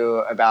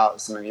you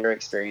about some of your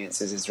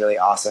experiences is really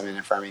awesome and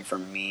affirming for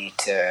me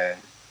to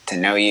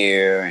know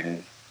you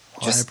and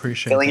just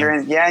feeling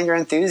your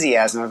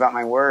enthusiasm about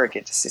my work.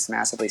 It just is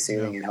massively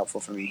soothing and helpful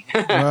for me.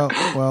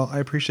 well, I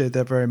appreciate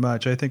that very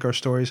much. I think our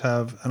stories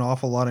have an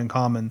awful lot in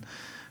common,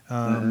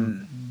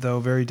 though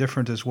very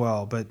different as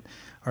well. But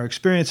our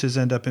experiences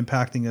end up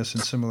impacting us in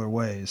similar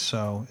ways.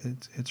 So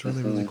it's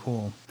really, really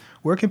cool.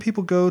 Where can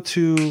people go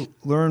to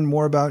learn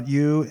more about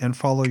you and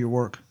follow your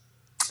work?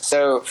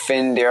 So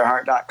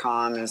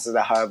FinnDeerhart.com is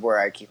the hub where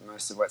I keep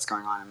most of what's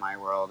going on in my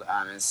world.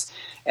 It's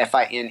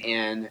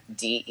FinnDeerhart.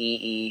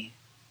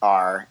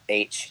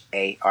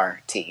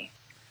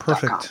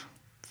 Perfect.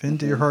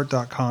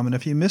 FinnDeerhart.com. And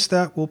if you missed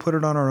that, we'll put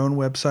it on our own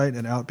website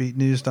at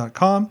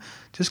OutbeatNews.com.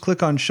 Just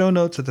click on show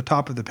notes at the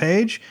top of the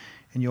page,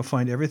 and you'll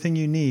find everything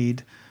you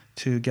need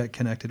to get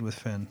connected with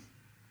Finn.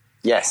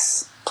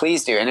 Yes,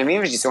 please do. And if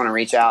you just want to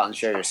reach out and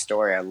share your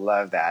story, I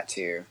love that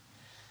too.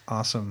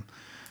 Awesome.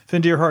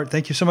 Finn Deerhart,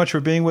 thank you so much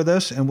for being with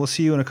us, and we'll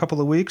see you in a couple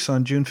of weeks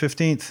on June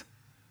 15th.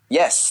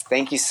 Yes,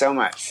 thank you so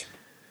much.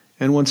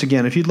 And once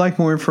again, if you'd like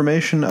more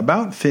information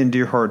about Finn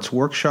Deerhart's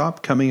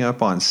workshop coming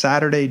up on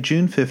Saturday,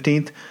 June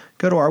 15th,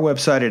 go to our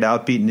website at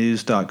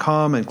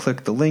OutbeatNews.com and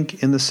click the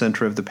link in the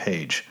center of the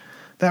page.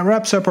 That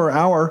wraps up our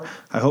hour.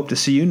 I hope to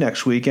see you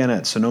next weekend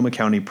at Sonoma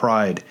County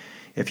Pride.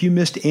 If you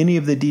missed any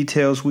of the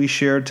details we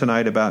shared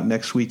tonight about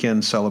next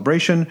weekend's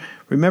celebration,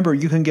 remember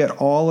you can get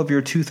all of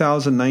your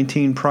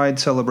 2019 Pride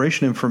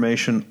celebration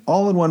information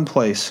all in one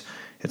place.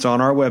 It's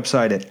on our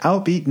website at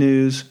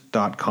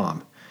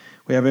OutbeatNews.com.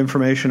 We have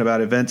information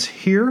about events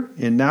here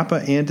in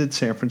Napa and in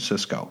San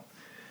Francisco.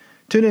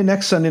 Tune in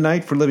next Sunday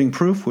night for Living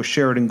Proof with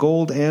Sheridan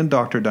Gold and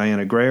Dr.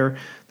 Diana Greer.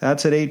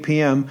 That's at 8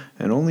 p.m.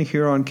 and only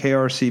here on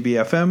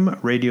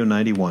KRCB-FM Radio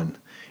 91.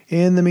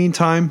 In the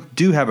meantime,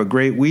 do have a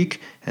great week,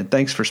 and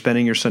thanks for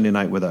spending your Sunday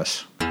night with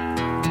us.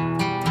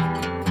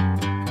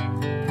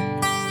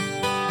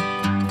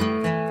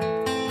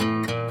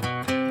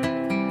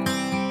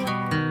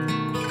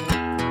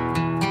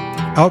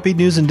 Outbeat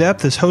News in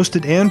Depth is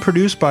hosted and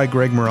produced by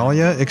Greg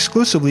Moralia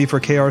exclusively for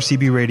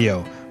KRCB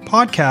Radio.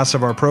 Podcasts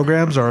of our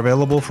programs are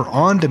available for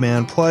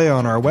on-demand play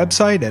on our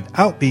website at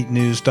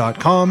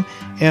OutbeatNews.com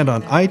and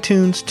on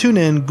iTunes,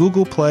 TuneIn,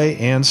 Google Play,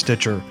 and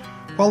Stitcher.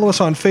 Follow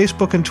us on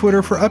Facebook and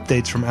Twitter for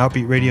updates from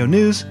Outbeat Radio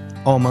News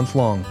all month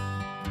long.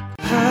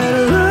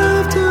 I'd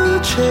love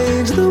to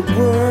change the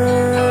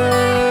world,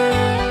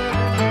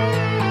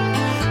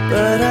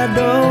 but I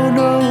don't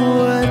know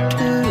what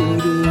to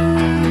do.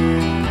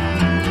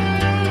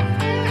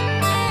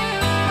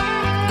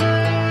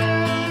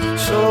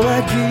 So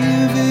I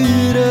give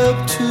it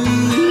up to you.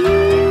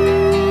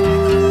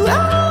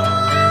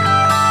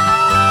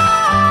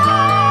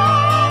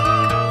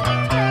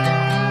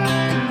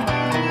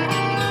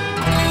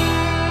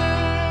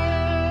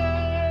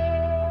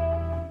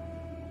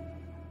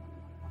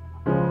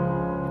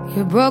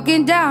 You're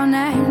broken down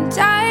and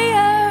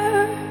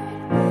tired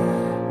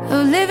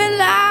of living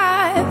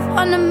life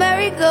on the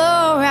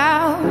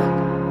merry-go-round,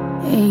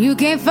 and you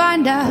can't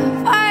find a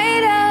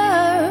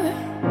fighter,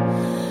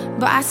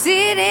 but I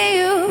see it in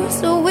you,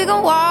 so we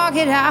gon' walk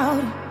it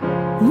out.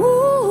 Move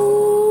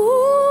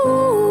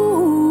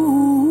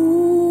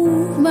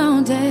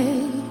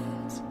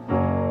mountains,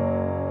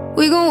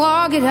 we gon'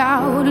 walk it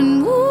out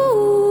and move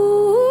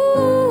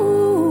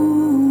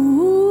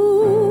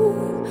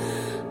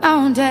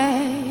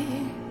mountains.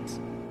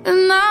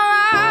 And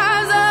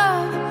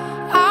I'll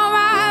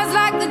rise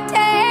like the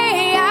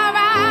day. I'll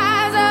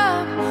rise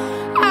up,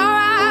 I'll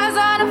rise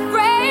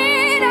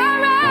unafraid.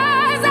 I'll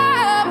rise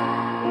up,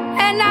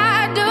 and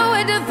I'll do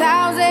it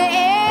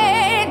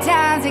 1,000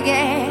 times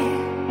again.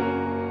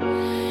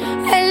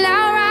 And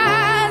I'll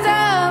rise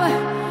up,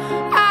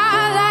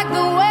 I'll like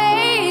the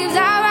waves.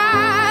 I'll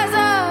rise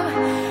up,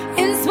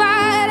 in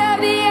spite of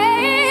the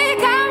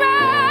ache. I'll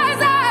rise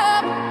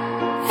up,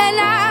 and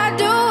I'll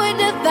do it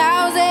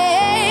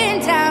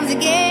 1,000 times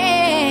again.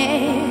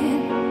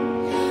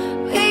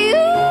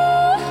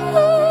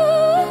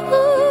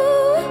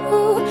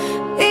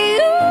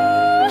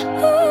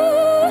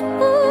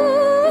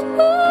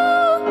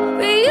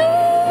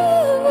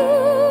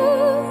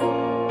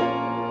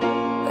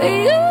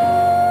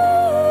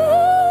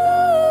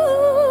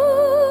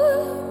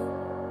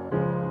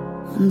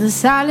 The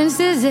silence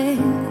is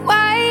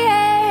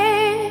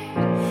quiet,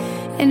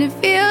 and it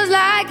feels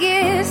like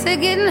it's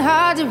getting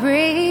hard to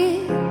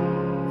breathe.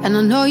 And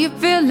I know you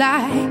feel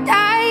like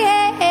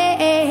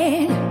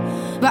dying,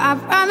 but I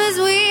promise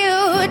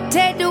we'll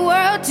take the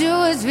world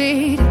to its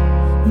feet.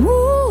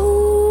 Move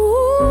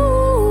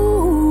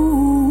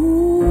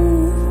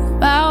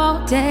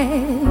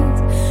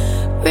mountains,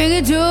 bring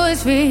it to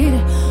its feet.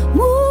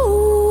 Move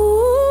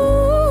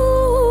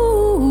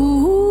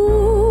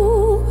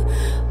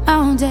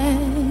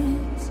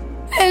mountains,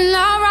 and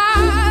I'll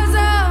rise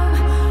up.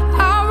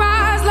 I'll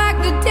rise like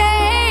the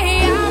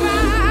day. I'll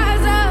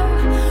rise up.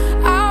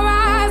 I'll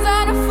rise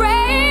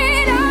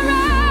unafraid. I'll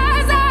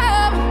rise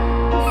up,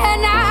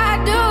 and I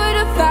do it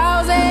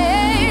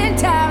 1,000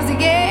 times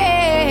again.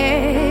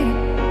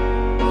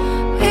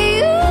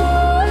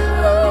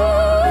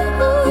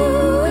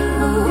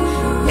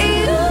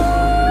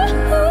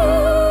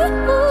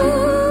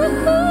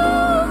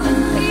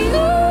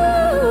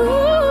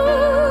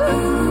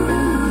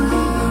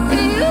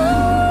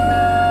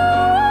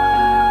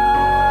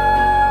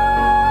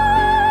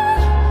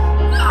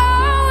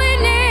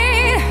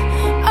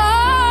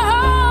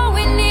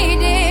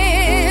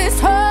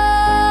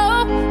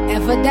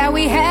 That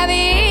we have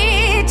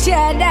each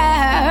other,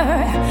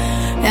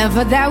 and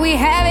for that we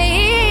have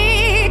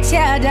each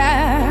other,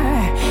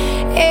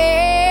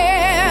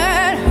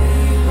 and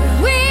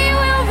we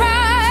will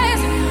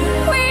rise,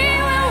 we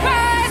will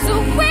rise,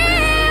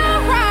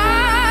 we'll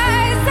rise,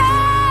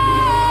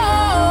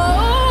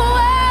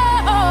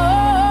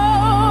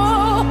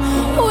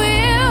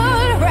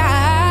 we'll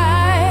rise.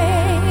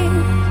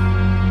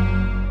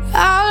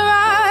 I'll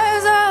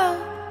rise up,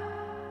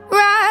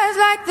 rise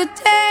like the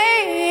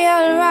day.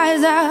 I'll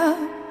rise up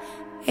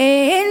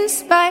in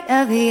spite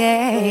of the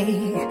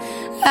ache.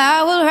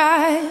 I will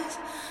rise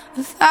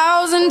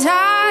 1,000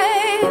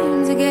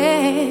 times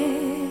again.